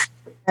there.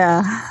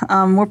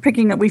 Yeah,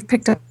 we've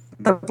picked up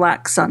the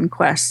Black Sun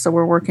quest, so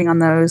we're working on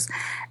those,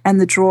 and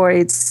the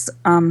droids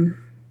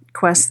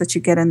quests that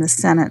you get in the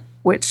Senate,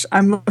 which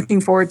I'm looking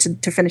forward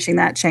to finishing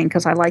that chain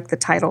because I like the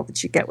title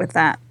that you get with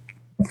that,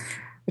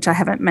 which I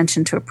haven't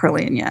mentioned to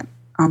Aprillian yet.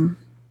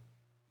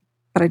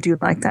 But I do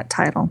like that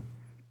title.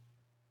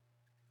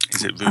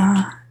 Is it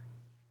rude?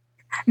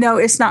 No,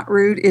 it's not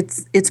rude.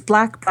 It's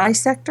Black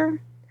Bisector,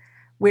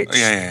 which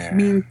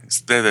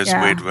means they're those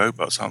weird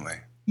robots, aren't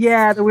they?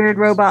 Yeah, the weird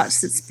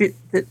robots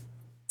that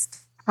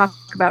talk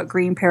about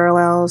green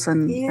parallels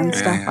and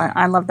stuff. Yeah.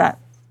 I love that.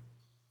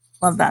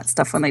 Love that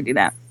stuff when they do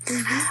that.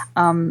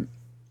 And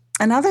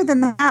other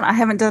than that, I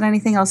haven't done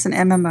anything else in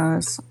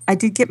MMOs. I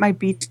did get my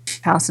beach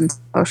house in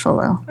social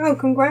though. Oh,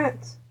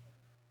 congrats!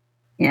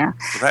 Yeah,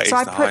 well, that is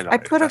the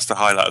highlight. That's the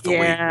highlight of the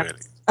week, really.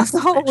 Of the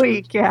whole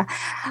week, yeah.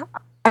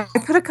 I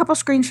put a couple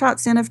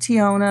screenshots in of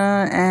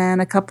Tiona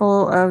and a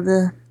couple of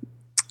the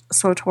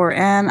SWTOR,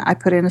 and I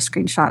put in a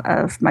screenshot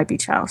of my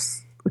beach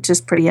house, which is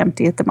pretty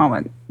empty at the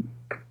moment.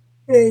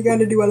 Yeah, you got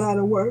to do a lot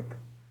of work.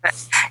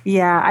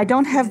 Yeah, I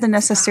don't have the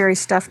necessary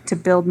stuff to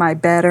build my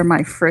bed or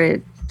my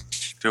fridge.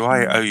 Do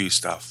I owe you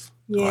stuff?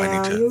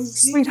 Yeah, you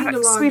sweetheart,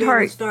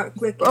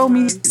 you owe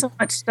me so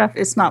much stuff.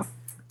 It's not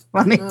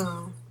funny.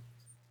 No.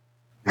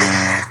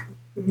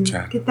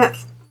 Okay. Get that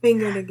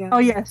finger together. Oh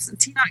yes,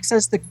 T-Nox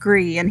says the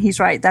Gree, and he's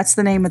right. That's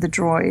the name of the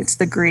droids,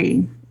 the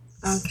Gree.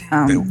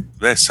 Okay.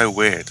 They're so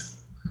weird.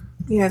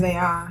 Yeah, they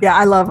are. Yeah,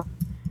 I love them.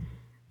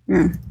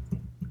 Yeah.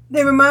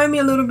 They remind me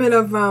a little bit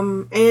of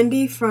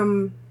Andy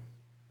from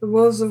the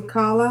Wolves of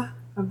Kala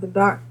of the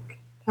Dark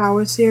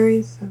Tower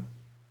series. So.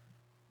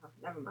 Oh,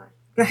 never mind.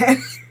 Go ahead.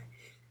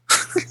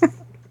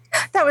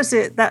 That was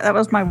it. That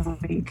was my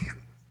week.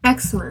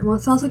 Excellent. Well,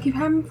 it sounds like you're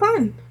having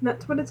fun.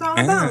 That's what it's all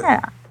about.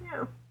 Yeah.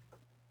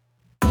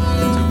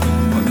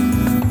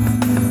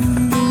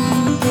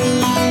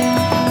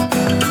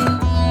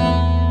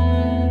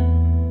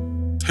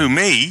 Who,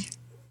 me?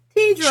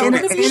 Tidra,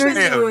 what have you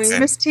been doing?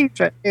 Miss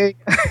Tidra.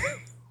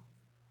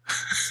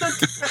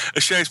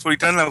 Shay's probably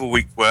done another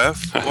week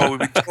worth while we've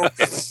been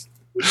talking.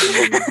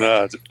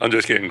 No, I'm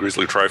just getting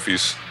grizzly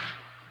trophies.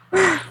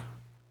 I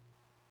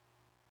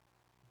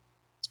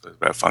suppose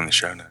better find the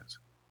show notes.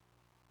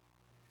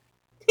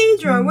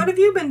 Tidra, what have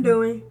you been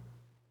doing?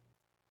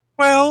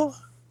 Well,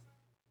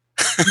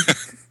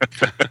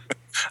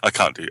 I'm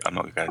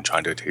not going to try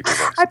and do a Tidra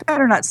voice. I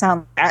better not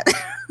sound like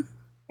that.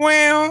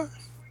 Well,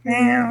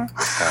 yeah.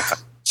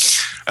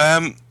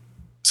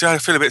 See, I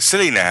feel a bit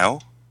silly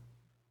now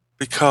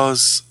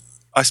because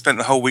I spent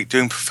the whole week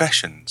doing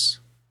professions.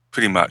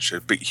 Pretty much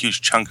a big,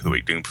 huge chunk of the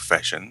week doing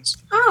professions.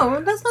 Oh,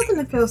 well, that's nothing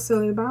to feel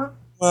silly about.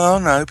 Well,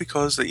 no,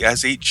 because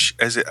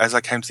as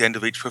I came to the end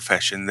of each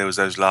profession, there was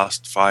those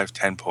last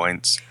 5-10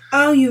 points.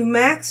 Oh, you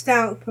maxed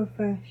out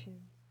professions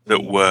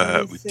that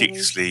were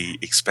ridiculously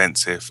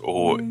expensive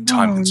or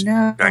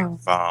time-consuming going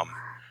to farm,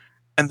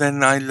 and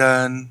then I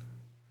learn,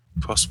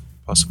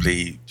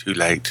 possibly too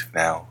late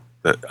now,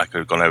 that I could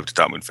have gone over to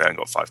Dartmouth Fair and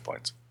got 5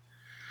 points.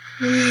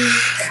 Well,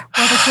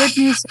 the good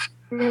news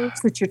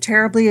is that you're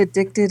terribly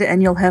addicted,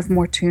 and you'll have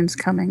more tunes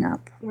coming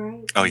up.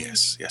 Right. Oh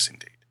yes,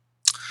 indeed.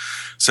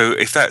 So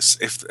if that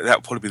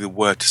would probably be the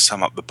word to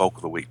sum up the bulk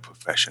of the week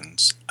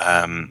professions,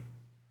 I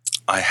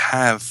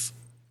have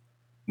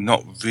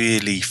not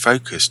really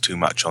focused too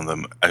much on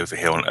them over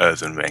here on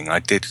Earthen Ring. I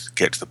did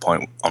get to the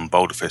point on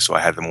Boulder Fist where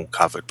I had them all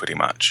covered pretty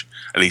much,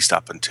 at least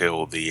up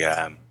until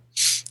the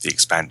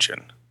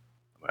expansion.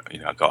 You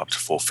know, I got up to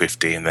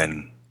 450, and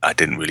then I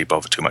didn't really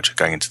bother too much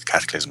going into the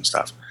Cataclysm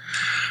stuff.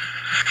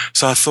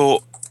 So I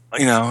thought,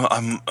 you know,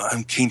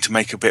 I'm keen to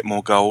make a bit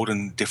more gold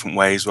in different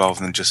ways rather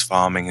than just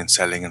farming and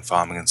selling and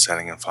farming and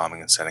selling and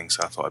farming and selling.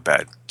 So I thought I'd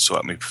better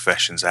sort my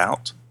professions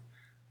out.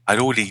 I'd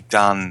already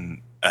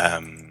done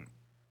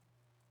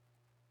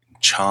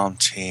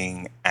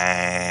enchanting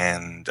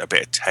and a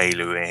bit of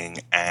tailoring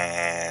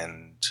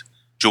and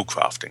jewel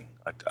crafting.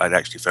 I'd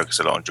actually focused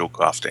a lot on jewel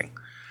crafting,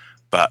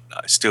 but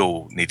I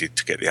still needed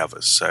to get the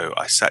others. So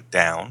I sat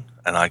down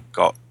and I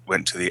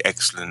went to the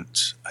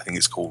excellent, I think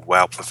it's called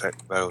WoW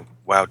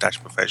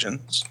Dash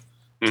Professions.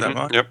 Is that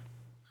right? Yep.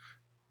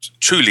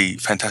 Truly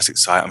fantastic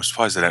site. I'm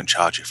surprised they don't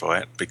charge you for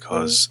it,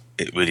 because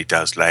it really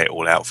does lay it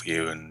all out for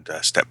you, and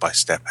step by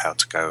step how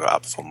to go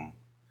up from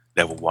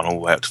level 1 all the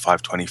way up to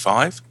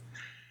 525.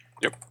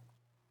 Yep.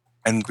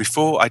 And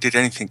before I did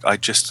anything,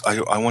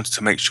 I wanted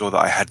to make sure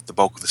that I had the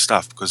bulk of the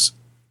stuff, because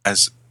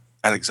as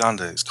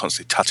Alexander is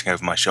constantly touching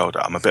over my shoulder,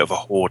 I'm a bit of a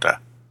hoarder.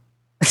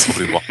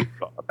 Probably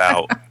got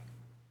about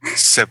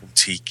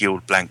 70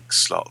 guild blank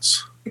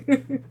slots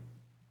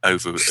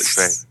over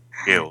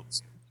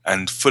guilds,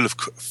 and full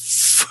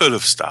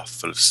of stuff,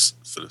 full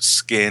of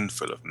skin,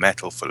 full of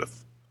metal, full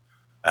of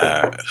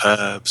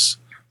herbs,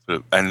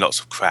 and lots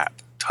of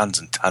crap, tons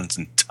and tons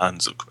and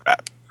tons of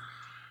crap.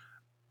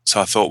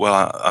 So I thought,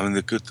 well, I mean,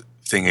 the good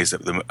thing is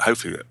that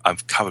hopefully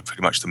I've covered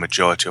pretty much the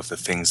majority of the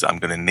things that I'm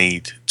going to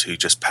need to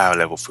just power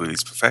level through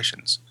these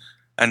professions,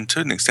 and to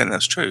an extent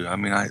that's true. I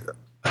mean, I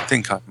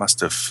think I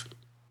must have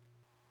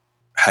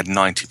had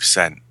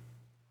 90%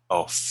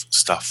 of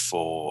stuff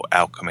for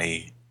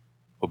alchemy,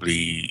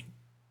 probably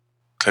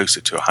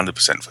closer to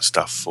 100% for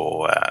stuff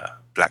for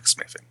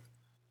blacksmithing.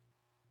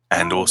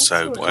 And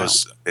also,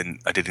 because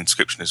I did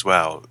inscription as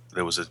well,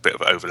 there was a bit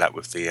of overlap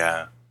with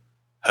the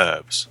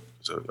herbs.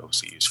 So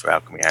obviously used for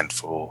alchemy and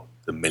for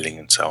the milling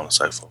and so on and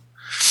so forth.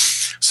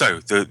 So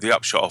the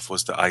upshot of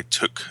was that I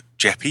took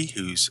Jeppy,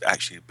 who's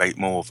actually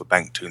more of a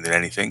bank toon than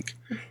anything.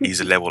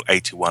 He's a level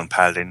 81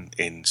 paladin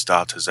in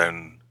starter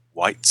zone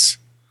whites.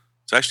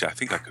 So actually, I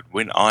think I could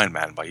win Iron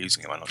Man by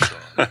using him. I'm not sure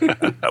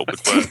that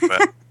would work.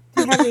 But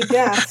How many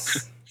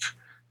deaths?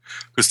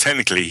 because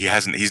technically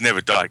he's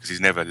never died because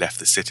he's never left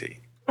the city.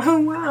 Oh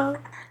wow!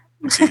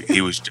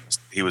 He was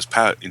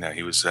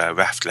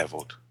raft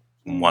leveled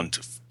from 1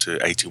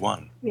 to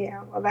 81.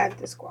 Yeah, well, that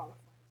disqualifies.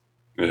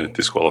 Yeah,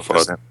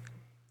 disqualified.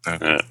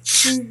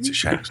 It's a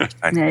shame.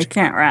 Yeah, you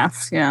can't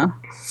raft. Yeah.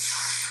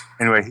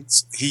 Anyway,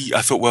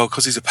 I thought, well,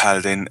 because he's a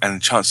paladin,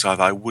 and chances are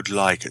I would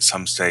like at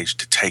some stage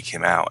to take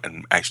him out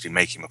and actually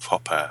make him a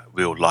proper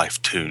real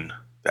life toon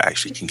that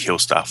actually can kill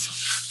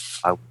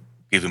stuff. I'll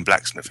give him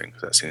blacksmithing,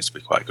 because that seems to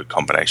be quite a good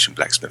combination,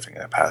 blacksmithing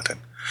and a paladin.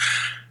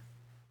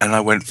 And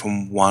I went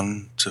from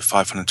 1 to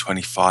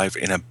 525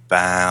 in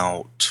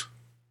about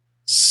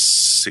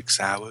 6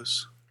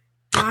 hours.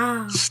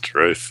 Wow.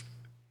 Truth.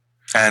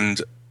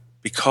 And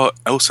because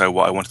also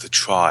what I wanted to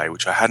try,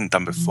 which I hadn't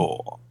done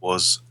before,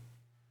 was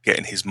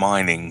getting his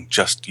mining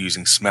just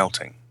using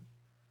smelting.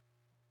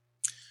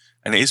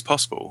 And it is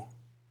possible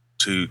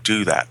to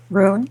do that.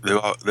 Really?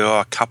 There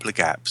are a couple of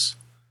gaps.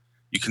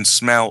 You can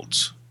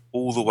smelt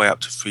all the way up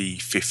to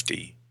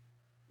 350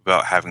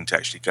 without having to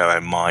actually go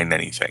and mine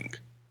anything,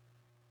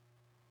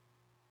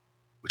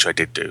 which I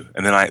did do.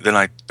 And then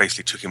I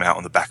basically took him out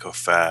on the back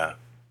of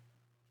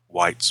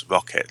White's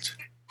rocket.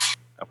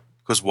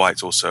 Because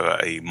White's also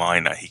a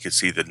miner, he could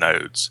see the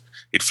nodes.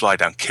 He'd fly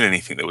down, kill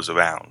anything that was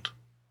around.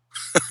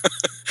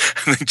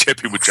 And then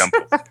Jeppy would jump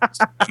off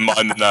and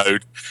mine the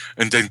node,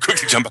 and then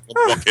quickly jump back on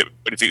the rocket when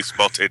anything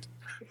spotted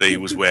that he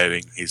was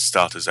wearing his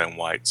starter zone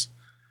whites.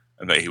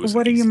 And that he was.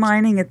 What are you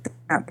mining at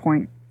that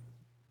point?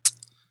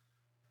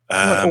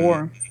 What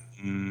ore?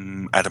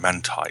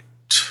 Adamantite.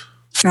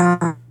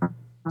 Okay.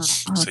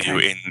 So you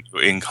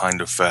were in kind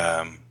of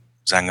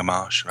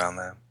Zangamarsh around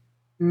there,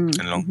 and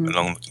along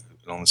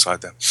the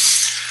side there.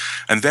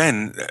 And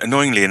then,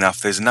 annoyingly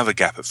enough, there's another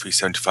gap at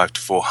 375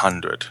 to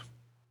 400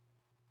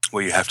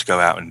 where you have to go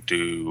out and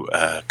do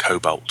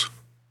cobalt.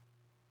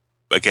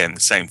 But again, the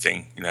same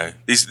thing. You know,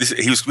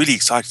 he was really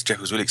excited. Jeff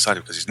was really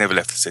excited because he's never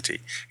left the city.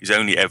 He's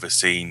only ever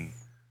seen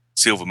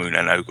Silvermoon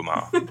and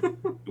Ogrimmar.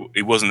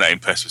 He wasn't that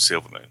impressed with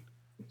Silvermoon,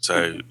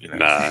 so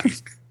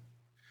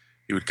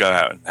he would go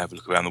out and have a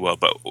look around the world.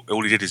 But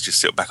all he did is just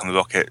sit back on the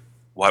rocket.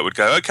 White would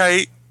go,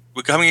 "Okay,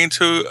 we're coming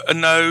into a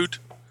node.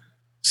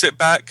 Sit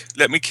back.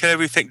 Let me kill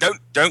everything.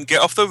 Don't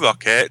get off the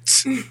rocket.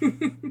 Stay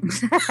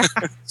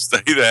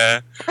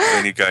there." And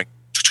then he'd go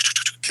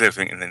kill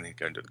everything, and then he'd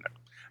go and do the node.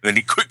 And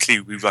then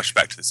we rushed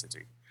back to the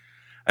city.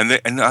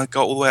 And I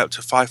got all the way up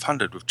to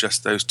 500 with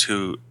just those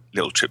 2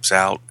 little trips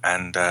out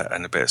and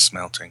a bit of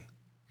smelting.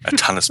 A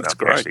ton of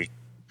smelting, actually.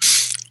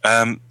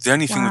 The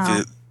only thing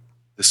with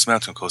the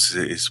smelting, of course,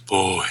 is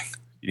boring.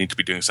 You need to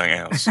be doing something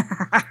else. You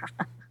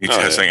need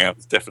to have something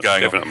else.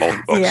 Definitely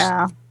multi-box.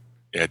 Yeah.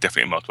 Yeah,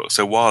 definitely multiple.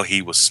 So while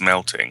he was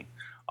smelting,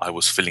 I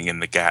was filling in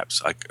the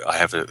gaps. I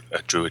have a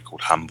druid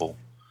called Humble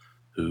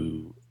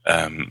who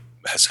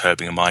has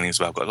herbing and mining as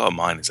well. I've got a lot of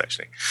miners,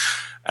 actually.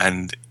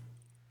 And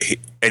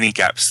any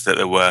gaps that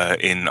there were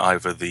in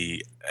either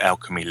the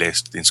alchemy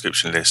list, the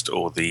inscription list,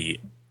 or the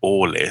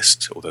ore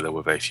list, although there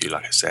were very few,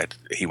 like I said,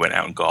 he went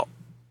out and got.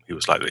 He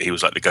was like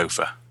the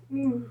gopher.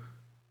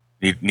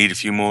 Need a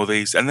few more of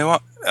these, and there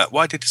are.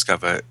 What I did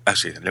discover,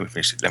 actually, let me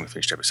finish.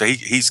 So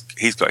he's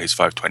got his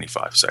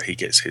 525, so he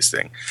gets his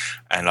thing,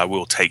 and I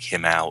will take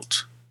him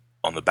out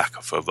on the back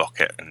of a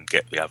rocket and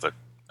get the other.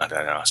 I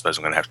don't know. I suppose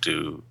I'm going to have to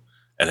do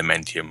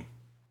Elementium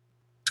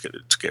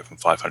to get from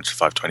 500 to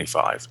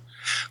 525,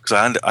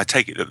 because I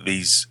take it that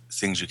these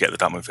things you get the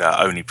done with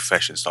are only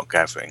professions, not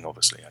gathering.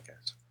 Obviously, I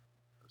guess.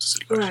 That's a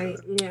silly question. Right.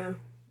 Yeah.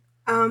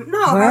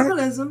 No,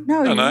 herbalism.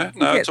 No,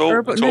 it's all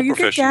you professions.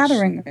 get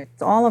gathering.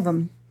 It's all of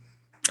them.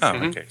 Oh,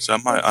 okay. So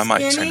I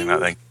might send him out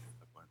then.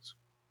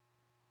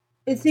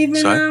 It's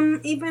even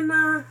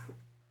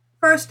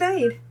first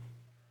aid.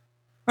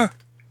 Huh.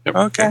 Yep.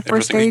 Okay. Yeah,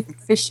 first aid,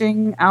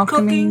 fishing,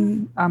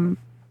 alchemy,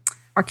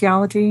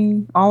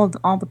 archaeology, all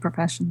the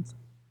professions.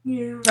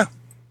 Yeah. Oh,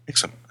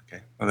 excellent.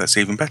 Okay. Well, that's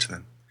even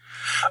better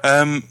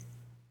then.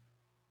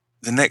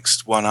 The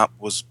next one up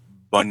was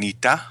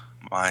Bonita,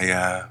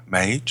 my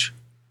mage.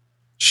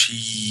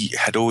 She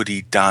had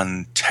already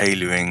done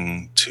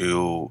tailoring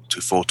to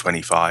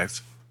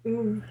 425.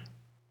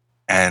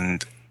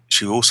 And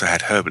she also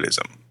had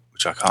herbalism,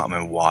 which I can't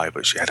remember why,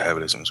 but she had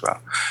herbalism as well.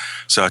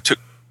 So I took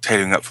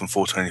tailoring up from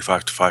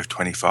 425 to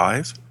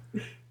 525.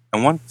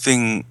 And one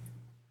thing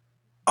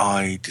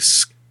I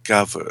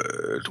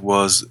discovered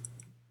was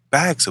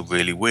bags are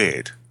really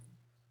weird,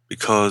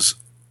 because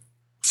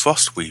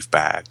frostweave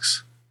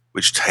bags,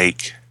 which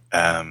take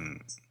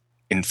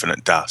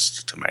infinite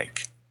dust to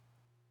make,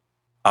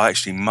 are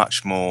actually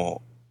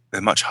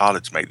they're much harder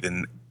to make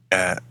than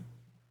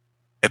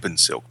ebon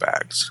silk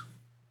bags.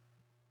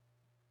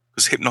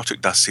 Because hypnotic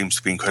dust seems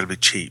to be incredibly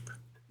cheap.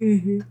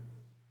 Mm-hmm.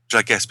 Which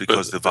I guess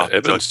because the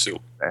ebon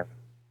silk,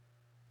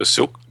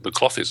 the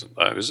cloth isn't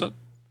though, is it?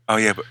 Oh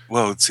yeah, but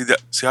I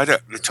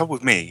don't. The trouble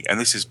with me, and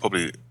this is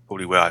probably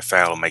where I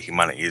fail on making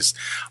money, is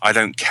I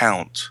don't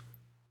count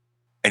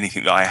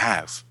anything that I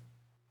have.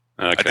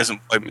 Okay. It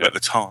doesn't at the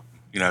time,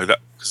 that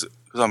because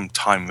I'm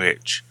time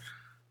rich.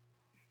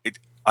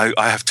 I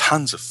have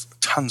tons of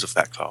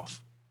that cloth,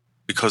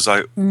 because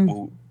I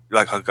will.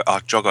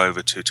 I'll jog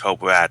over to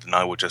Tolbrad and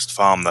I will just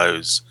farm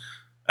those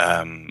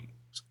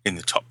in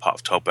the top part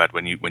of Tolbrad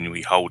when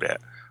we hold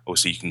it.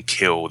 Also, you can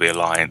kill the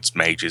Alliance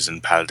mages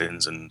and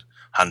paladins and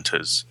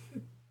hunters,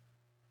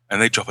 and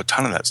they drop a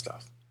ton of that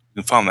stuff. You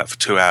can farm that for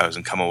 2 hours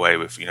and come away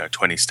with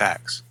 20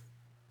 stacks.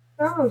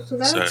 Oh, so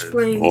that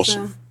explains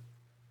awesome.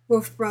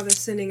 Wolf Brother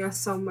sending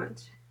us so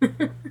much.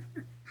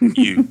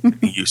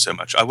 you so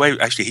much.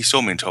 Actually, he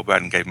saw me in Tolbrad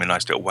and gave me a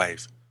nice little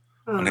wave.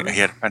 And he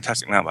had a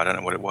fantastic mount, but I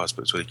don't know what it was,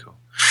 but it's really cool.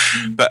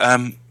 But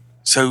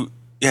so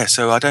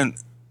I don't.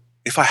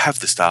 If I have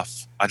the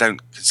stuff, I don't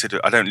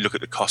look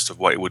at the cost of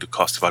what it would have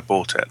cost if I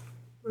bought it.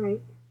 Right.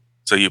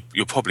 So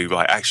you're probably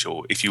right.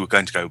 Actually, if you were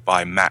going to go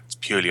buy mats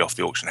purely off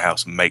the auction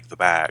house and make the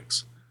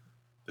bags,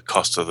 the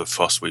cost of the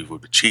frostweave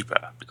would be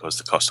cheaper, because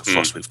the cost of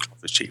frostweave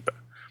cloth is cheaper.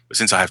 But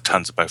since I have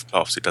tons of both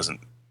cloths, I don't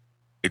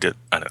know.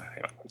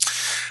 Anyway.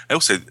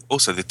 Also,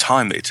 the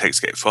time that it takes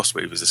to get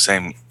frostweave is the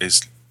same.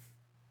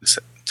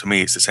 To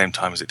me, it's the same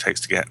time as it takes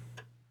to get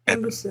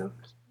ebon. So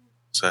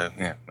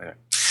yeah,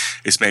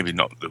 it's maybe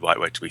not the right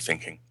way to be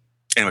thinking.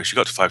 Anyway, she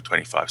got to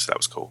 525, so that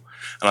was cool.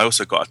 And I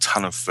also got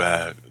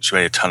she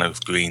made a ton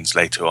of greens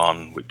later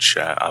on, which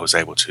I was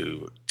able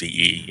to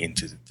DE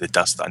into the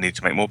dust that I need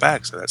to make more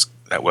bags. So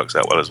that works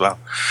out well as well.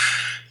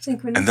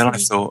 Synchronicity. And then I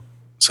thought,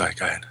 sorry,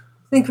 go ahead.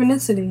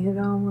 Synchronicity, it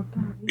all worked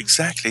out.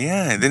 Exactly,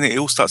 yeah. Then it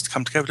all starts to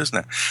come together, doesn't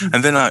it? Mm-hmm.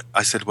 And then I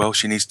said, well,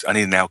 I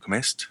need an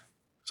alchemist.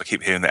 So I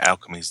keep hearing that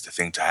alchemy is the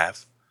thing to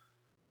have.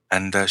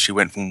 And she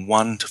went from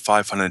 1 to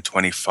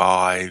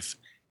 525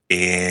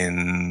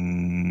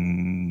 in,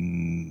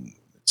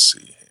 let's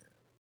see here,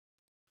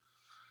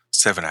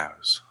 7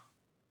 hours.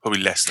 Probably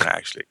less than that,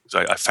 actually. So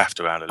I faffed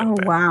around a little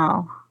bit. Oh,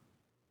 wow.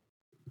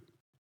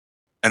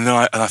 And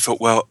then I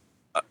thought, well,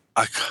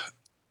 I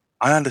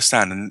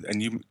understand,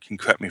 and you can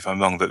correct me if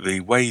I'm wrong, that the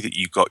way that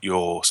you got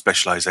your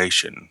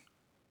specialization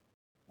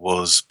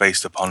was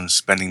based upon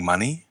spending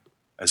money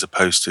as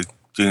opposed to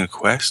doing a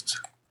quest?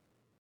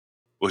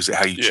 Or is it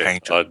how you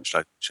change your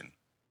specialization?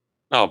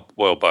 Oh,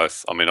 well,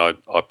 both. I mean, I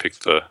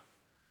picked the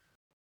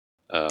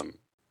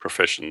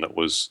profession that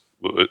was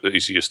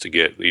easiest to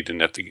get. You didn't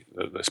have to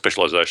the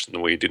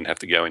specialization where you didn't have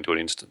to go into an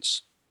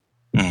instance.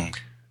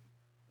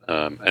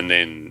 And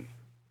then,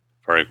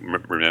 if I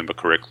remember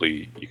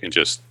correctly, you can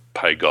just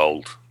pay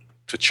gold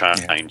to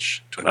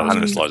change to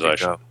another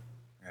specialization.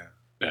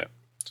 Yeah.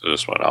 So I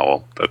just went, oh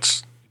well,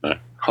 that's I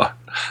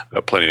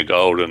got plenty of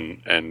gold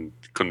and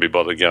couldn't be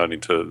bothered going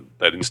into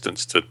that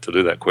instance to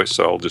do that quest,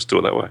 so I'll just do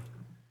it that way.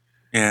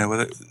 Yeah, well,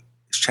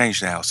 it's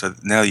changed now. So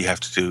now you have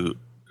to do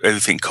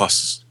everything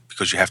costs,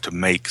 because you have to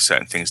make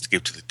certain things to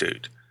give to the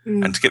dude.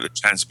 And to get the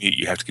transmute,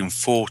 you have to give him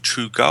 4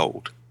 true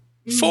gold.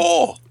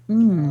 4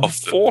 Mm. of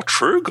 4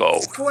 true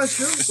gold. 4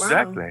 true. Wow.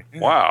 Exactly.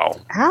 Yeah.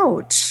 Wow.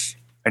 Ouch.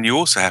 And you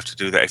also have to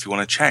do that if you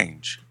want to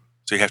change.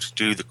 So you have to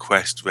do the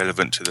quest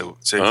relevant to the.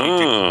 So if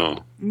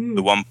you do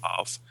the one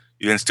path,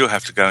 you then still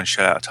have to go and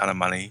shell out a ton of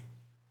money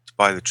to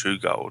buy the true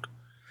gold.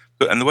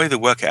 And the way they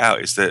work it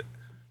out is that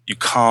you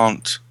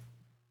can't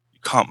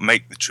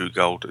make the true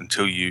gold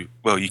until you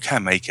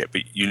can make it,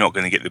 but you're not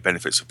going to get the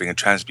benefits of being a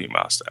transmute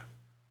master.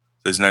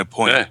 There's no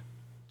point. Yeah.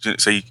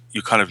 So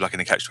you're kind of like in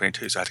a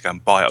catch-22. So I had to go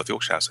and buy it at the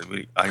auction house.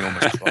 I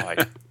almost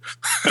cried.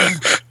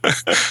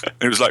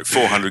 It was like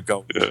 400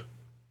 gold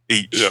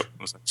each. Yep.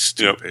 It was like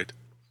stupid.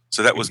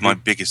 So that was my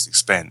biggest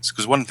expense.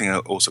 Because one thing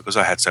also, because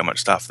I had so much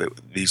stuff, that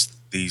these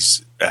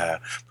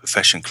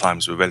profession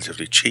climbs were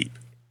relatively cheap.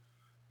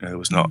 There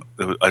was not.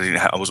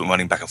 I wasn't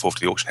running back and forth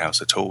to the auction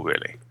house at all,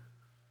 really.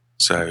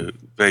 So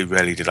very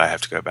rarely did I have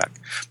to go back.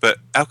 But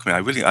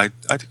alchemy, I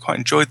quite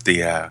enjoyed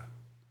the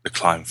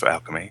climb for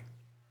alchemy.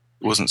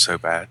 It wasn't so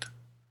bad.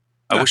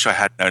 I wish I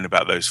had known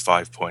about those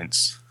 5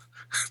 points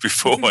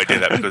before I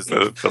did that, because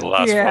for the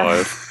last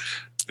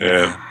 5.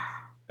 Yeah.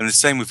 And the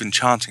same with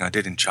enchanting. I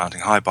did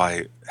enchanting.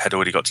 Highbuy had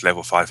already got to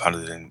level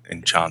 500 in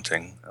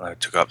enchanting. And I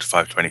took it up to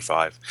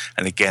 525.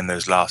 And again,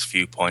 those last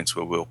few points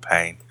were real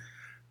pain.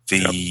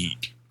 Then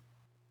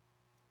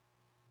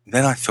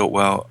I thought,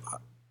 well,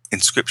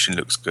 inscription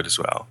looks good as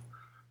well.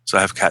 So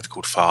I have a cat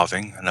called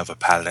Farthing, another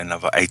paladin,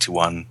 another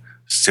 81,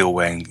 still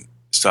wearing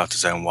starter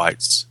zone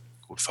whites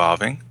called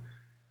Farthing,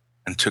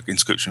 and took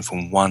inscription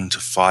from 1 to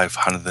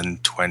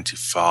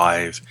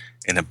 525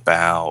 in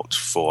about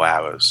 4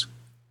 hours.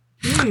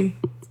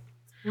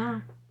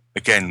 Wow.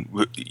 Again,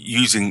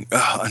 using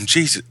and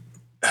Jesus,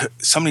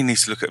 somebody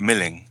needs to look at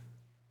milling,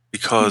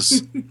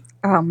 because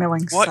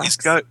milling. What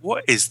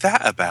is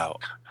that about?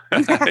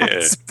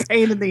 It's a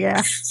pain in the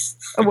ass.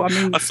 Oh,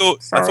 I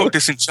thought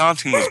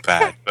disenchanting was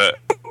bad, but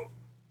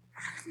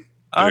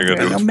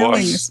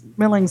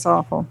milling's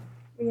awful.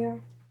 Yeah.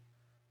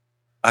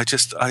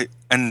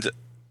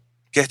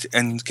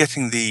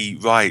 Getting the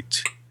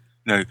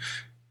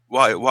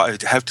right,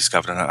 what I have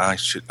discovered, and I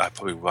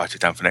probably write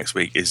it down for next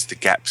week, is the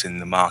gaps in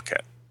the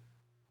market.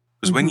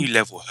 Because when you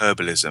level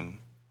herbalism,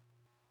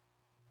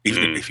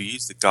 even if you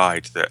use the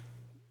guide that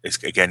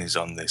is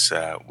on this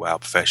WoW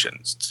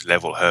Professions to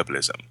level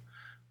herbalism,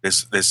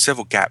 there's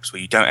several gaps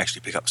where you don't actually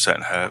pick up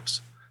certain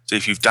herbs. So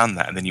if you've done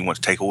that and then you want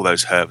to take all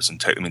those herbs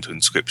and take them into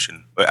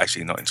inscription, well,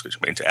 actually not inscription,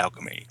 but into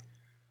alchemy,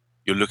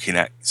 you're looking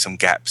at some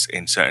gaps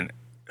in certain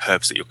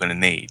herbs that you're going to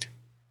need.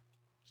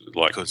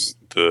 Like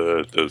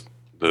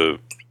the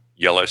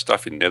yellow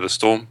stuff in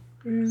Netherstorm,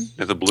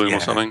 Netherbloom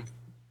or something.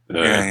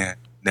 Yeah,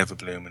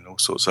 Netherbloom and all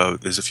sorts. So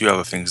there's a few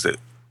other things that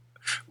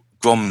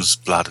Grom's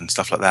blood and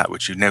stuff like that,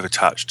 which you never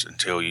touched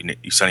until you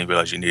suddenly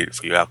realise you need it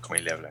for your alchemy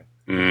leveling.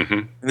 Mm-hmm.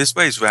 And there's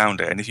ways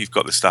around it, and if you've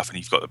got the stuff and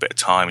you've got a bit of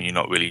time and you're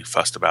not really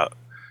fussed about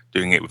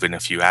doing it within a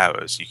few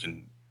hours, you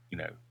can,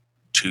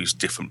 choose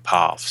different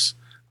paths,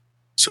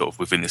 sort of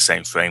within the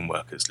same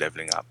framework as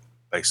leveling up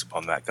based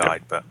upon that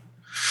guide. But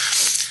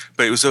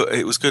it was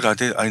good. I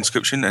did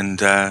inscription,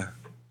 and I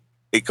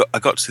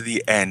got to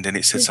the end, and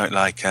it said something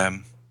like,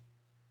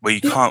 "Well, you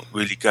can't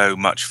really go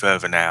much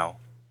further now,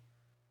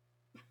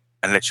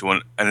 unless you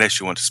want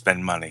to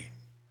spend money."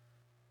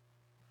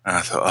 And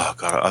I thought, oh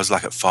god, I was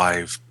like at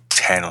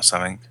 510 or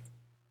something.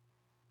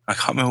 I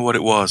can't remember what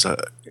it was.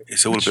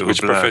 It's all a bit of a blur.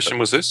 Which profession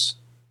was this?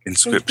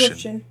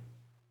 Inscription.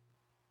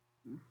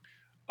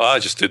 I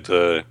just did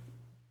it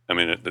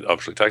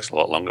obviously takes a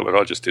lot longer, but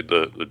I just did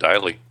the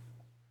daily.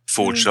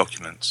 Forged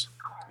documents.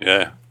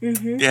 Yeah.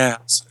 Mm-hmm. Yeah,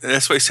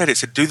 that's what it said. It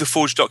said, do the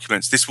forged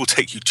documents. This will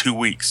take you 2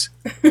 weeks.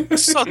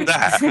 Sod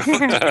that.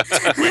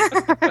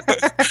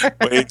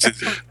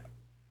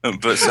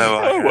 But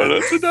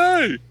so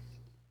today.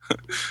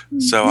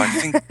 So I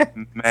think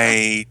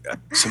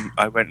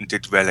I went and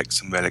did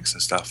some relics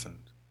and stuff. And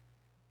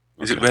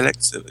is it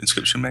relics that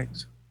inscription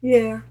makes?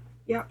 Yeah.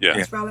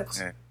 It's relics.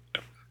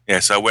 Yeah.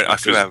 So I went. I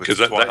flew out because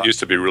that used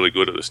to be really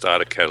good at the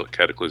start of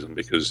Cataclysm,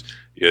 because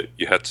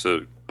you had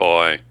to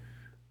buy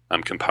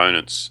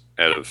components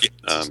out of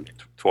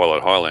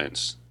Twilight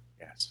Highlands.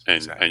 Yes.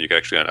 And you could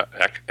actually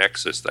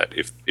access that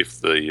if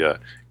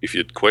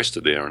you'd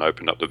quested there and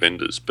opened up the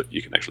vendors, but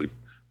you can actually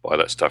buy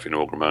that stuff in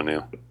Orgrimmar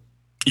now.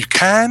 You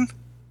can?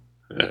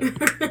 Yeah.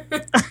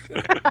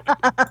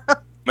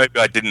 Maybe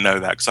I didn't know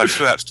that, because I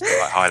flew out to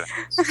Twilight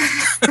Highlands.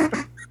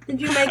 Did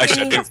you make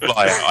Actually, any? I didn't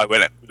fly out. I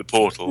went out through the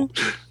portal.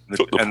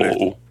 Took the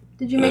portal.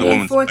 Did you make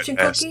any fortune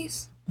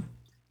cookies?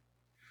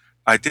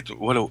 I did.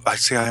 Well,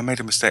 I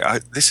made a mistake.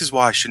 This is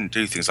why I shouldn't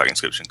do things like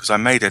inscription, because I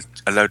made a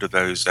load of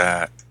those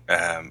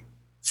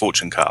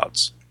fortune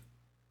cards.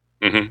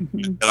 Mm-hmm.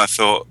 And I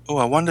thought,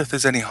 I wonder if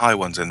there's any high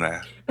ones in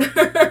there.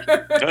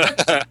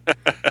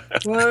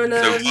 One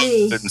of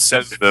me. Didn't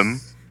sell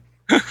them.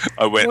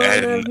 I went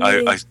ahead and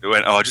I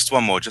went, just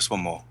one more. Just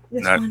one more.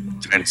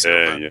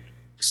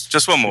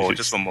 Just one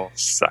more.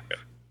 Sucker.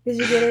 Did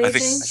you get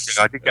anything?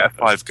 I did get a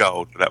 5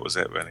 gold, but that was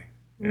it, really.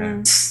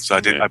 Yeah. So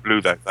I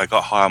blew that. I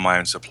got high on my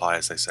own supply,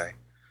 as they say,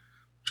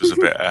 which was a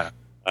bit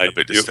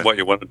What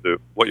you want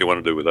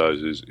to do with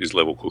those is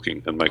level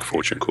cooking and make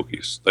fortune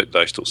cookies.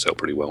 They still sell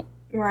pretty well.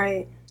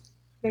 Right.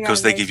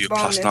 Because they give you a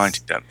plus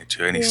 90, don't they,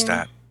 to any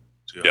stat,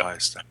 to your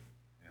highest stat.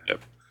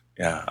 Yep.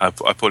 Yeah, I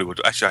probably would.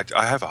 Actually,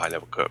 I have a high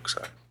level cook,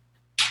 so.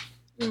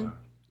 Mm.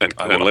 And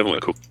leveling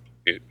cook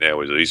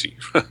now is easy.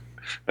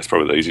 That's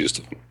probably the easiest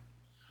of them.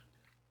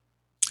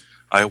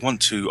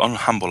 On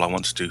Humble, I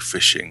want to do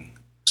fishing,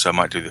 so I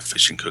might do the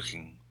fishing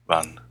cooking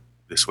run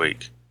this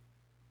week,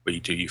 where you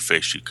do your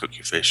fish, you cook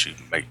your fish,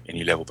 and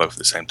you level both at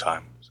the same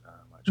time. So I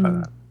might try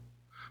that.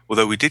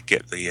 Although we did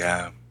get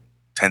the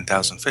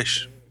 10,000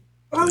 fish.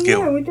 Oh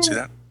yeah, we did. See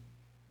that?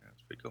 Yeah,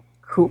 it's pretty cool.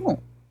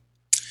 Cool.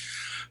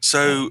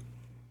 So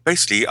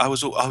basically, I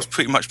was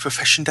pretty much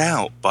professioned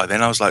out by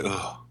then. I was like,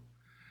 oh,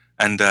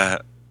 and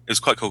it was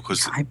quite cool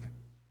because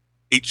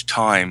each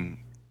time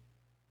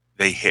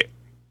they hit,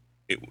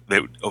 it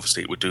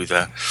would do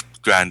the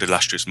Grand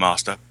Illustrious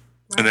Master,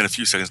 and then a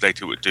few seconds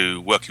later it would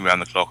do Working Around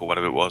the Clock or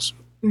whatever it was.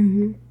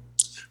 Mm-hmm.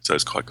 So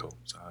it's quite cool.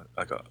 So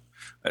I got,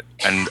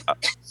 and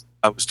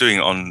I was doing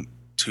it on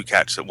 2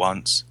 cats at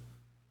once,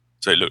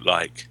 so it looked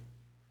like,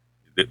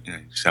 it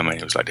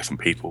was like different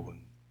people,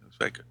 and it was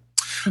very good.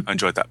 I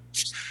enjoyed that.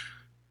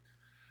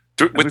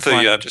 With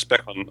the just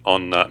back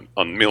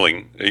on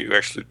milling,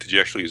 did you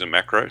actually use a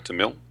macro to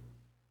mill?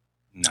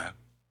 No.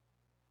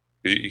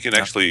 You can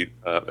actually.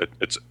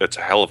 It's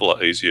a hell of a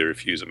lot easier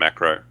if you use a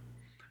macro.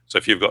 So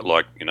if you've got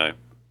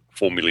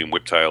 4 million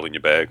whiptail in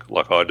your bag,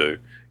 like I do,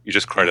 you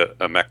just create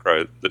a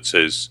macro that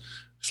says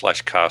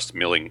 /cast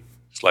milling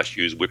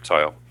 /use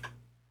whiptail,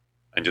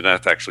 and you don't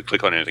have to actually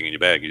click on anything in your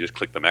bag. You just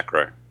click the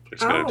macro.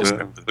 It's going to just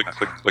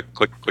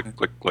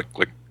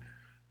click.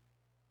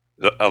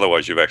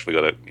 Otherwise, you've actually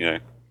got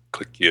to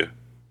click your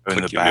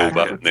mill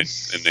button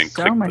and then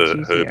click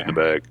the herb in the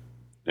bag.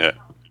 Yeah.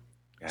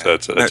 So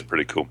it's a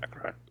pretty cool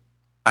macro.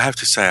 I have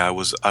to say, I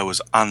was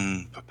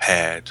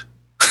unprepared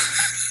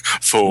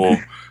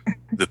for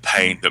the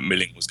pain that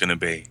milling was going to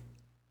be,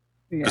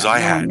 because I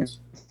had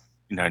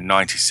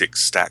 96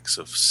 stacks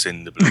of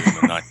cinder bloom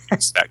and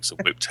 96 stacks of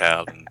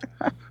whiptail and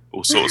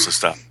all sorts of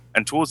stuff.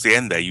 And towards the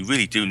end there, you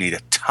really do need a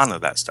ton of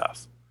that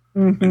stuff.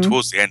 Mm-hmm. And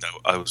towards the end,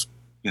 I was,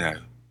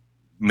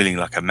 milling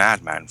like a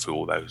madman through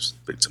all those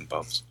bits and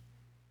bobs.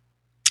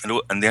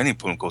 And the only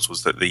problem, of course,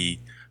 was that the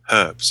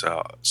herbs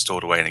are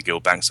stored away in a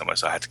guild bank somewhere,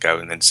 so I had to go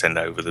and then send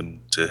over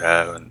them to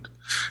her, and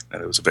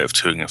there was a bit of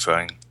toing and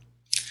froing.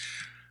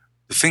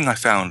 The thing I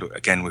found,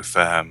 again, with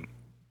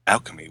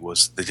alchemy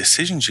was the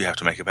decisions you have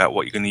to make about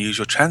what you're going to use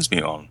your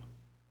transmute on.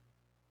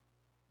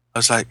 I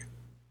was like,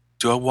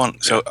 do I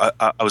want... So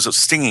I was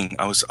stinging.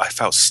 I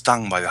felt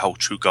stung by the whole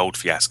True Gold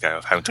fiasco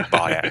of having to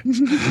buy it.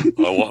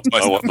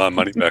 I want my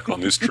money back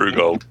on this True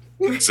Gold.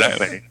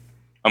 Exactly.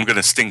 I'm going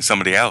to sting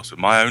somebody else with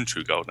my own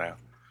True Gold now.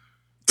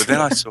 But then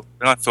I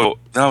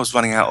was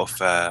running out of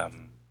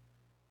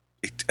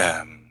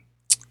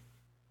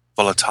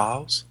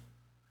volatiles.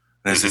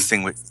 And there's this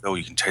thing where,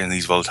 you can turn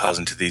these volatiles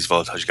into these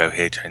volatiles. You go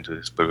here, change to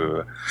this, blah, blah,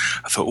 blah.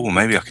 I thought,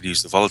 maybe I could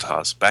use the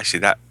volatiles. But actually,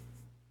 that,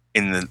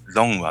 in the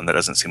long run, that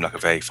doesn't seem like a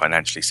very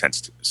financially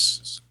sensitive,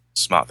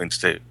 smart thing to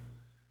do.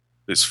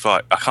 It's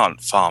fine. I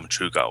can't farm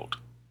True Gold,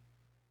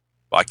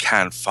 but I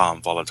can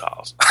farm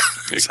volatiles.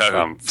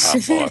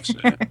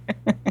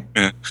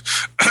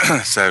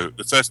 So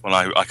the first one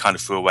I kind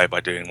of threw away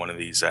by doing one of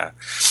these,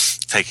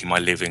 taking my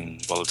living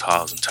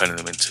volatiles and turning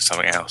them into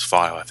something else,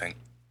 fire, I think.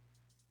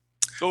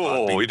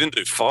 Oh, you didn't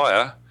do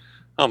fire?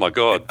 Oh my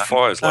God,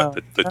 fire is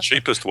like the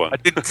cheapest one.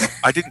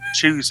 I didn't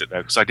choose it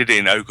though, because I did it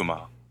in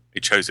Ogrimmar. He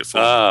chose it for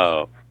me.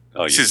 Oh,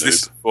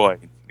 this boy.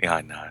 Yeah,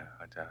 I know.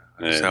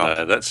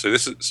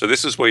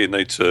 This is where you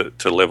need to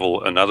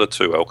level another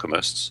 2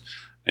 alchemists,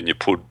 and you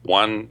put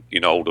one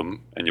in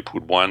Oldham and you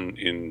put one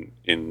in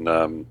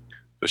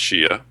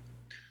Bashir,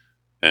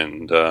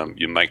 and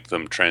you make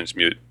them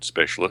transmute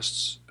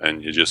specialists,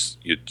 and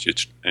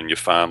you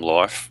farm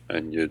life,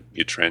 and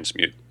you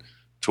transmute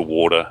to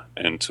water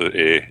and to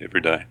air every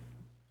day.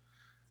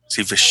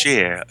 See,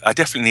 Vashir, I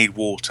definitely need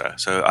water,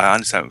 so I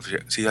understand.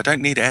 See, I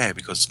don't need air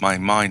because my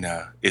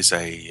miner is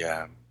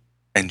a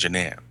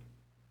engineer,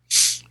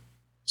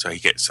 so I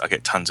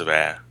get tons of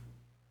air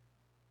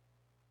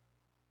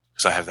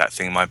because I have that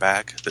thing in my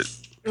bag that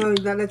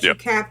lets you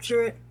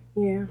capture it.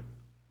 Yeah.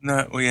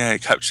 No,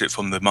 it captures it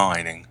from the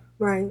mining.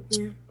 Right.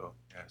 Yeah.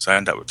 So I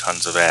end up with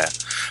tons of air,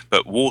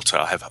 but water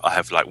I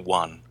have like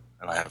one,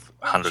 and I have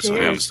hundreds of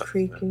other stuff.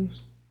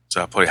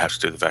 So I probably have to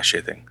do the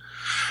Vashir thing,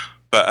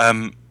 but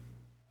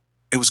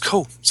it was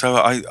cool. So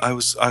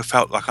I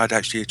felt like I'd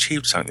actually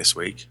achieved something this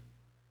week.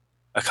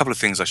 A couple of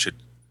things I should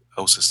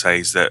also say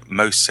is that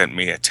Most sent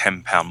me a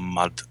 £10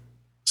 mud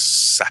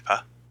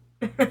sapper,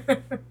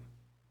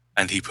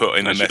 and he put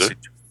in a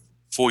message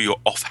for your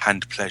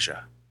offhand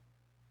pleasure.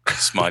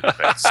 Smiley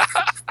face.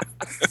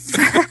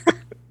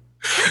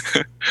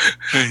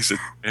 He said,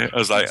 I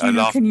was like, I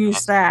laughed. You can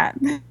use that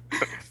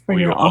for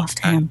your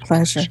offhand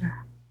pleasure.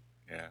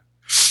 Yeah.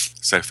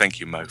 So thank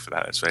you, Mo, for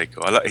that. That's very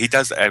cool. He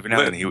does that every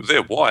now and then.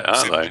 They're white,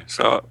 aren't they?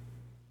 So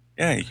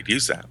yeah, you could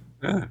use that.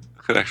 Yeah,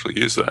 I could actually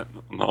use that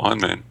on the Iron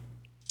Man.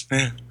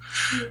 Yeah.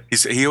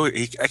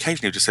 He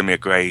occasionally will just send me a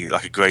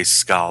grey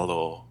skull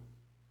or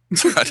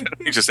I don't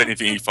know, just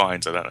anything he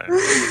finds. I don't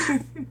know.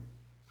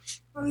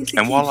 At least he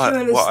And keeps while you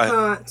in his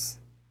thoughts.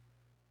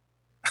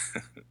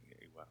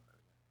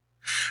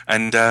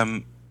 And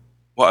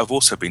what I've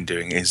also been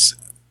doing is,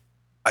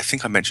 I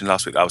think I mentioned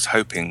last week that I was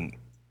hoping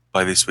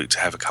by this week to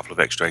have a couple of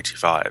extra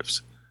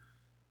 85s.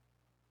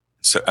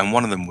 So, and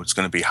one of them was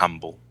going to be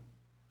Humble,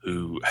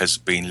 who has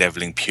been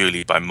leveling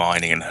purely by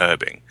mining and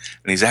herbing,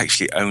 and he's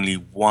actually only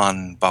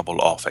one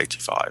bubble off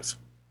 85.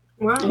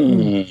 Wow!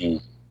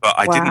 But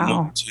I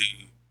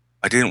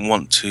didn't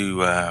want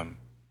to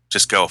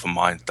just go off and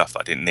mine stuff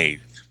that I didn't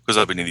need, because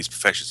I've been in these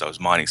professions. I was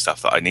mining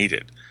stuff that I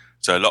needed.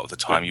 So a lot of the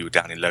time, you were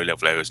down in low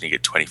level areas and you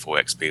get 24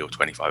 XP or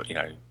 25,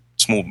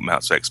 small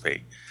amounts of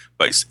XP.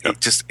 But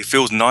it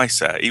feels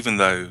nicer, even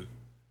though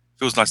it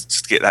feels nice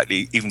just to get that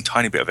even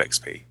tiny bit of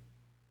XP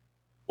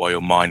while you're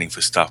mining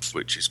for stuff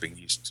which is being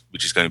used,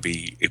 which is going to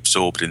be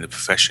absorbed in the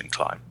profession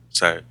climb.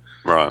 So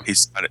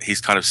he's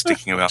kind of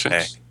sticking around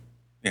there.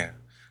 Yeah.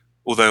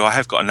 Although I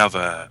have got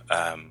another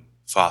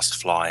fast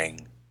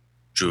flying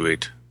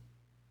druid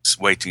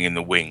waiting in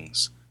the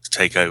wings to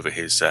take over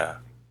his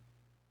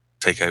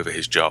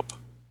job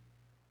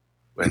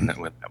when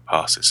that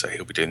passes. So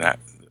he'll be doing that.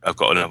 I've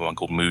got another one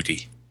called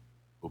Moody.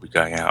 Will be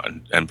going out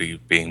and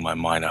being my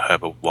minor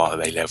herber while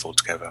they level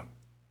together.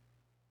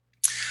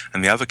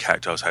 And the other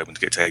character I was hoping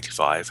to get to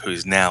 85, who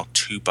is now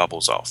 2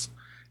 bubbles off,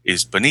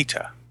 is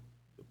Bonita,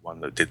 the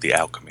one that did the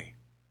alchemy.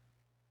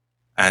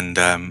 And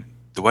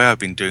the way I've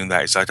been doing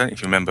that is, I don't know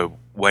if you remember,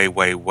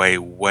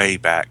 way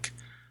back,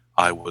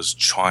 I was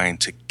trying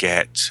to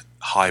get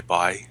High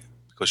By,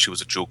 because she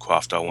was a jewel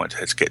crafter. I wanted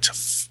her to get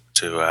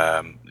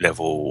to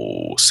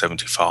level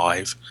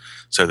 75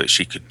 so that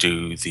she could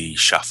do the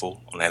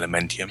shuffle on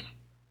Elementium.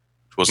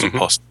 It wasn't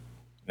possible.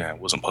 Yeah, it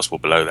wasn't possible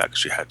below that because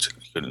she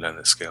couldn't learn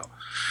the skill.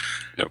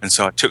 Yep. And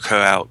so I took her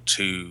out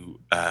to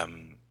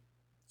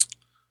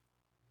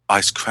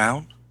Ice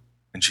Crown,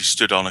 and she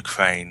stood on a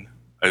crane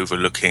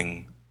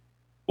overlooking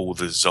all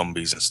the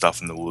zombies and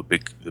stuff, and all the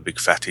big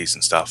fatties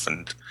and stuff,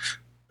 and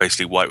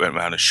basically White went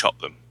around and shot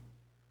them,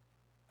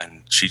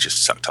 and she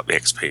just sucked up the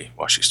XP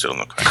while she stood on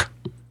the crane.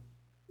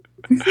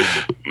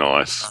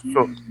 Nice.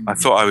 I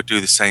thought I would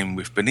do the same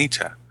with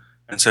Bonita,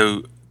 and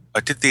so I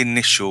did the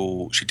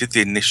initial. She did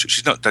the initial.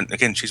 She's not done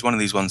again. She's one of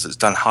these ones that's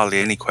done hardly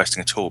any questing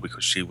at all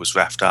because she was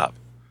raffed up,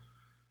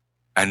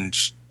 and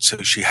so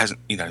she hasn't.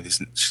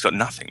 She's got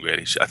nothing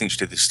really. I think she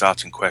did the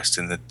starting quest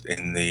in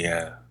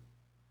the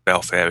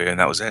Belf area, and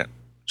that was it.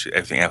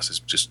 Everything else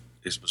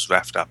was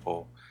raffed up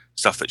or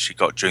stuff that she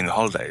got during the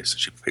holidays.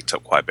 She picked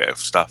up quite a bit of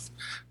stuff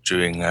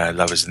during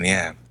Lovers in the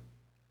Air.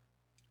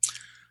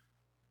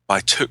 I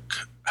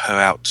took her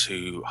out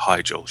to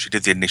Hyjal. She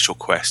did the initial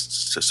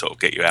quests to sort of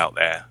get you out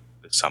there,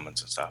 the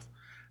summons and stuff,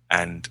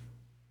 and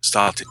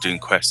started doing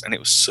quests, and it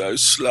was so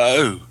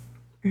slow.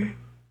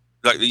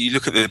 Like, you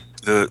look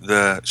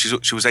at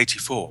she was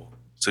 84,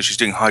 so she's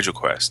doing Hyjal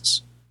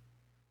quests,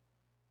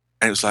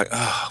 and it was like,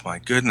 oh my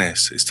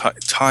goodness, it's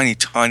tiny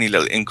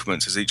little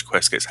increments as each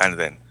quest gets handed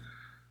in.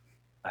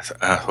 I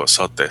thought,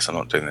 sod this, I'm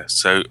not doing this.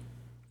 So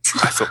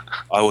I thought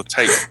I would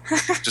take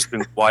just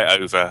bring White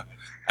over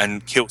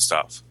and kill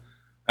stuff.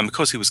 And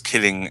because he was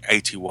killing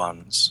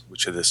 81s,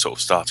 which are the sort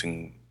of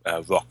starting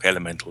rock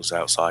elementals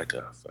outside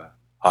of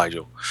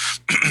Hyjal,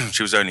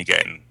 she was only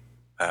getting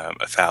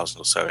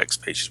 1,000 or so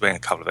XP. She's wearing a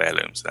couple of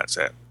heirlooms, and that's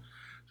it.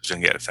 She's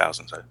going to get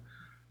 1,000. So,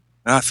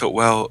 and I thought,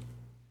 well,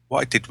 what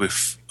I did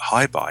with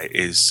High By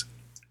is,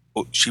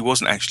 she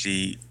wasn't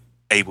actually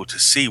able to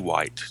see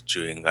White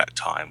during that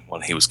time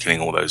when he was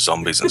killing all those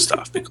zombies and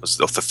stuff because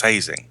of the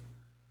phasing.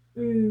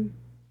 And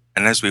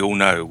as we all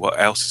know, what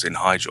else is in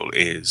Hyjal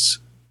is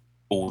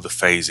all the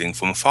phasing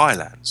from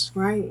Firelands.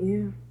 Right,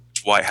 yeah.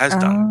 Which White has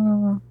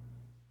done.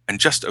 And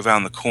just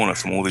around the corner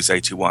from all these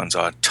 81s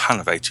are a ton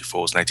of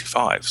 84s and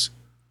 85s,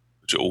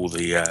 which are all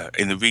the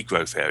in the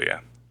regrowth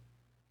area.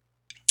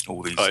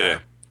 All these. Oh,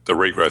 yeah. The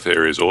regrowth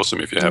area is awesome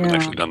if you haven't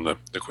actually done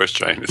the quest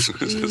chain.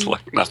 It's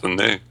like nothing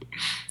there.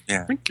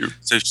 Yeah. Thank you.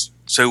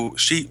 So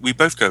we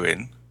both go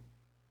in.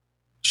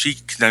 She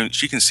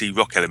can see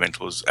rock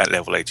elementals at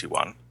level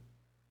 81,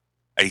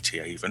 80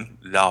 even,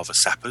 lava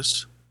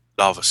sappers,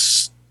 lava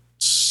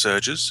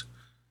surgers,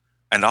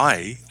 and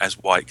I, as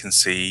White, can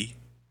see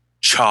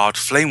charred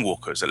flame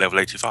walkers at level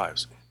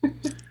 85s.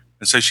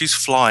 And so she's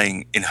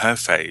flying in her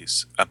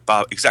phase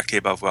exactly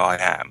above where I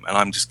am, and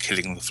I'm just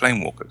killing the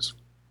flame walkers.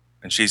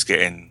 And she's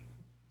getting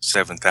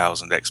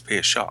 7,000 XP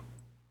a shot.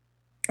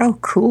 Oh,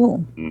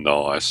 cool.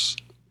 Nice.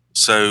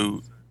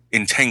 So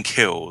in 10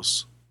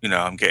 kills,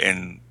 I'm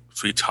getting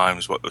 3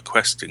 times what the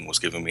questing was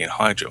giving me in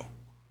Hyjal.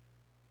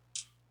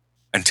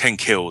 And 10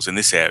 kills in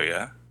this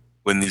area,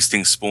 when these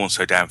things spawn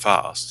so damn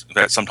fast, in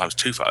fact, sometimes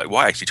too fast.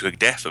 Why actually took a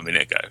death a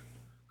minute ago?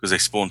 Because they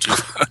spawn too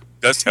fast.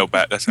 That's how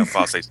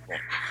fast they spawn.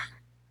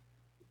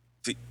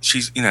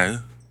 She's,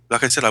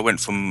 like I said, I went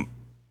from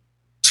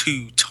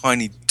 2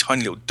 tiny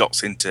little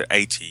dots into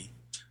 80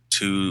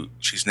 to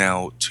she's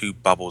now 2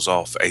 bubbles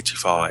off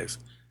 85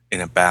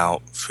 in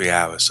about 3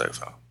 hours so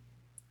far.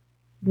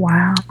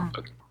 Wow.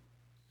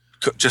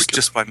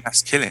 Just by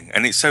mass killing,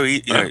 and it's so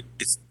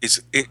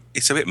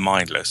it's a bit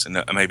mindless,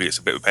 and maybe it's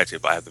a bit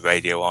repetitive. I have the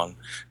radio on.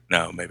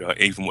 No, maybe I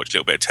even watch a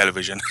little bit of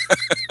television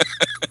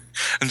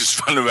and just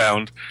run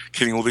around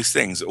killing all these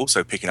things.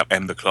 Also picking up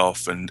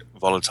embercloth and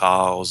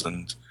volatiles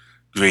and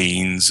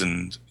greens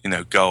and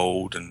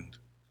gold and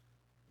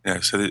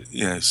so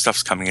that,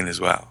 stuff's coming in as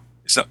well.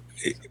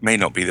 It may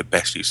not be the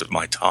best use of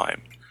my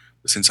time,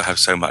 but since I have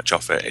so much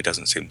of it, it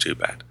doesn't seem too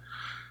bad.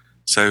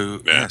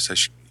 So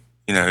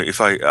if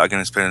I'm going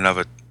to spend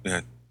another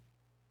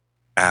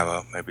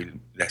hour, maybe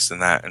less than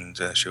that, and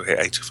she'll hit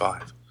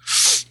 85.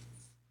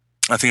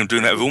 I think I'm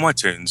doing that with all my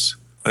tunes.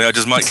 I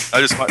just might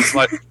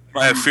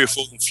have 3 or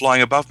 4 of them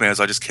flying above me as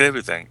I just kill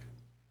everything,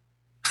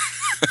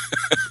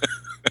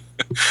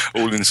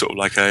 all in sort of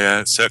like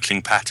a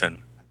circling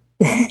pattern.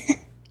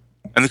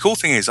 And the cool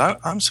thing is,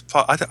 I'm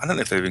surprised. I don't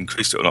know if they've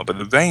increased it or not, but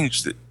the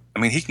range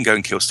he can go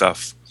and kill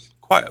stuff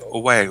quite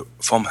away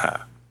from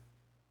her,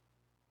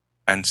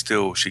 and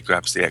still she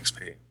grabs the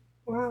XP.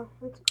 Wow,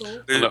 that's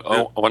cool.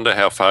 I wonder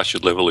how fast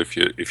you'd level if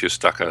you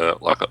stuck a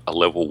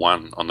level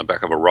 1 on the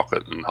back of a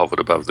rocket and hovered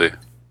above there.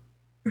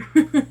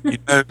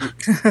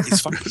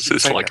 It's funny.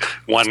 It's like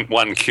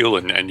one kill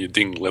and you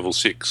ding level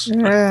 6.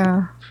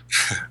 Yeah.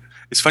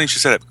 It's funny you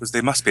should say that, because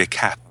there must be a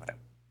cap on it,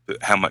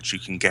 how much you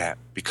can get.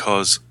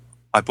 Because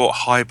I bought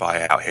High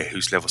Buy out here,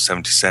 who's level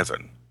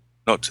 77,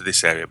 not to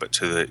this area, but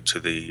to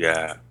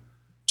the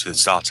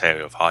start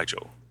area of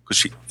Hyjal.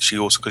 Because she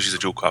also, because she's a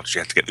dual crafter, she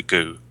had to get the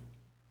goo,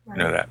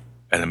 that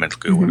elemental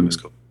goo, whatever it's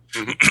called.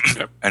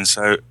 Yep. And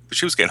so, but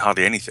she was getting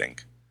hardly anything,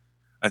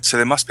 and so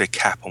there must be a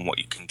cap on what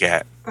you can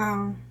get.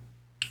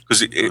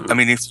 Because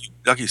if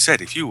like you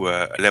said, if you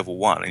were a level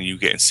 1 and you were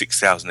getting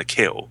 6,000 a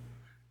kill,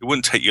 it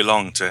wouldn't take you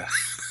long to.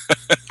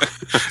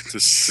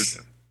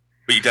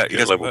 But you don't. It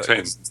doesn't level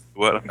 10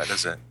 work like that,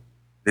 does it?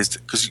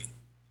 Because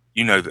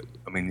that.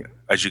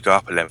 As you go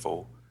up a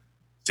level,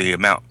 the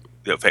amount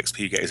of XP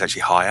you get is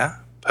actually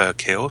higher per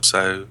kill.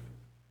 So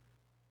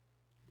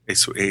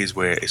it is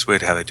weird. It's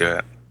weird how they do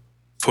it.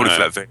 Probably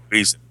for that very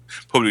reason.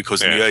 Probably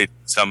because in the early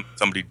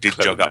somebody did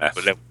jog up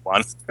to level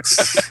 1.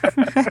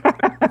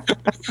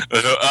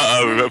 We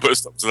better put a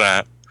stop to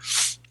that.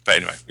 But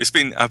anyway, this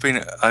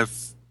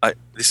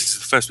is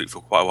the first week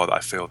for quite a while that I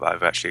feel that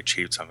I've actually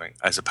achieved something,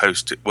 as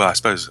opposed to, I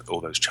suppose all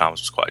those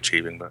charms was quite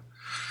achieving, but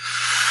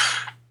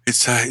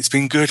it's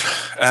been good.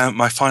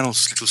 My final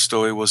little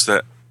story was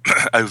that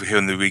over here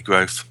in the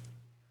regrowth,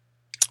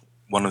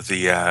 one of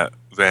the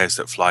rares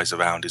that flies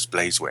around is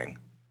Blazewing.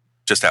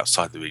 Just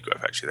outside the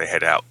regrowth, actually, they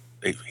head out.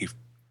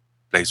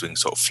 Blazewing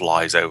sort of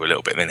flies over a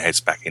little bit and then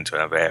heads back into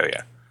another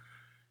area.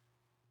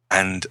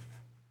 And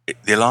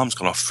the alarm's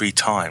gone off 3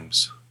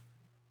 times.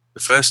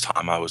 The first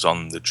time I was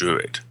on the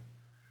Druid,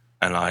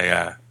 and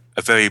I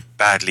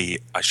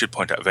should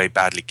point out, a very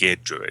badly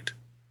geared Druid.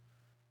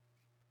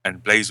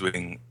 And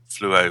Blazewing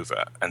flew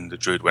over, and the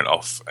Druid went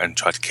off and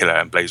tried to kill her,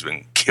 and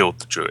Blazewing killed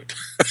the Druid.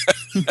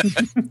 And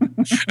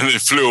then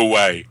flew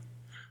away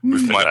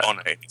with my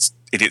honor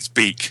in its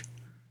beak.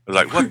 I was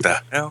like, what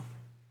the hell?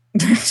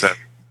 So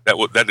that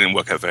didn't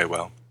work out very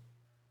well.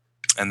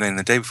 And then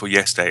the day before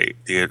yesterday,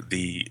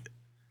 the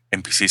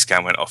NPC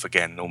scan went off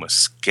again and almost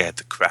scared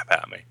the crap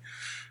out of me.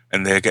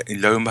 And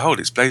lo and behold,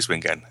 it's Blazewing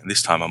again. And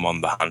this time I'm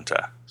on the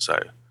Hunter. So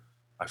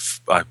I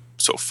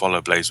sort of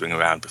follow Blazewing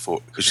around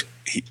because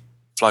he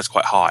flies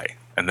quite high.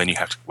 And then you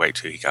have to wait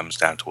till he comes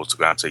down towards the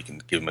ground so you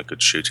can give him a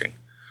good shooting.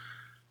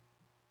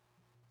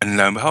 And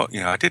lo and behold,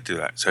 I did do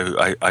that. So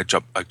I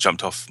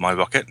jumped off my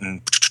rocket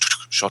and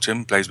shot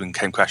him. Blazewing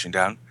came crashing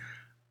down.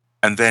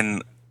 And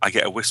then I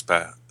get a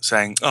whisper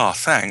saying, "Oh,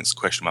 thanks, ?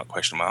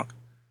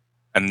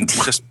 And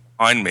just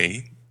behind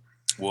me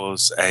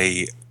was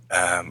a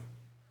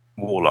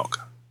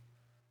warlock,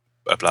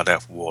 a blood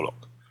elf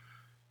warlock,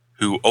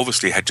 who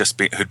obviously had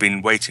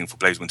been waiting for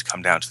Blazewing to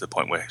come down to the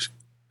point where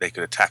they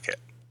could attack it.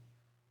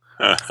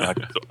 And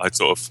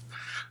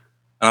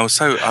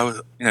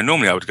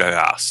normally I would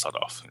go, sod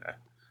off,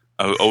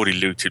 I already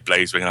looted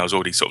Blazewing and I was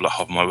already sort of like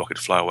hovering my rocket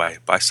to fly away.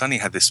 But I suddenly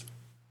had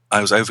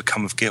I was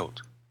overcome with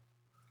guilt.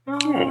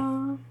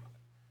 Aww.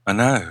 I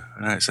know.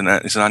 It's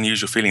an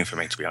unusual feeling for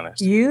me, to be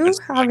honest.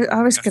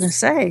 I was going to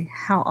say,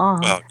 how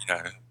odd. Well,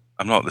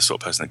 I'm not the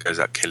sort of person that goes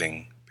out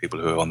killing people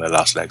who are on their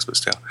last legs, but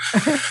still.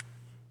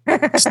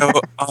 So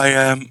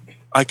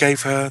I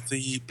gave her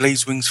the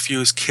Blazewing's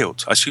Fewest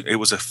kilt. I assume it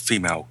was a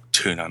female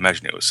toon. I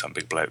imagine it was some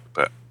big bloke,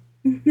 but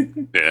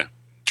yeah,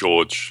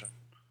 George.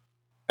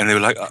 And they were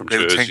like,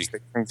 they changed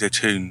their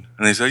toon,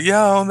 and they said,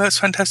 "Yeah, that's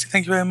fantastic.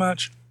 Thank you very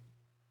much."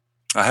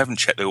 I haven't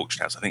checked the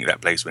auction house. I think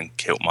that Blazewing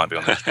kilt might be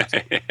on there.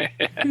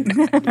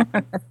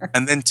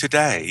 And then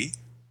today,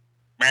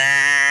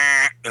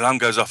 the alarm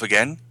goes off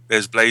again.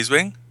 There's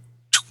Blazewing.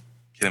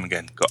 Kill him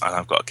again. And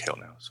I've got a kill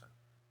now. So.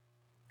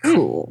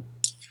 Cool.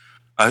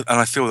 And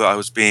I feel that I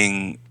was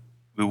being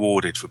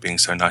rewarded for being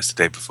so nice the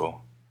day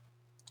before.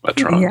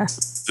 That's right.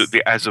 Yes.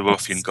 The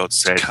Azerothian god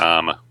said,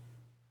 "Karma."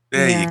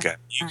 There you go.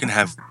 You can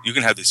have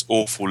this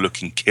awful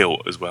looking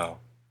kilt as well.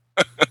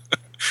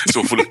 This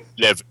awful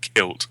leather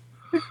kilt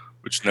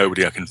which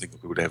nobody I can think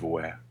of would ever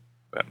wear.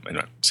 But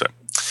anyway, so.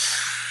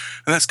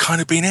 And that's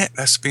kind of been it.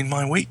 That's been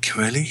my week,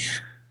 really.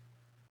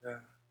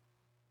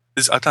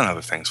 I've done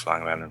other things,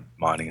 flying around and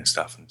mining and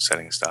stuff and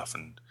selling stuff.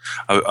 And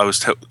I was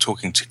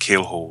talking to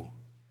Keelhaul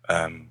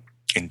in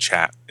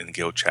the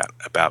guild chat,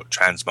 about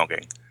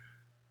transmogging,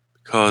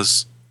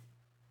 because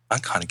I'm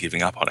kind of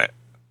giving up on it.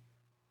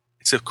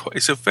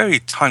 It's a very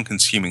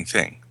time-consuming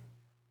thing.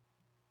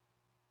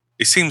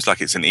 It seems like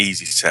it's an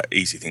easy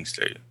thing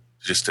to do,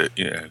 just to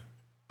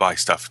buy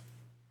stuff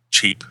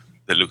cheap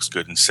that looks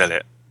good and sell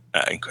it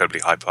at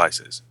incredibly high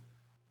prices.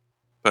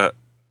 But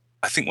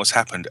I think what's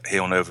happened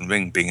here on Elven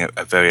Ring, being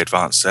a very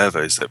advanced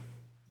server, is that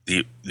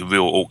the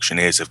real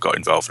auctioneers have got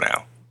involved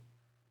now.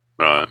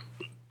 Right.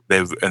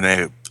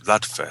 They're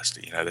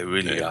bloodthirsty. They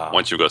really are.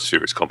 Once you've got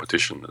serious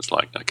competition, it's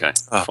like, okay,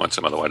 find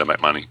some other way to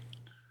make money.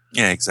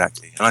 Yeah,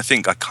 exactly. And I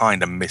think I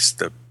kind of missed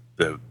the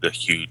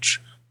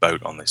huge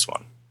boat on this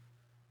one.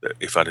 That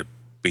if I'd have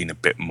been a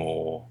bit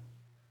more,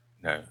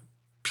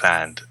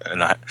 planned.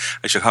 And I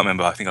can't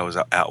remember. I think I was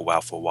out of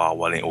WoW for a while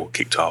when it all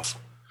kicked off.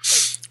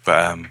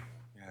 But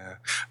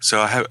so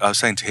I was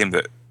saying to him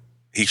that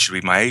he should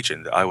be my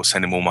agent. That I will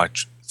send him all my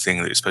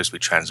thing that is supposed to be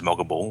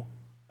transmoggable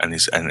and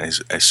is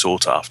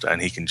sought after,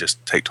 and he can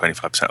just take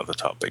 25% of the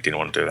top. But he didn't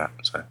want to do that.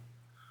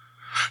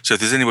 So if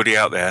there's anybody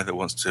out there that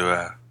wants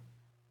to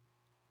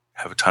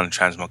have a ton of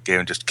transmog gear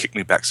and just kick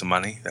me back some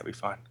money, that'd be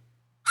fine.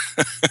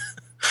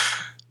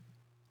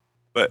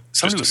 But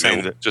somebody was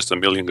saying that just $1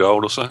 million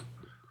gold or so.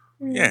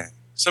 Yeah,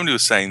 somebody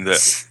was saying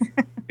that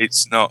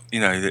it's not,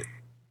 that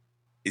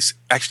it's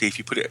actually, if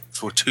you put it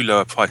for too low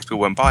a price, people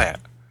won't buy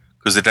it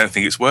because they don't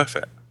think it's worth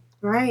it.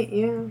 Right,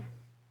 yeah.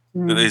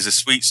 But there's a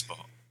sweet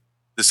spot.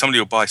 There's somebody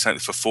who'll buy something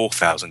for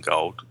 4,000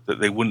 gold that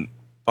they wouldn't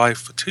buy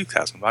for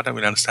 2,000. I don't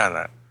really understand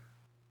that.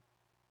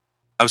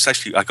 I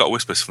got a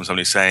whisper from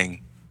somebody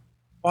saying,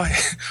 why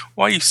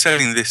are you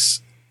selling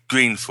this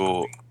green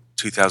for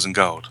 2,000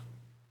 gold?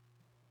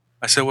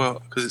 I said,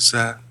 well, because it's,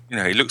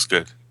 it looks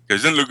good. He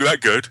goes, it doesn't look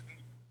that good.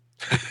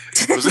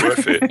 It was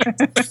worth it.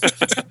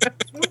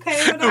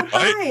 Okay, well, don't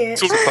buy it.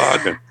 It's all a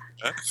bargain.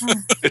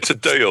 It's a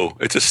deal.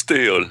 It's a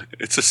steal.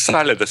 It's a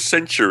salad, a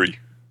century.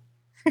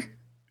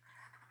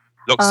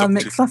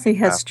 McFluffy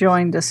has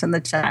joined us in the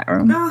chat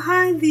room. Oh,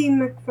 hi, the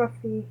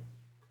McFluffy.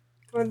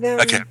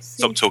 Okay,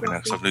 stop talking now,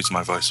 because I've losing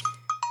my voice.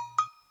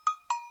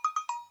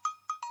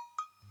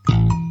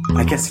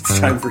 I guess it's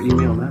time for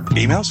email now.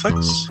 Emails,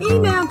 folks?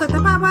 Email,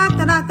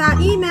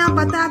 email,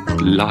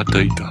 La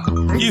data.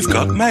 You've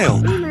got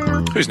mail.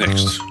 Email. Who's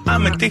next?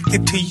 I'm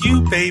addicted to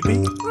you,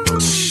 baby.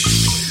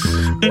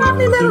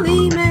 Lovely little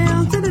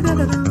email.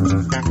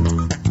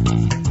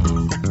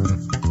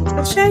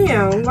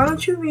 Sheo, why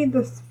don't you read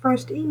the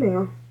first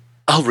email?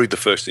 I'll read the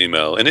first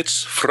email, and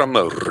it's from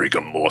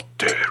Rigamorte.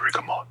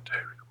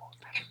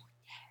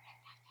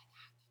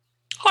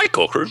 Hi,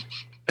 Corcoran.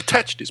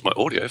 Attached is my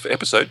audio for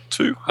episode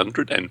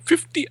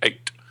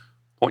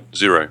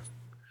 258.0.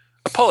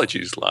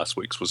 Apologies, last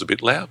week's was a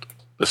bit loud.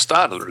 The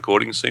start of the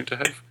recording seemed to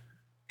have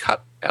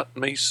cut out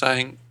me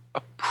saying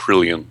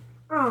Aprillion.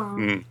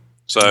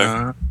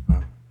 So,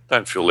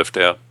 don't feel left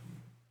out.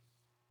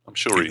 I'm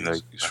sure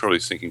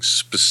he's thinking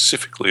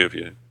specifically of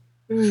you.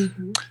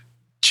 Mm-hmm.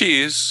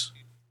 Cheers,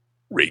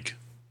 Rig.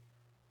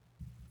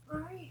 All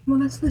right, well,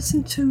 let's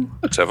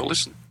have a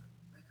listen.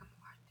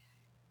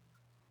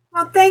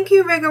 Well, thank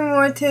you,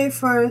 Rigamorte,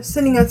 for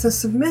sending us a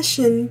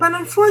submission, but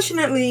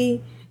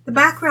unfortunately, the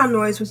background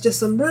noise was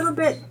just a little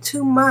bit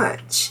too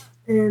much,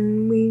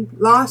 and we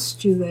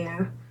lost you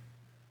there.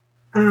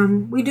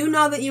 We do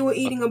know that you were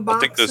eating a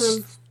box of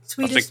Swedish biscuits.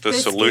 I think the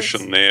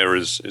solution there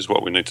is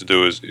what we need to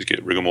do is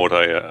get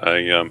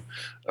Rigamorte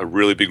a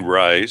really big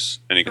raise,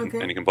 and he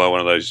can buy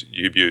one of those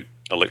U-Butte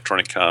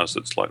electronic cars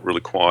that's like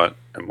really quiet,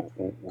 and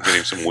we'll get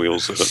him some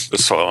wheels that are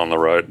silent on the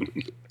road.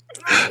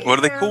 What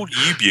are they called?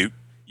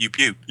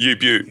 U-Butte,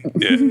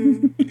 yeah.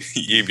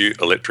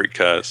 U-Butte electric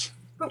cars.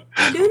 But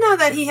we do know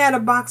that he had a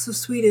box of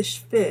Swedish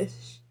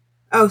fish.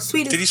 Oh,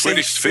 Swedish Did he say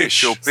fish.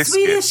 fish or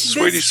biscuits?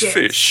 Swedish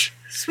fish.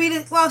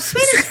 Swedish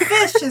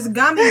fish is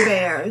gummy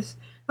bears.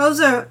 Those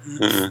are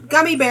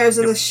gummy bears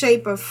in the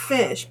shape of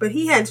fish, but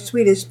he had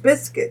Swedish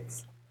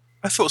biscuits.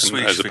 I thought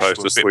Swedish as fish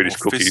opposed was to a bit Swedish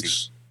more cookies.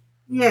 fizzy.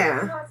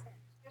 Yeah.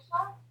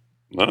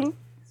 No?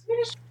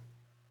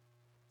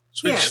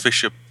 Swedish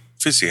fish are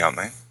fizzy, aren't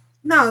they?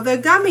 No, they're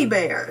gummy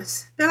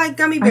bears. They're like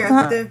gummy bears,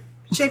 but they're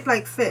shaped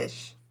like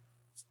fish.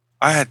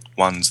 I had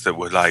ones that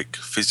were like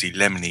fizzy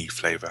lemony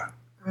flavour.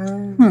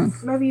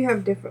 Maybe you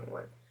have different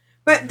ones.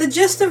 But the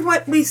gist of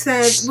what he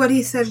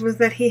said was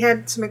that he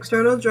had some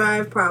external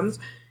drive problems.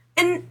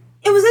 And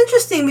it was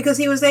interesting because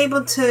he was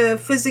able to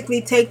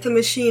physically take the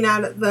machine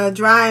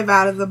drive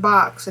out of the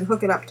box and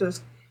hook it up to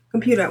his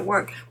computer at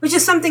work, which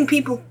is something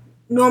people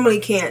normally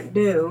can't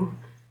do.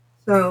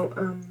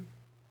 So,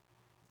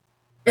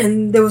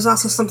 and there was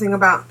also something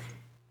about...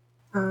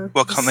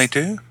 what can't they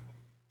do?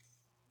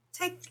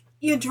 Take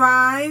your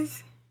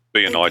drive.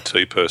 Be an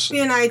IT person.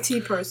 Be an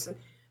IT person.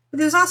 But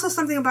there's also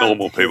something about...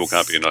 Normal people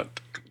can't be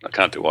I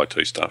can't do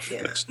IT stuff. Yeah.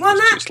 It's Well,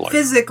 not just like,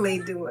 physically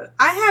do it.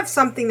 I have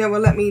something that will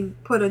let me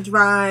put a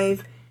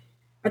drive,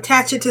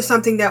 attach it to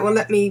something that will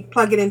let me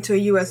plug it into a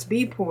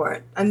USB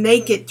port, a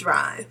naked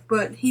drive.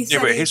 But he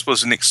said but his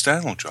was an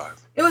external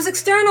drive. it was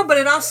external, but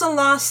it also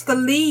lost the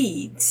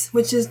leads,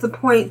 which is the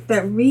point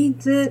that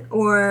reads it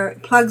or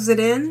plugs it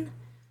in.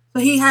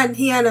 So he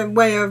had a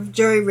way of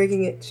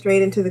jury-rigging it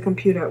straight into the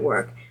computer at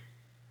work.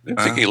 I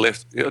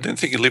didn't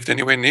think he lived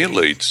anywhere near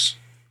Leeds.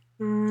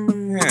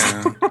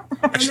 Yeah.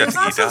 And there's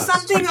also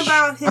something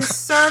about his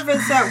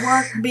service at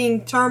work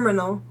being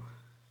terminal,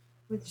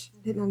 which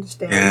I didn't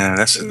understand. Yeah,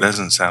 that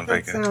doesn't sound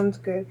very good. Sounds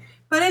good.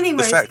 But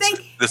anyway,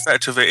 the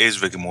fact of it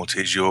is, Rigor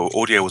Mortis, your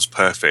audio was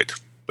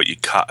perfect, but you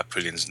cut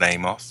Aprillian's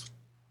name off.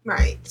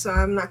 Right, so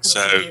I'm not going to So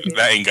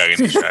that ain't going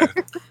in the show.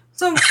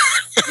 So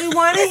we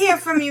want to hear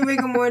from you,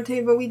 Rigor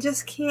Mortis, but we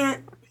just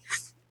can't.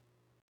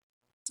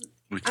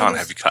 We can't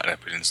have you cutting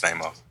Aprillian's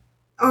name off.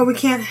 Oh, we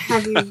can't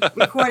have you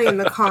recording in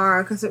the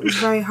car because it was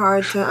very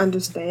hard to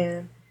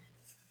understand.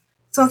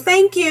 So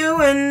thank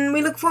you, and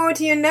we look forward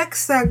to your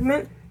next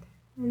segment.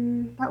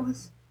 And that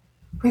was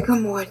Rigor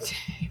Mortis.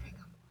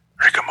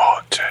 Rigor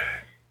Mortis.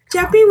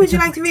 Jeppy, would you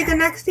like to read the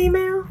next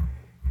email?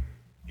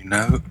 You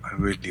know, I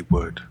really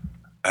would.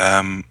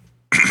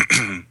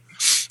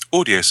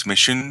 Audio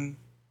submission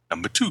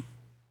number 2.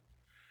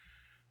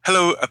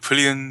 Hello,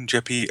 Aprillian,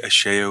 Jeppy,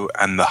 Asheo,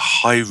 and the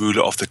High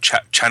Ruler of the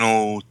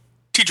channel,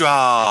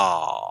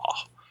 Tidra.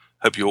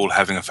 Hope you're all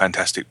having a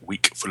fantastic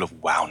week full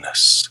of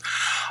wowness.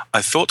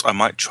 I thought I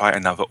might try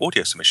another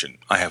audio submission.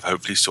 I have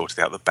hopefully sorted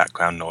out the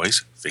background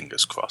noise,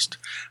 fingers crossed.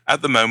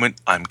 At the moment,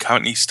 I'm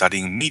currently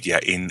studying media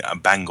in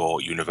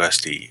Bangor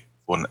University.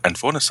 And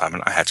for an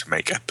assignment, I had to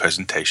make a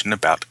presentation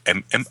about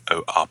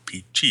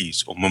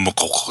MMORPGs, or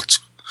MMORPGs,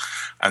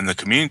 and the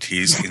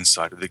communities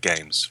inside of the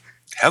games.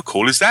 How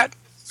cool is that?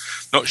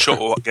 Not sure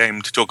what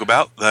game to talk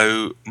about,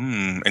 though.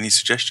 Any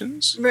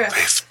suggestions?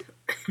 Rift.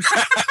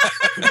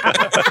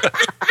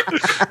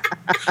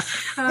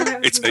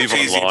 It's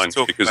EVE Online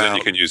because then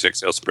you can use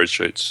Excel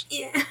spreadsheets.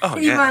 Yeah. Oh,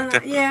 yeah.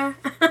 Definitely. Yeah.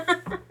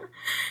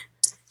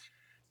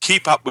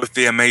 Keep up with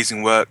the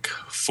amazing work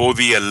for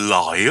the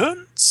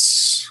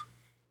Alliance.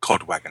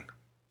 Codwagon.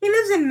 He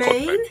lives in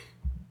Maine.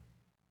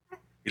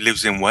 He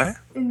lives in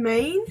where? In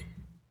Maine?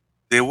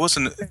 There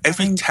wasn't.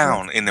 Every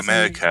town in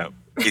America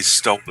is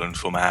stolen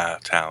from our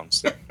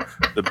towns.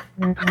 The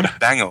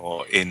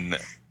Bangor in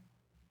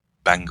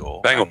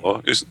Bangor.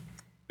 Bangalore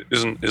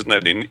isn't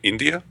that in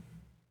India?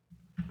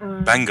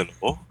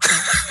 Bangalore.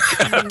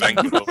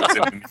 Bangalore is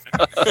in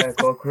India.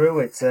 Core crew,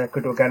 it's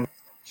good again.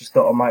 Just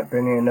thought I might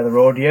bring in another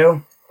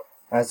audio.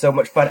 I had so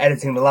much fun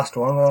editing the last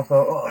one, and I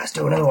thought, let's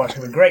do another one, it's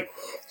going to be great.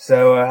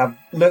 So I've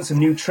learnt some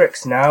new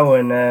tricks now,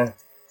 and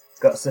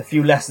got a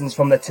few lessons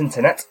from the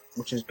Tinternet,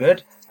 which is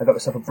good. I got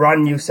myself a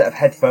brand new set of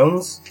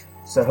headphones,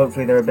 so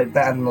hopefully they're a bit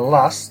better than the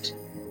last.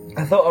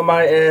 I thought I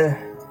might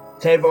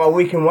tell you about my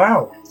week in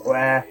WoW,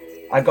 where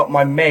I got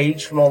my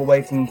mage from all the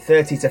way from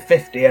 30 to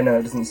 50. I know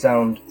it doesn't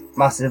sound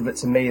massive, but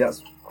to me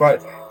that's quite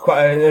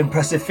an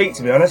impressive feat,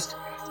 to be honest.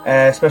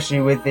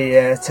 Especially with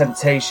the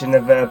temptation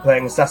of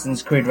playing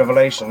Assassin's Creed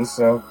Revelations,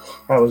 so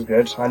that was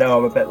good. I know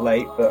I'm a bit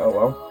late, but oh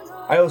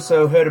well. I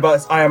also heard about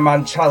this Iron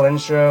Man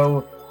challenge,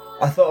 so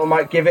I thought I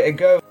might give it a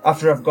go.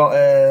 After I've got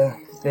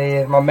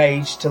my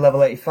mage to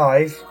level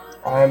 85,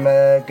 I'm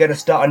going to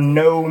start a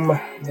gnome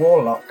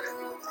warlock.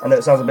 I know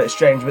it sounds a bit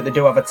strange, but they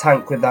do have a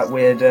tank with that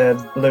weird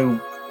blue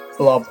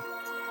blob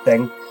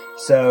thing,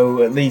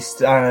 so at least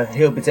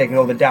he'll be taking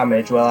all the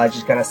damage while I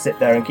just kind of sit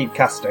there and keep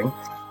casting.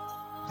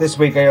 This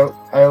week I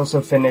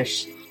also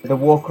finished the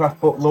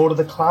Warcraft book Lord of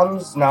the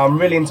Clans. Now I'm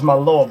really into my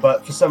lore,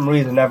 but for some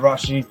reason I never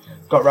actually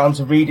got around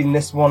to reading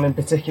this one in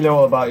particular,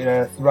 all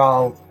about,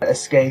 Thrall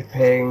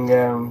escaping,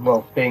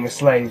 being a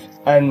slave.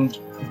 And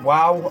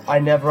wow, I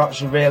never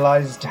actually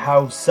realised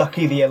how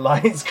sucky the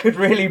Alliance could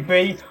really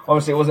be.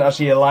 Obviously it wasn't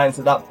actually an Alliance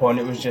at that point,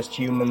 it was just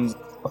humans.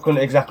 I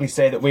couldn't exactly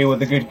say that we were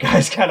the good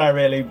guys, can I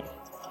really?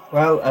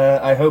 Well,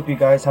 I hope you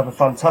guys have a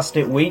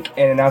fantastic week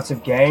in and out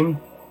of game.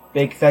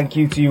 Big thank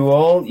you to you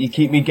all. You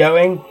keep me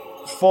going.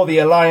 For the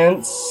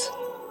Alliance.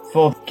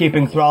 For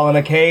keeping Thrall in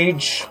a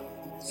cage.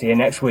 See you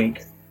next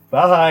week.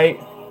 Bye.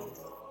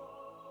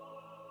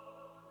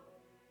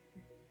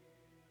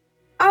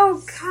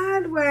 Oh,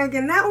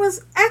 Codwagon, that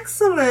was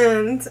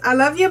excellent. I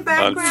love your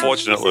background.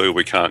 Unfortunately,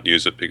 we can't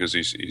use it because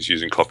he's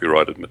using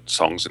copyrighted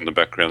songs in the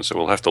background, so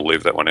we'll have to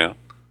leave that one out.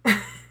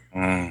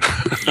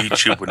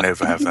 YouTube would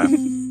never have that.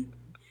 30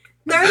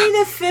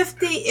 to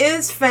 50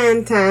 is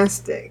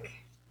fantastic,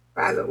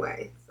 by the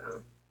way.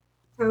 So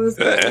that was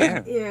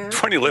good. Yeah.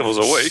 20 levels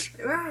a week.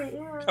 Right,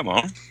 yeah. Come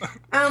on.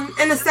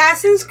 In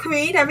Assassin's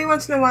Creed, every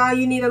once in a while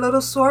you need a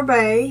little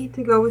sorbet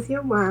to go with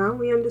your WoW.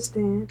 We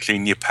understand.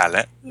 Clean your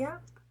palate. Yeah.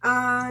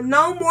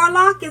 No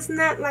Warlock, isn't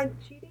that like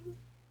cheating?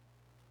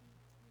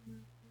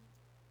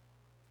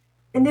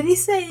 And did he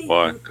say...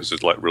 Why? Because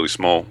it's like really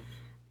small.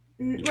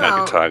 You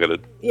can't be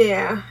targeted.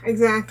 Yeah,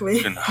 exactly.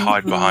 You can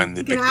hide behind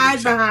the... You can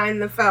hide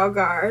behind the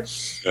Felguard.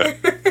 Yeah.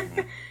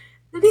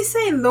 Did he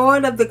say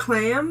Lord of the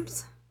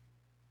Clams?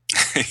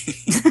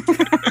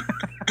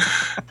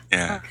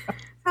 Yeah.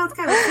 Sounds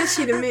kind of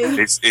fishy to me.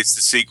 It's the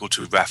sequel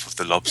to Wrath of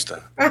the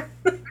Lobster. What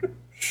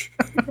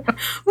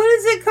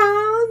is it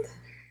called?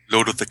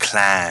 Lord of the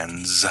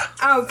Clans.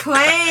 Oh,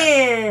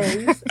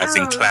 clans. As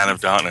in Clan of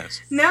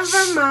Darkness.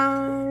 Never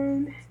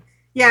mind.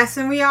 Yes,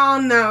 and we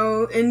all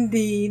know,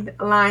 indeed,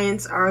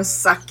 lions are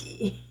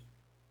sucky.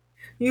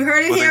 You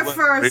heard it here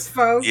first,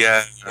 folks.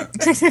 Yeah.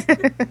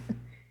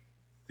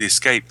 The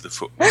escape.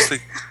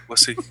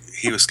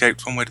 He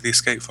escaped from? Where did he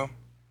escape from?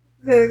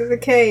 The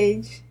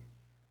cage.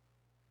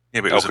 Yeah,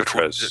 but it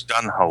was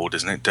Dunhold,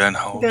 isn't it?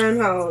 Durnhold.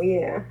 Durnhold,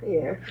 yeah.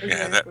 Exactly.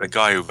 Yeah, the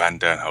guy who ran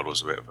Durnhold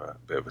was a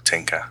bit of a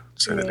tinker,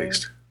 to say the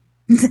least.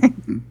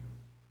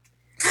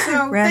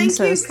 So, Ren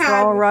says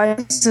Thrall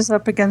rises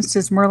up against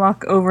his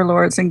Murloc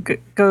overlords and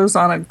goes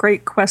on a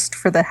great quest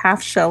for the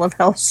half shell of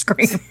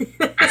Hellscream.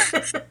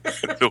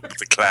 Lord of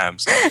the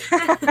Clams.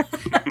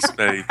 It's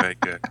very, very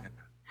good.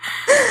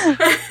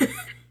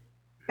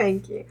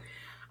 Thank you.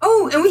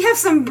 Oh, and we have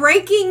some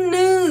breaking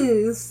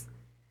news.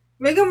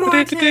 Rigor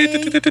Mortis.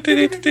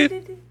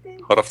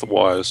 Hot off the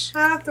wires.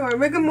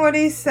 Rigor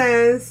Mortis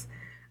says,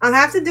 I'll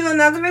have to do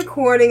another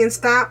recording and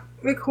stop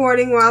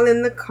recording while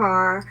in the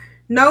car.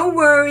 No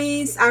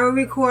worries. I will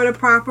record a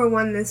proper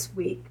one this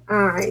week.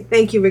 All right.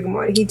 Thank you, Rigor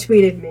Mortis. He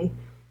tweeted me.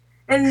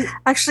 And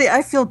actually,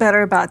 I feel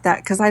better about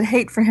that because I'd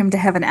hate for him to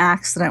have an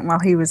accident while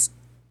he was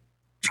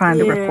trying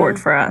to record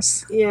for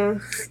us. Yeah.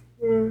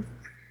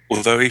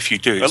 Although if you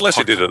do... Unless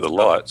you did it at the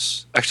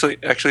lights. Actually,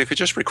 if you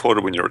just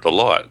recorded when you're at the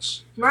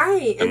lights.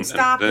 Right, and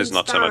stop there's and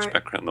not so start. much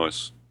background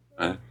noise.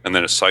 And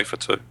then it's safer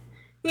too.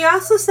 He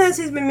also says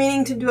he's been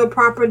meaning to do a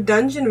proper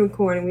dungeon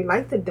recording. We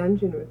like the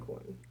dungeon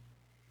recording.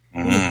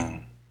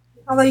 Mm.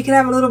 Although you could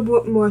have a little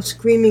bit more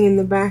screaming in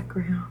the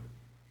background.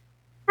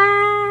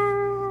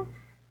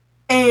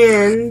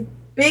 And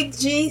Big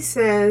G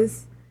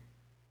says,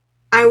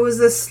 I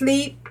was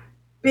asleep.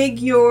 Big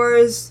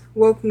Yours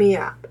woke me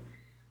up.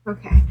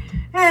 Okay.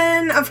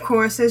 And, of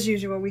course, as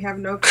usual, we have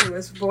no clue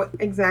as to what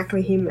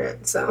exactly he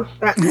meant. So,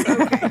 that's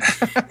okay.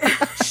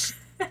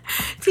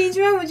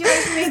 Tidra, would you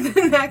like to read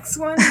the next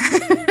one?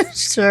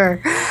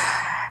 Sure.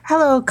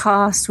 Hello,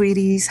 Ka,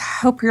 sweeties.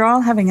 Hope you're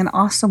all having an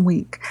awesome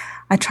week.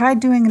 I tried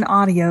doing an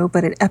audio,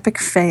 but it epic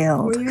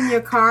failed. Were you in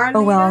your car,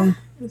 Oh, well,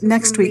 Lita?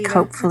 next week, Lita?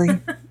 hopefully.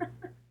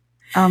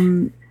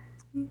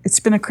 It's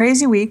been a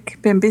crazy week.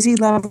 Been busy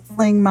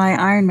leveling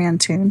my Iron Man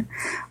toon.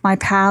 My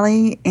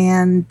Pally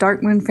and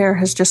Dark Moon Fair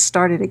has just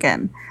started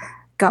again.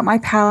 Got my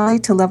Pally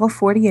to level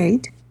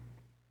 48.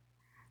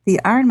 The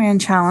Iron Man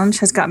challenge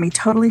has got me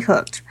totally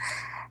hooked.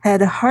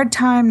 Had a hard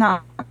time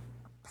not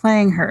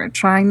playing her,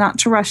 trying not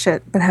to rush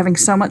it, but having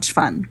so much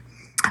fun.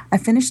 I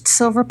finished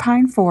Silver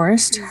Pine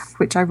Forest,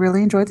 which I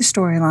really enjoyed the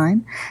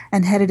storyline,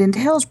 and headed into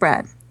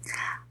Hillsbrad.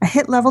 I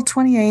hit level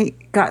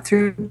 28, got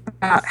through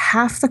about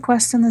half the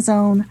quest in the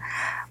zone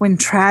when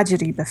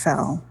tragedy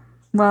befell.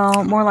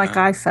 Well, more like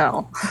I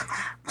fell.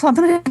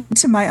 Plummeted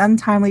to my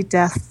untimely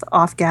death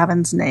off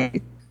Gavin's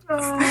nade.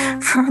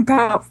 For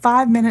about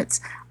 5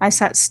 minutes, I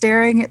sat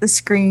staring at the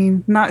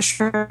screen, not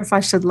sure if I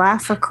should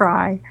laugh or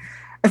cry.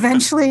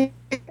 Eventually,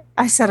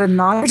 I said a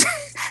nod,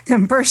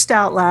 then burst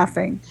out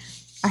laughing.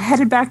 I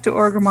headed back to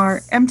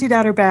Orgrimmar, emptied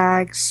out her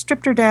bag,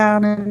 stripped her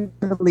down, and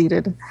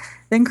deleted.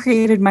 Then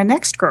created my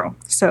next girl.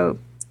 So,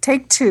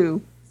 take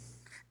 2.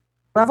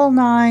 Level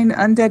 9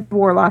 Undead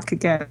Warlock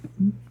again.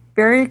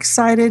 Very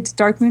excited.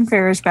 Darkmoon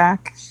Fair is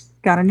back.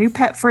 Got a new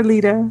pet for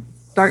Lita.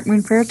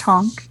 Darkmoon Fair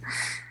Tonk.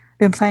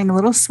 Been playing a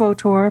little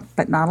SWOTOR,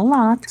 but not a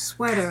lot.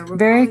 Sweater. We're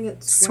Very calling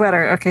it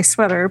sweater. Okay,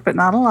 sweater, but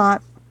not a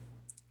lot.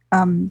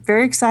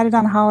 Very excited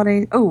on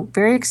holidays. Oh,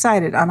 very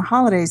excited on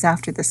holidays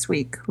after this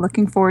week.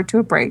 Looking forward to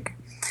a break.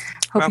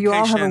 Hope you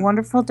all have a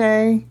wonderful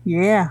day.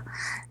 Yeah.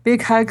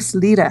 Big hugs,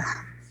 Lita.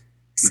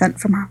 Sent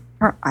from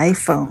her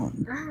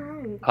iPhone. All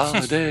right.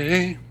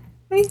 Holiday.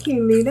 Thank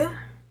you, Lita.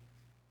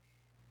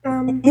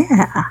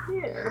 Yeah.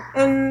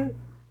 And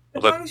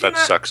Well, that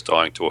sucks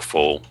dying to a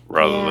fall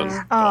rather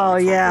than Oh,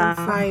 yeah.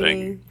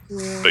 fighting.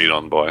 being beat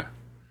on by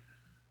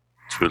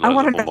two I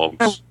wanted little to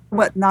know mobs.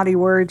 what naughty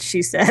words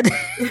she said.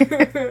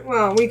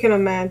 Well, we can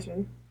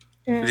imagine.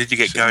 Did you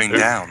get going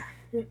down?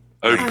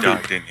 Oh, You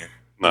died, didn't you?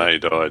 No, he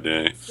died,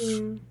 yeah.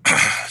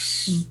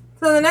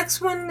 So the next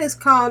one is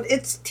called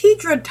It's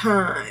Tidra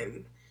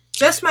Time.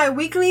 Just my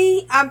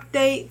weekly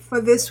update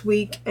for this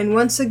week. And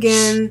once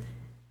again,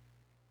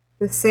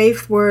 the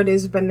safe word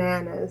is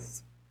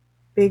bananas.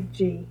 Big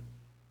G.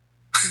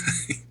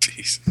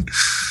 Jeez.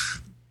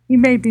 You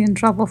may be in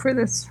trouble for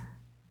this.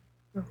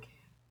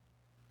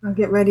 I'll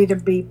get ready to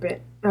beep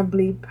it.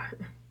 Bleep.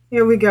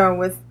 Here we go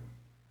with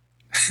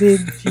Big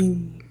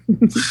G.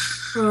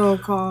 Roll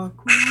call.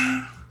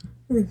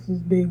 This is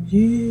Big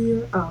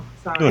G. Oh,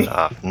 sorry. Good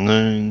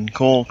afternoon,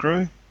 call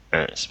crew,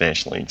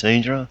 especially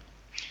Tidra.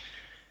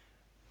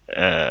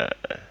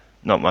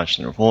 Not much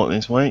to report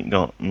this week.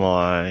 Got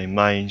my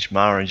mage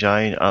Mara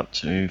Jade up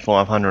to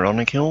 500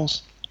 honor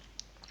kills.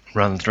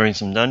 Run through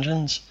some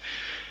dungeons.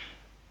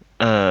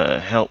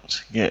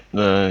 Helped get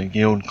the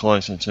guild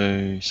closer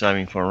to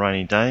saving for a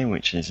rainy day,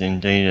 which is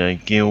indeed a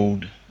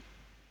guild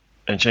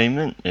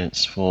achievement.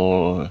 It's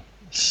for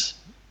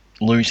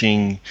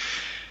looting,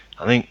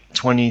 I think,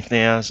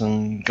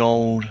 20,000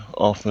 gold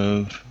off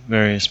of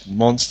various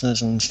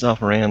monsters and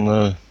stuff around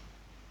the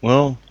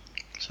world.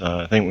 So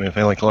I think we're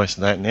fairly close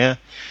to that now.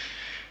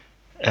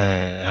 I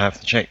have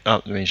to check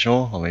up to be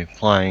sure. I'll be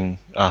playing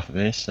after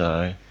this,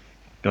 so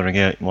got to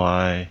get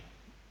my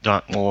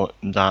Dark Moon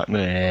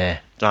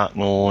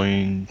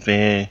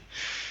Fair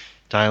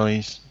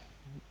dailies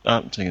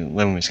up to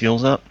level my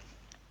skills up.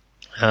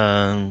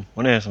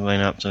 What else have I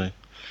been up to?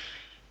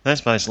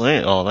 That's basically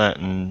it, all that,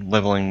 and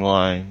leveling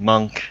my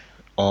monk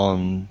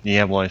on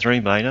Diablo 3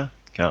 beta.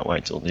 Can't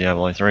wait till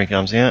Diablo 3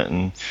 comes out,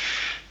 and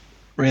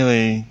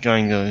really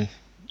going to,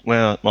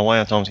 well, my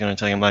WoW time's going to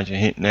take a major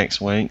hit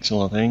next week,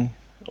 sort of thing,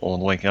 or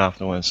the week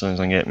afterwards, as soon as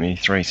I get me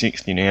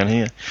 360 down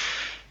here,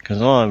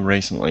 because I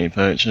recently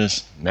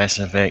purchased Mass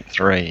Effect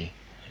 3,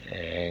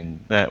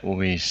 and that will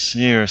be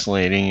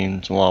seriously eating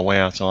into my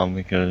WoW time,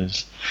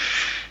 because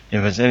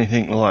if it's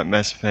anything like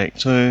Mass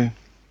Effect 2,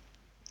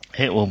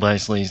 it will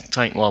basically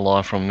take my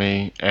life from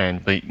me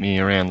and beat me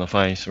around the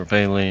face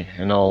repeatedly,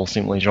 and I'll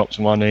simply drop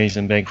to my knees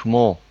and beg for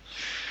more.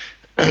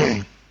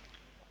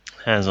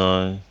 As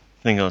I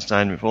think I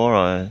stated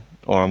before,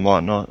 or I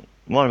might not,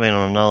 might have been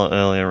on another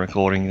earlier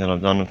recording that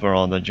I've done for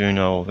either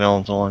Juno or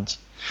Valentine's.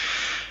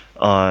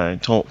 I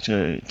talked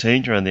to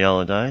Tidra the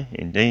other day.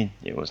 Indeed,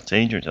 it was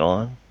Tidra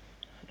time,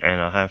 and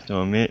I have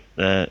to admit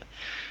that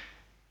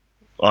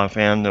I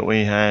found that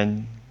we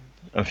had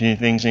a few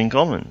things in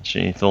common.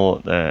 She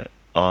thought that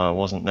I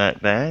wasn't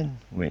that bad,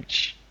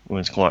 which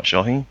was quite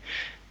shocking.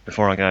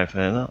 Before I go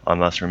further, I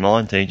must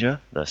remind Tidra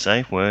the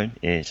safe word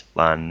is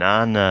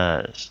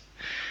bananas.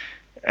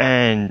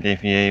 And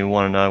if you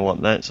want to know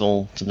what that's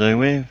all to do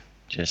with,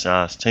 just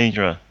ask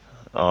Tidra.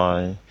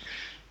 I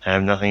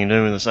have nothing to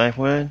do with the safe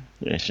word.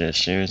 It's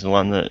just she was the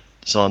one that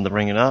decided to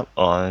bring it up.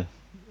 I,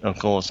 of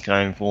course,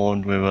 came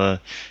forward with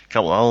a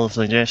couple of other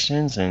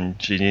suggestions,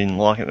 and she didn't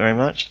like it very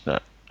much,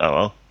 but oh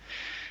well.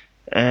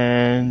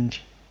 And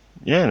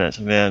yeah, that's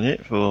about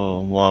it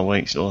for my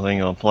week sort of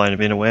thing. I played a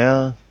bit of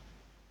WoW,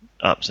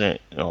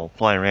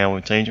 played around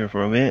with Tidra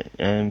for a bit,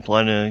 and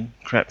played a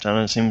crap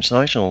ton of Sim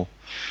Social.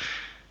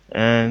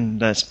 And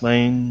that's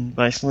been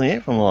basically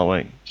it for my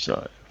week.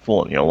 So,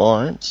 for the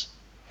Alliance,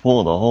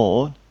 for the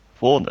Horde,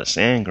 for the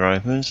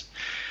Sandgropers,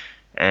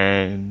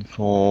 and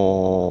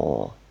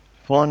for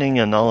finding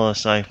another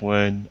safe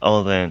word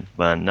other than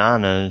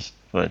bananas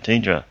for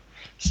Tidra.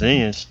 See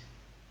yous.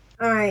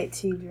 Alright,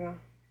 Tidra.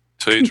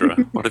 Tidra,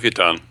 what have you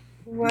done?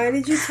 Why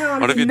did you tell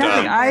me? What have you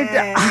done?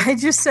 I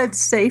just said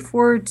safe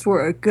words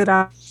were a good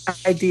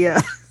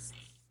idea.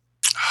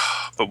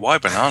 But why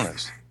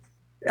bananas?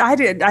 I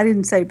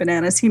didn't say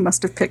bananas. He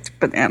must have picked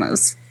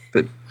bananas.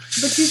 But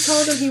you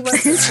told him he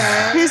wasn't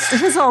bad.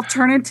 His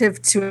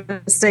alternative to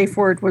a safe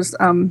word was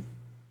not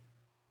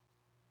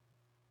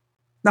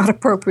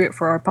appropriate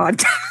for our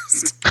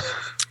podcast.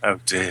 Oh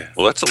dear.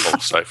 Well, that's a long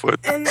safe word.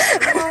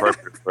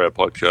 Appropriate for our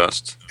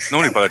podcast.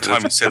 Normally by the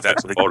time you said that,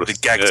 the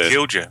gag's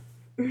killed you.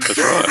 That's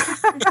right.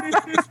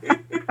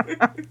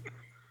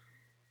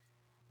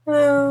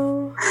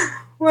 Oh,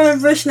 one of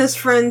Vishnu's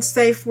friend's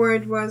safe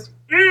word was.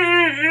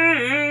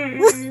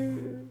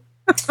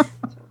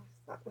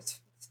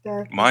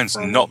 Mine's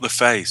not the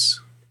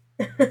face.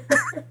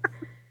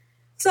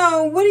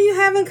 So, what do you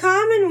have in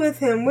common with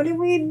him? What are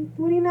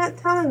you not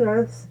telling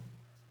us?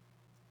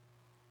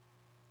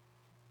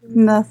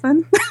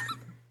 Nothing.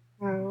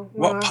 Oh,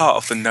 What part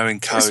of the no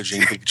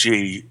encouraging Big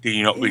G did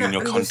you not read in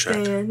your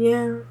contract?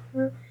 Yeah.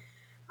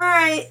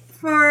 Alright,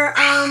 for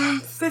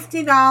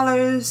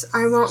 $50,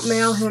 I won't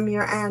mail him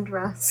your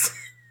address.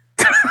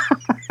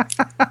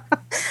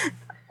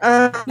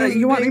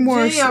 You want any more?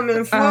 I'm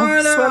in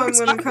Florida. I'm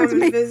going to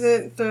come and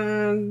visit.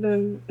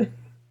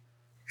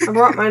 I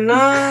brought my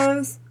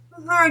knives. It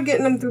was hard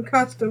getting them through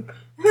custom.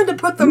 I had to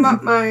put them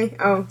up my.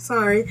 Oh,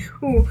 sorry.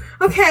 Ooh.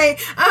 Okay.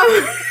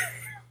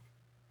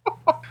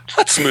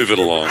 Let's move it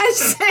along. Would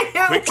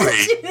you like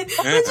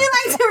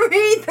to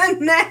read the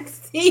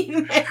next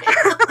email?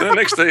 The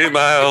next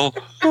email.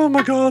 Oh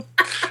my god.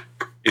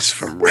 It's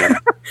from Ren.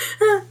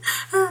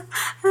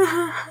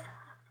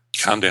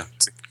 Calm down.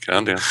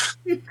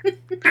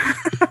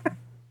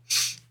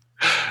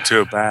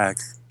 To a bag.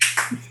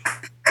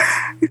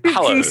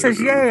 Hello, He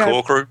says, yeah.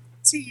 Core Crew.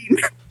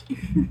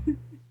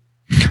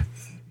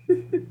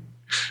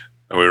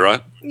 Are we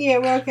right? Yeah,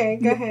 well, okay.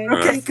 Go ahead.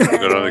 Got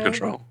it under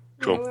control.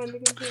 Cool.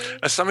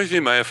 As some of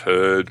you may have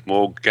heard,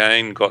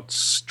 Morgane got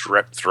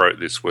strep throat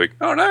this week.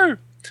 Oh no!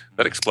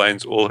 That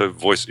explains all her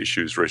voice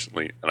issues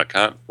recently, and I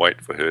can't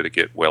wait for her to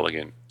get well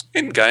again.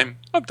 In game,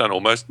 I've done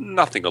almost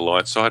nothing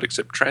Alliance side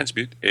except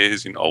transmute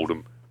airs in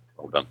Oldham.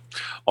 Well done.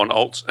 On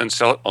alts and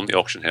sell it on the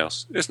auction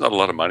house. It's not a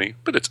lot of money,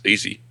 but it's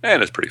easy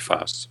and it's pretty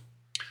fast.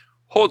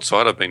 Horde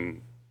side, I've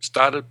been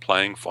started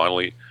playing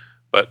finally,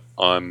 but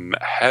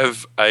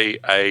have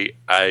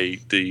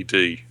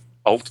AAADD.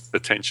 Alt,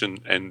 attention,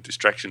 and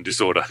distraction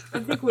disorder. I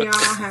think we all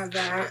have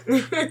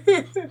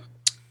that.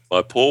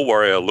 My poor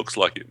warrior looks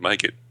like it may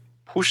get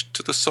pushed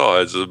to the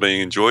sides of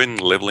being enjoying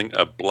leveling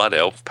a blood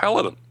elf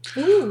paladin.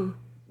 Ooh.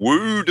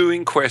 Woo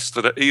doing quests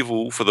that are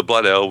evil for the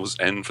Blood Elves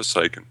and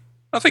Forsaken.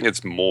 I think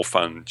it's more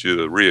fun due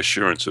to the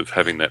reassurance of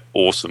having that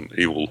awesome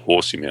evil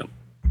horsey mount.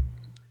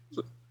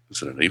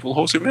 Is it an evil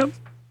horsey mount?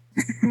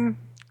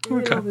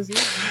 Okay.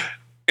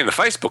 In the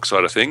Facebook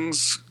side of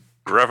things,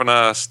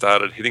 Gravenar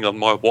started hitting on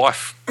my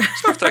wife.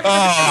 So I've taken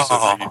pictures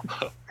of him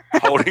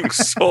holding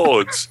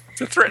swords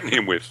to threaten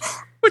him with,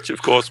 which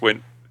of course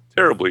went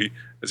terribly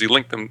as he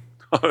linked them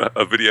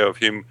a video of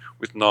him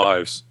with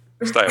knives.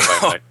 Stay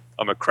away, mate.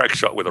 I'm a crack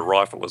shot with a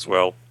rifle as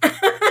well.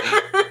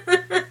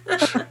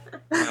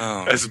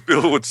 As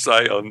Bill would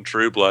say on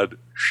True Blood,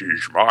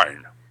 she's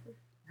mine.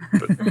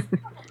 But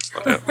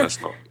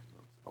that's not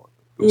what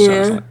Bill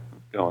sounds like.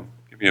 Go on,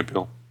 give me a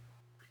bill.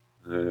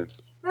 That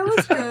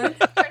was good.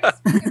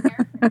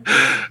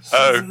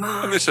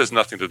 And this has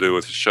nothing to do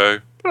with the show,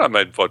 but I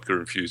made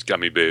vodka-infused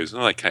gummy bears,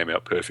 and they came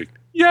out perfect.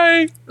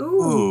 Yay!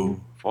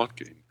 Ooh.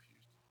 Vodka-infused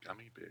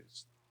gummy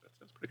bears. That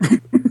sounds pretty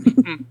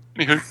good.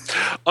 Anywho,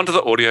 onto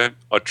the audio.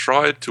 I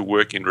tried to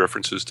work in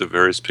references to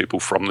various people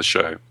from the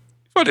show.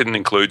 If I didn't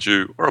include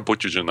you or I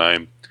butchered your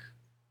name,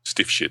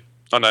 stiff shit.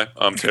 I know,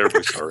 I'm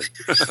terribly sorry.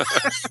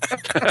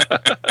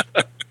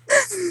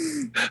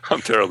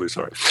 I'm terribly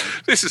sorry.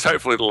 This is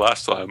hopefully the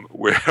last time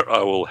where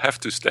I will have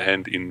to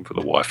stand in for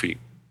the wifey.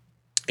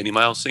 Any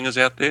male singers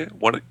out there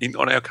want in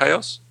on our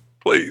chaos?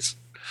 Please.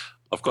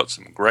 I've got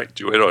some great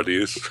duet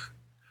ideas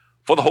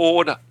for the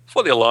Horde,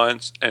 for the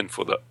Alliance, and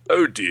for the,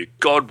 oh dear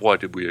God, why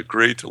did we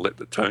agree to let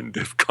the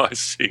tone-deaf guy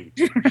sing?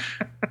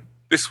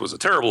 This was a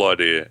terrible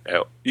idea.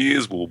 Our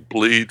ears will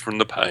bleed from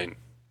the pain.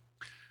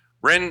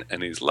 Ren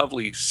and his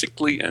lovely,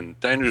 sickly, and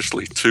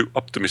dangerously too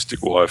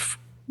optimistic wife,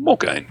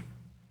 Morgane.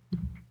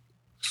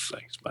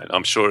 Thanks, mate.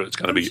 I'm sure it's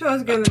going to be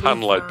a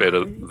ton-load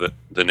better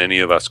than any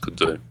of us could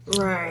do.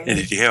 Right. And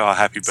did you hear our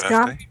happy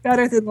birthday?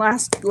 Better than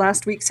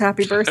last week's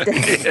happy birthday.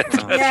 Yeah,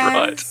 that's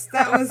right.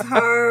 That was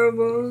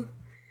horrible.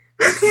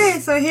 Okay,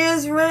 so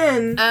here's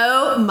Ren.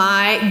 Oh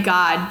my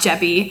God,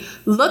 Jeppy.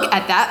 Look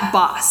at that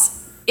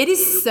boss. It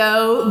is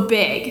so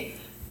big.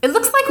 It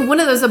looks like one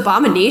of those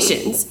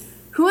abominations.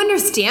 Who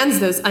understands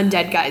those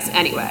undead guys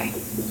anyway?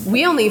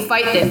 We only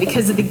fight them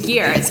because of the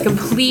gear. It's a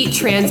complete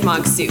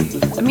transmog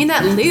suit. I mean,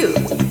 that loot,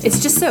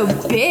 it's just so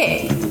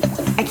big.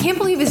 I can't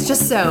believe it's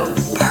just so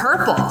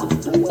purple.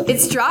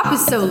 Its drop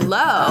is so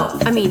low.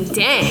 I mean,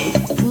 dang.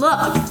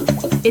 Look,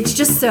 it's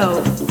just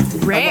so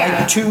rare. I'm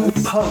like too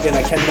pug and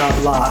I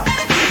cannot lie.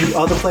 The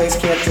other players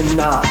can't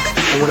deny.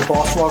 And when a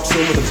boss walks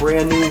in with a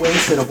brand new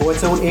waist and a void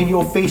zone in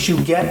your face, you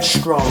get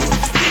strong.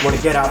 Want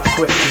to get out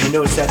quick because you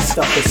notice that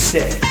stuff is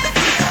sick.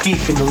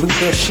 Deep in the loot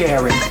they're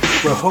sharing,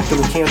 we're hooked and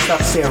we can't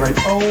stop staring.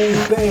 Oh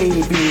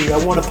baby,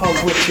 I wanna pug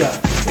with ya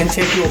and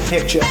take your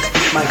picture.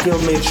 My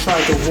guildmates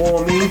tried to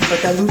warn me,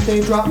 but that loot they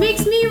drop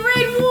makes me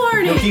red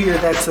warning. Your gear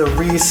that's a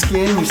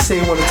reskin, you say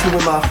one or two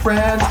with my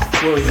friends.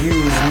 Well,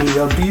 use me,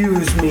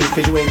 abuse me,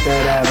 cause you ain't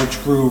that average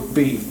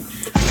groupie.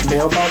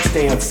 Mailbox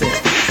dancing,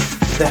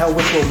 the hell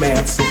with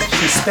romancing.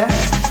 She spec,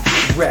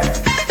 wreck,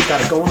 got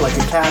it going like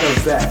a cat or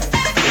vet.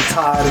 I'm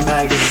tired of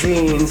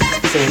magazines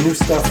saying new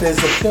stuff is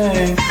a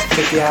thing.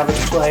 Take the average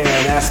player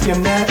and ask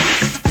him that.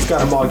 He's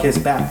gotta mark his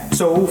back.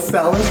 So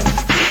fellas,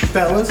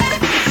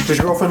 does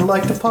your girlfriend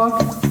like the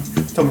pug?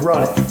 So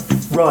run it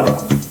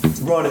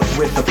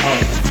with the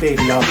pug.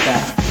 Baby, I'm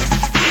back.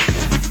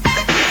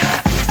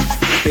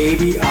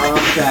 Baby, I'm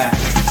back.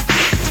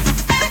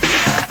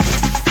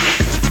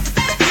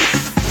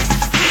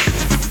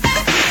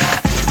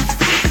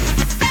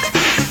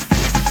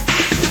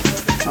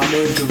 I'm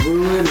in the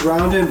ruin,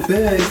 round and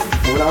big.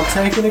 When I'm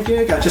taking a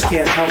gig, I just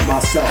can't help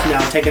myself. Now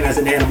I'm taken as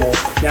an animal.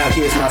 Now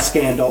here's my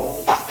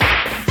scandal.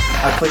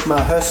 I click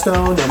my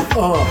Hearthstone and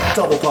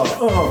double pug,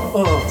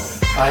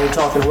 I ain't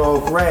talking low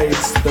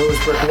grades. Those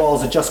brick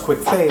walls are just quick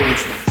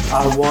fades.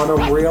 I want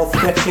them real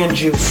thick and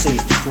juicy,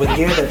 with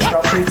gear that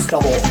sharp rates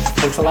double.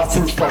 Until lots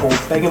in trouble,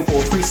 begging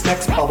for a priest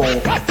next bubble.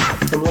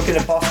 I'm looking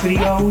at boss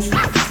videos.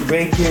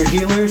 Raid gear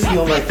healers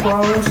heal like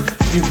pros.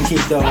 You can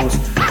keep those.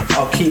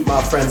 I'll keep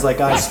my friends like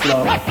ice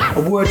flow.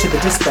 A word to the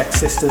Dispec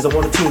sisters, I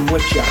want a team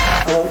with ya.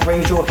 I won't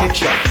rage or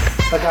hit ya.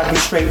 I gotta be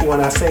straight when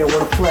I say I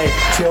wanna play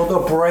till the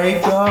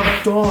break of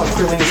dawn.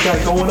 Krilling's got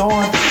it going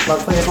on. My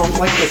players won't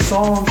like this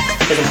song,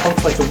 cause I'm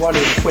punks like to run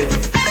and quit.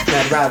 And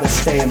I'd rather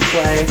stay and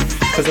play,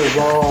 cause they're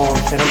wrong.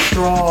 And I'm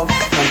strong,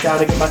 I'm down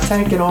to get my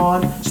tanking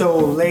on. So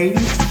ladies,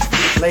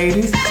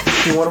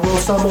 you wanna roll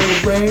some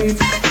old raids?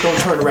 Don't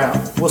turn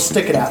around, we'll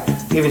stick it out.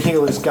 Even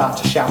healers got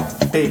to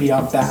shout, baby,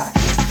 I'm back.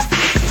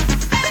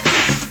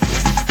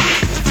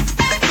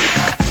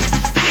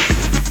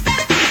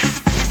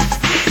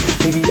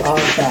 Baby,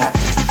 I'm back.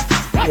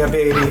 Yeah,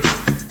 baby.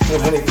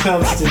 When it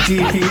comes to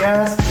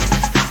DPS,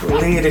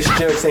 elitist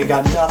jerks ain't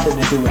got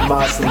nothing to do with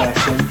my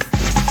selection.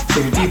 So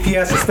your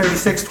DPS is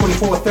 36,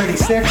 24,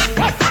 36?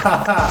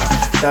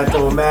 Haha, that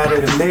don't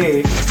matter to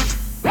me.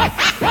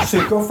 So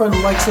your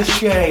girlfriend likes a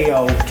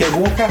Shayo, get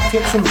Warcraft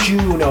tips from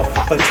Juno,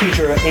 but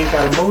teacher ain't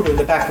got a motor in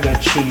the back of a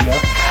cheetah.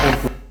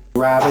 And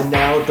grabbing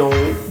now,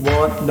 don't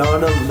want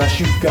none unless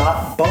you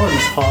got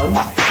buns, hun.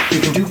 You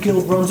can do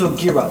guild runs or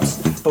gear ups,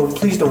 but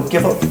please don't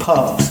give up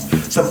pubs.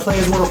 Some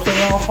players want to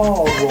play all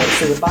hog rolls,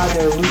 so they buy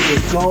their loot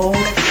with gold,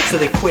 so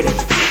they quit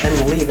it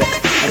and leave it,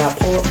 and I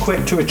pull up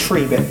quick to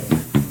retrieve it.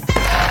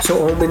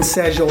 So Omen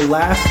says you'll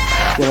laugh?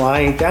 Well, I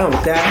ain't down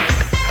with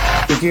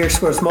that. The gear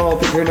score small,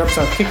 but your nuts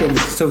are kicking,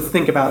 so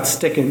think about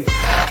sticking.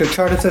 To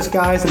chart us as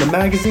guys in the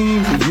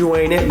magazines, you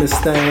ain't it in this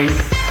thing.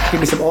 Give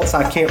me some alts,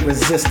 I can't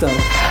resist them.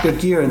 Good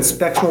gear and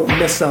specs won't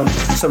miss them.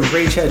 Some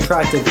ragehead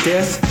tried to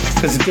diss,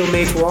 cause the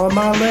guildmates were on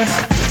my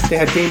list. They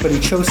had game, but he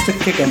chose to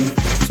kick him,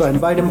 so I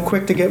invite him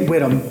quick to get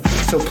with him.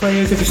 So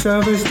players, if your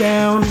server's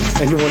down,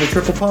 and you want a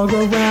triple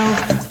pogo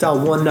round, dial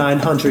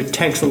 1-900,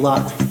 tanks a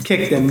lot,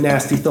 kick them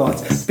nasty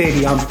thoughts.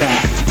 Baby, I'm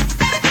back.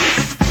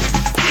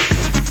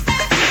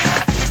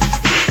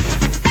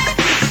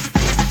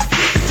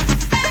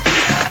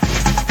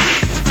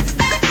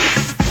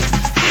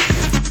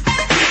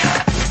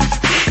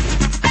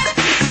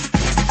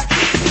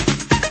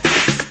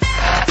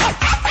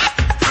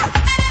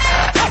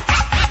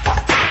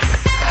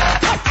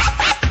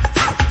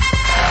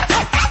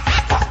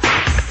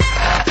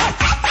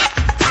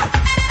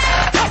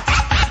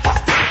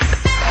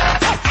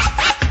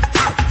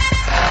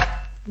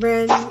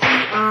 Ren, you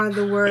are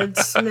the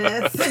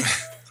wordsmith.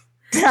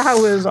 That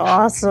was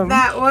awesome.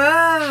 That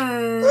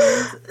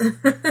was.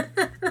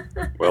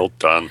 Well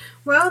done.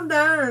 Well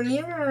done,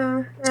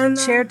 yeah. And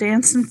chair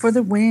dancing for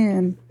the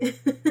win.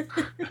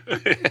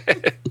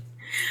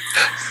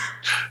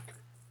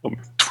 I'm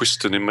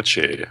twisting in my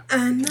chair.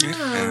 I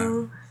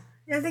know.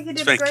 I think you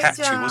did It's very a great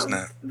catchy, job. wasn't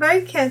it?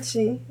 Very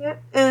catchy. Yeah.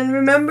 And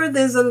remember,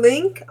 there's a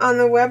link on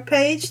the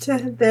webpage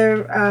to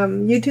their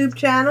YouTube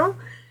channel.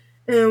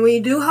 And we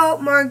do hope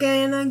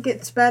Morgana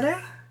gets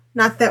better.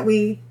 Not that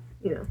we,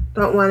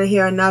 don't want to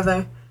hear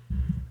another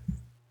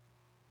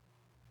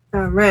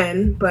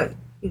Ren, but,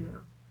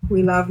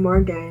 we love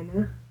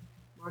Morgana.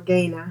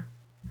 Morgane.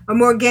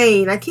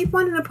 I keep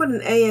wanting to put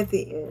an A at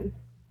the end.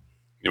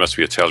 You must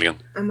be Italian.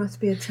 I must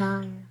be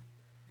Italian.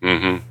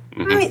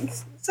 Mm-hmm. All right,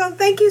 so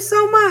thank you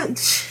so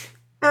much.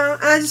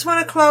 I just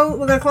want to close.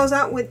 We're going to close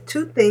out with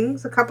two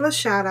things, a couple of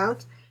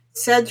shout-outs.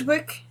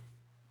 Sedgwick,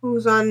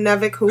 who's on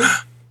Nevik Hoop.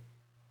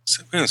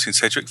 So we haven't seen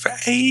Cedric for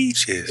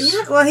ages.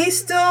 Yeah, well, he's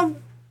still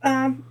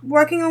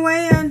working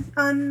away on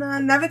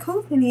Nevik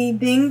Hoop, and he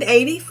dinged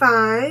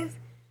 85.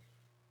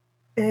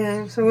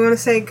 And so we want to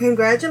say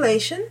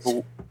congratulations.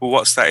 Well,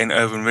 what's that in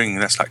Urban Ring?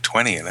 That's like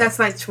 20, isn't it? That's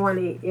like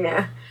 20,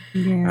 yeah.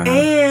 Yeah.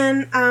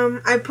 And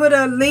I put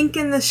a link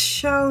in the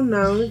show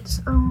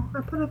notes. Oh,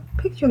 I put a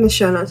picture in the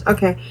show notes.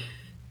 Okay.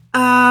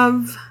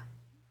 Of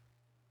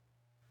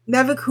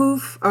Nevik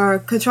Hoof, or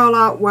Ctrl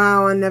Alt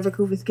WoW on Nevik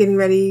Hoof is getting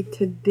ready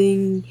to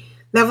ding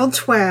level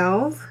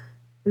 12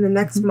 in the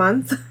next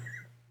month.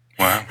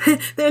 Wow.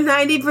 They're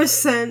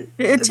 90%.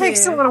 It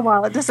takes there. a little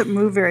while. It doesn't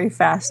move very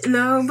fast.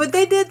 No, but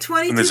they did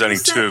 22%. And there's only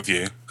two of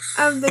you.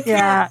 Of the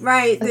Yeah.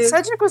 right.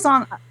 Cedric was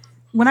on.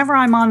 Whenever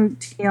I'm on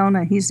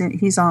Tiona,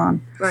 he's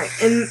on. Right,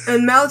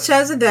 and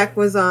Melchizedek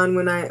was on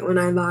when I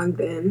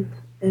logged in,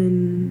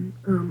 and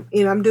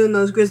I'm doing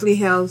those Grizzly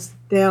Hells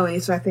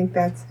daily, so I think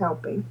that's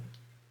helping.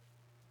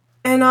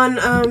 And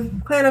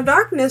on Clan of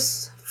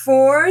Darkness,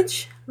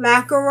 Forge,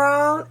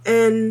 Lackerall,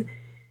 and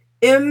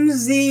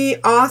MZ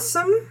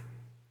Awesome.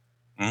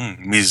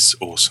 Ms.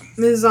 Awesome.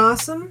 Ms.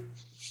 Awesome.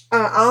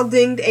 All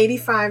dinged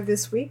 85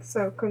 this week,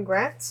 so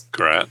congrats.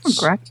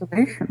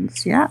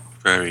 Congratulations, yeah.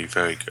 Very,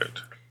 very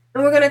good.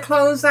 And we're going to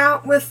close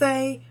out with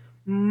a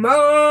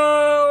moment.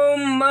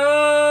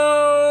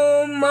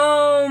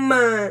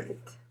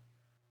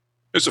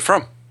 Who's it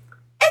from?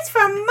 It's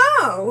from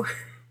Mo.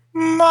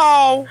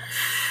 Mo.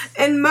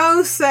 And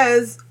Mo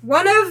says,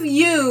 one of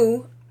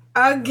you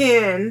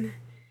again.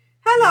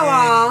 Hello,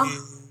 all.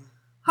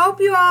 Hope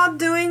you all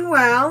doing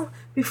well.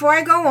 Before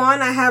I go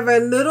on, I have a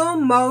little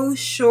Mo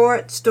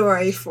short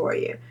story for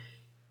you.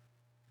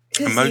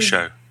 A Mo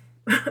show.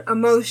 A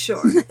Mo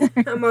short.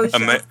 A Mo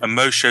show. A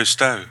Mo show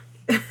stow.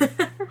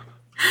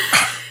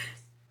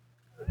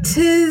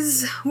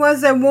 'Tis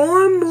was a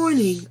warm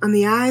morning on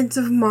the Ides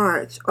of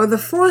March, or the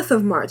 4th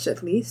of March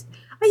at least.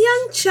 A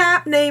young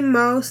chap named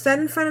Mo sat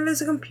in front of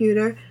his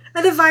computer,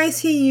 a device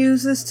he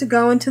uses to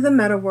go into the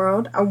meta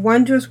world, a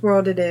wondrous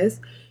world it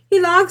is. He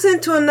logs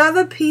into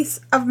another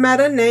piece of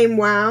meta named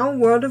WoW,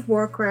 World of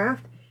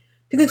Warcraft,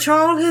 to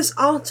control his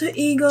alter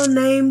ego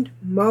named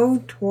Mo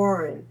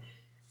Torin.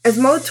 As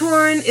Mo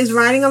Torin is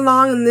riding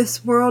along in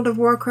this World of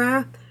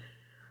Warcraft,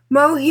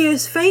 Mo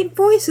hears faint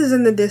voices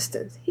in the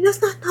distance. He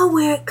does not know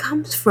where it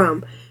comes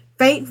from.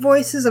 Faint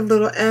voices of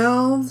little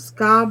elves,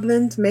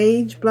 goblins,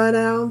 mage, blood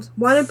elves.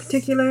 One in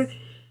particular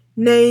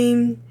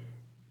named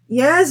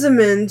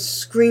Yasmin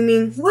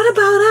screaming, "What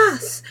about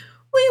us?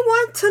 We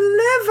want to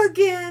live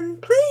again.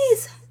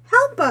 Please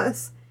help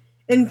us."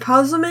 In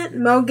puzzlement,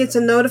 Mo gets a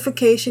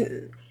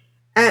notification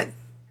at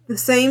the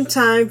same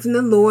time from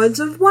the Lords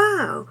of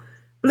WoW,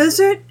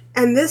 Blizzard,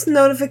 and this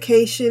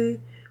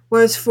notification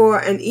was for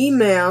an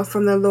email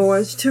from the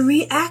Lords to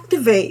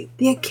reactivate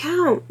the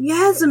account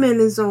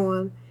Yasmin is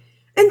on.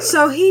 And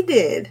so he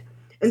did.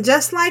 And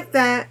just like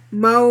that,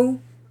 Mo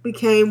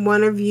became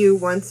one of you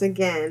once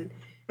again.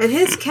 And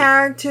his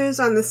characters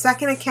on the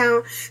second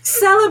account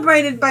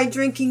celebrated by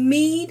drinking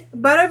mead,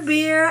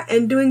 butterbeer,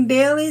 and doing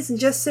dailies and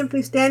just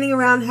simply standing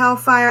around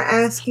Hellfire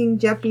asking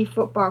Jeppy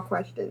football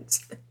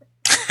questions.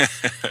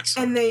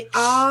 And they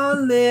all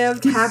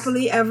lived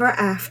happily ever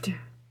after.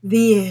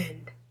 The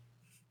end.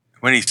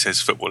 When he says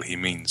football, he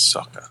means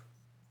soccer.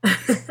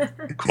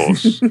 Of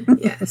course.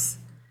 Yes.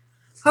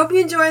 Hope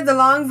you enjoyed the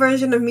long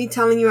version of me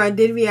telling you I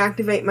did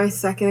reactivate my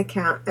second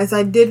account, as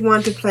I did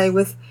want to play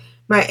with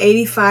my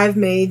 85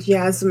 mage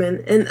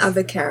Yasmin and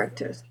other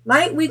characters.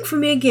 Light week for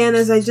me again,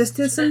 as I just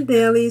did some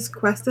dailies,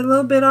 quested a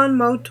little bit on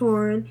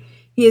Motorin.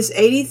 He is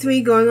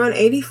 83 going on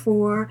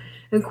 84,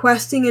 and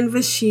questing in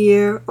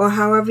Vashir, or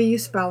however you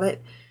spell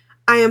it.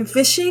 I am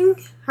fishing,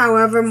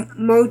 however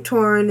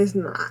Motorin is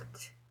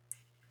not.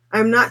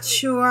 I'm not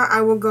sure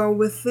I will go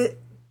with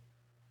it.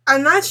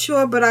 I'm not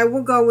sure, but I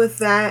will go with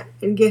that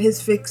and get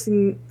his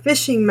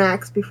fishing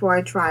max before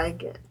I try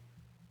again.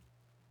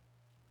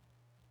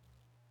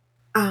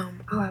 I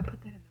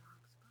put that in the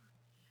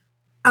wrong spot.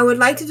 I would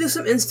like to do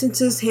some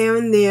instances here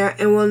and there,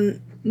 and will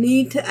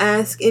need to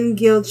ask in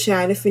guild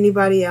chat if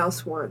anybody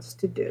else wants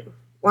to.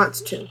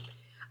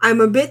 I'm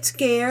a bit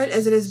scared,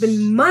 as it has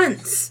been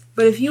months,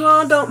 but if you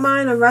all don't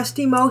mind a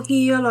rusty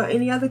Moheel or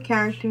any other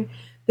character,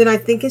 then I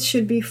think it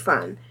should be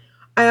fun.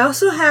 I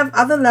also have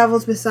other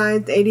levels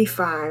besides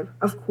 85,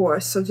 of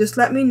course, so just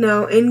let me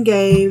know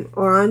in-game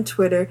or on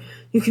Twitter.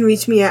 You can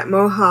reach me at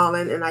Mo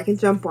Holland, and I can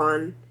jump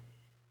on.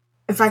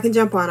 If I can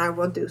jump on, I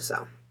will do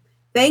so.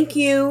 Thank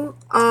you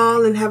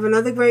all, and have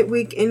another great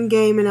week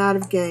in-game and out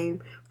of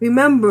game.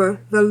 Remember,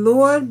 the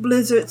Lord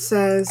Blizzard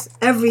says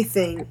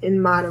everything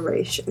in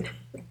moderation.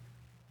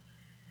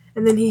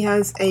 And then he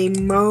has a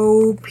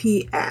Mo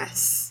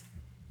PS.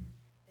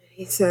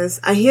 He says,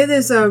 I hear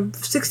there's a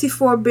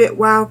 64-bit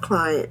WoW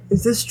client.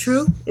 Is this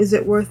true? Is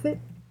it worth it?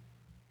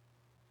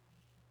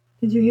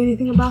 Did you hear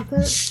anything about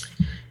that?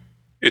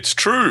 It's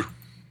true.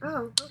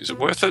 Oh. Okay. Is it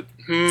worth it?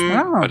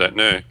 I don't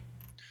know.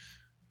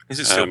 Is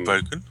it still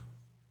broken?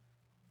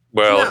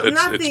 Well,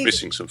 it's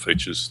missing some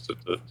features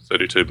that the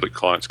 32-bit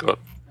client's got.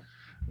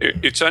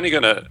 It's only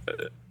going to...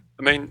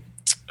 I mean,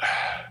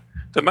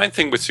 the main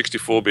thing with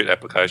 64-bit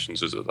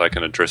applications is that they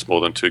can address more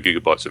than 2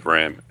 gigabytes of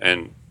RAM,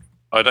 and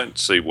I don't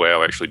see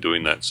WoW actually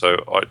doing that. So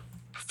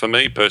for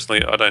me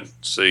personally, I don't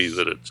see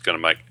that it's going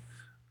to make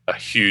a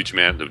huge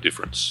amount of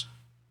difference.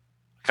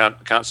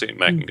 Can't see it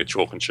making a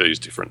chalk and cheese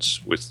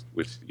difference with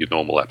your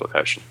normal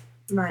application.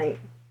 Right.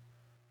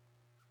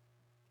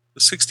 The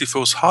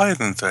 64 is higher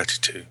than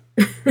 32.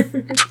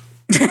 Alright,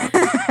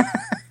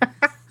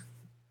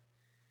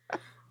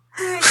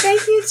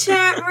 thank you,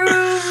 chat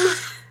room.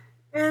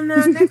 And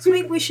next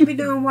week we should be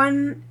doing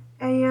 1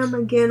 a.m.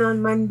 again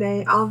on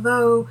Monday,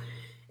 although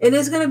it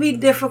is going to be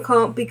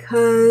difficult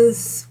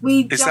because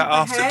we Is that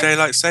after ahead.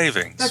 daylight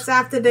savings? That's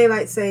after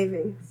daylight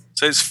savings.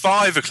 So it's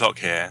 5 o'clock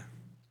here.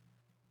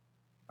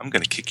 I'm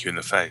going to kick you in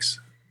the face.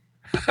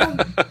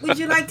 Would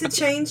you like to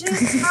change it?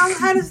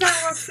 How does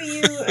that work for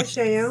you,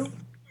 Ashayo?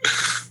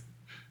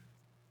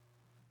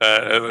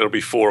 It'll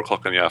be 4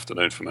 o'clock in the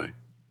afternoon for me.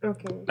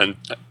 Okay. And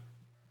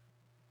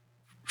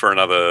for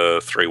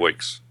another 3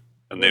 weeks.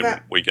 And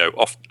then we go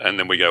off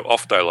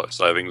daylight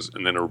savings,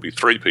 and then it'll be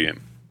 3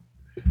 p.m.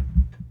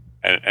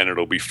 And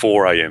it'll be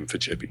 4 a.m. for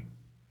Jeppy.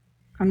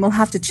 And we'll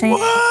have to change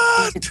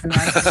it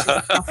tonight.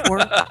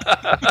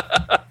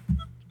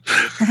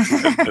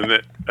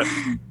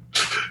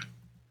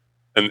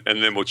 and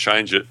then we'll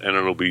change it, and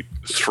it'll be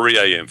 3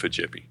 a.m. for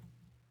Jeppy.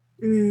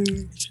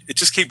 It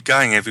just keep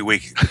going every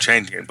week,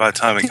 changing it. By the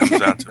time it comes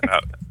down to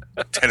about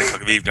 10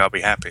 o'clock of the evening, I'll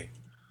be happy.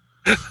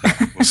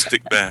 We'll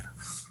stick there.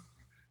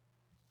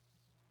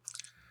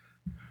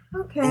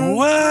 Okay. What?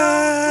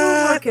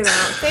 We'll work it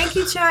out. Thank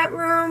you, chat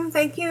room.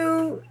 Thank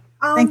you,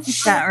 all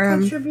chat room.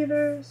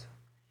 Contributors.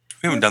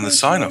 We haven't done the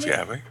sign-off yet,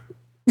 have we?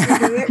 We're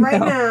doing it right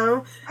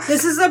now.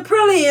 This is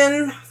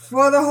Aprillian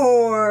for the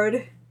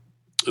Horde.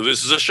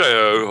 This is a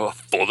show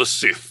for the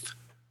Sith.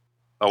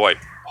 Oh, wait.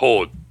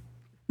 Horde.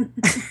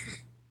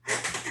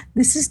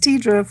 This is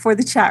Tidra for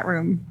the chat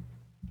room.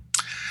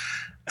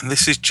 And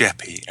this is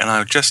Jeppy, and I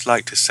would just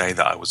like to say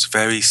that I was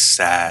very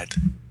sad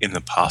in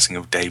the passing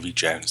of Davy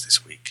Jones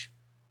this week.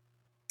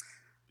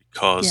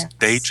 Because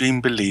Daydream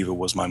Believer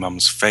was my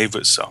mum's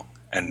favourite song,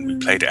 and we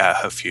played it at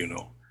her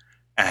funeral,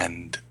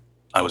 and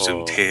I was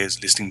in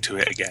tears listening to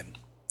it again.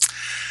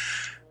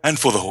 And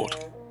for the Horde.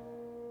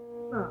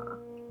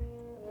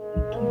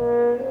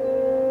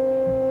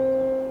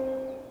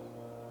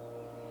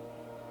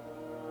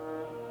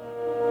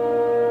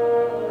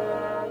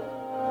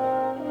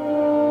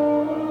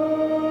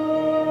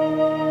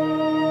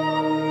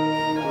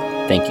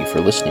 Thank you for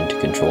listening to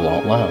Ctrl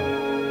Alt WoW.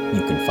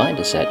 You can find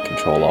us at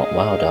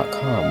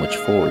CtrlAltWow.com, which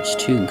forwards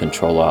to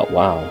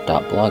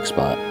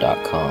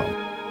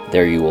CtrlAltWow.blogspot.com.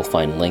 There you will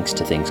find links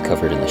to things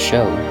covered in the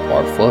show,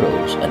 our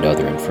photos, and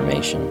other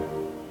information.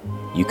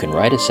 You can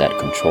write us at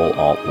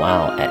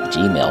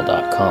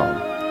CtrlAltWow@gmail.com.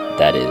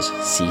 That is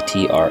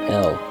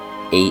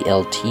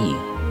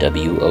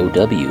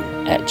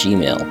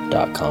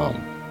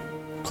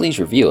CtrlAltWow@gmail.com. please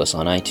review us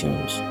on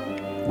iTunes.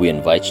 We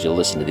invite you to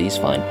listen to these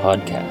fine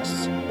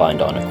podcasts: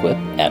 Bind on Equip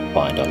at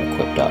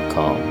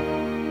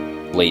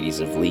bindonequip.com, Ladies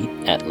of Leet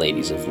at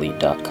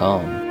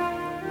ladiesofleet.com,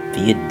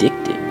 The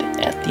Addicted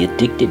at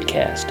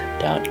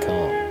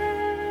theaddictedcast.com,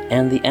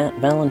 and the At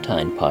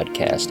Valentine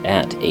podcast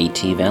at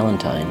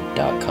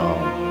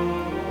atvalentine.com.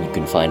 You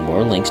can find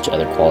more links to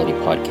other quality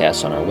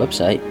podcasts on our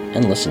website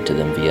and listen to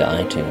them via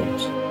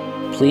iTunes.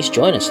 Please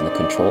join us in the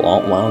Ctrl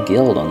Alt WoW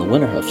Guild on the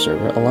Winterhoof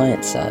server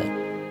Alliance side.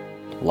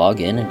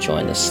 Log in and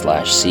join the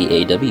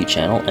 /CAW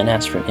channel and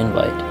ask for an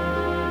invite.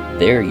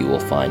 There you will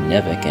find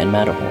Nevik and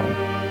Matterhorn.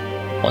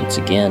 Once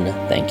again,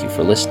 thank you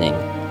for listening,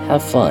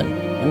 have fun,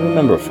 and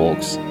remember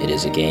folks, it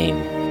is a game.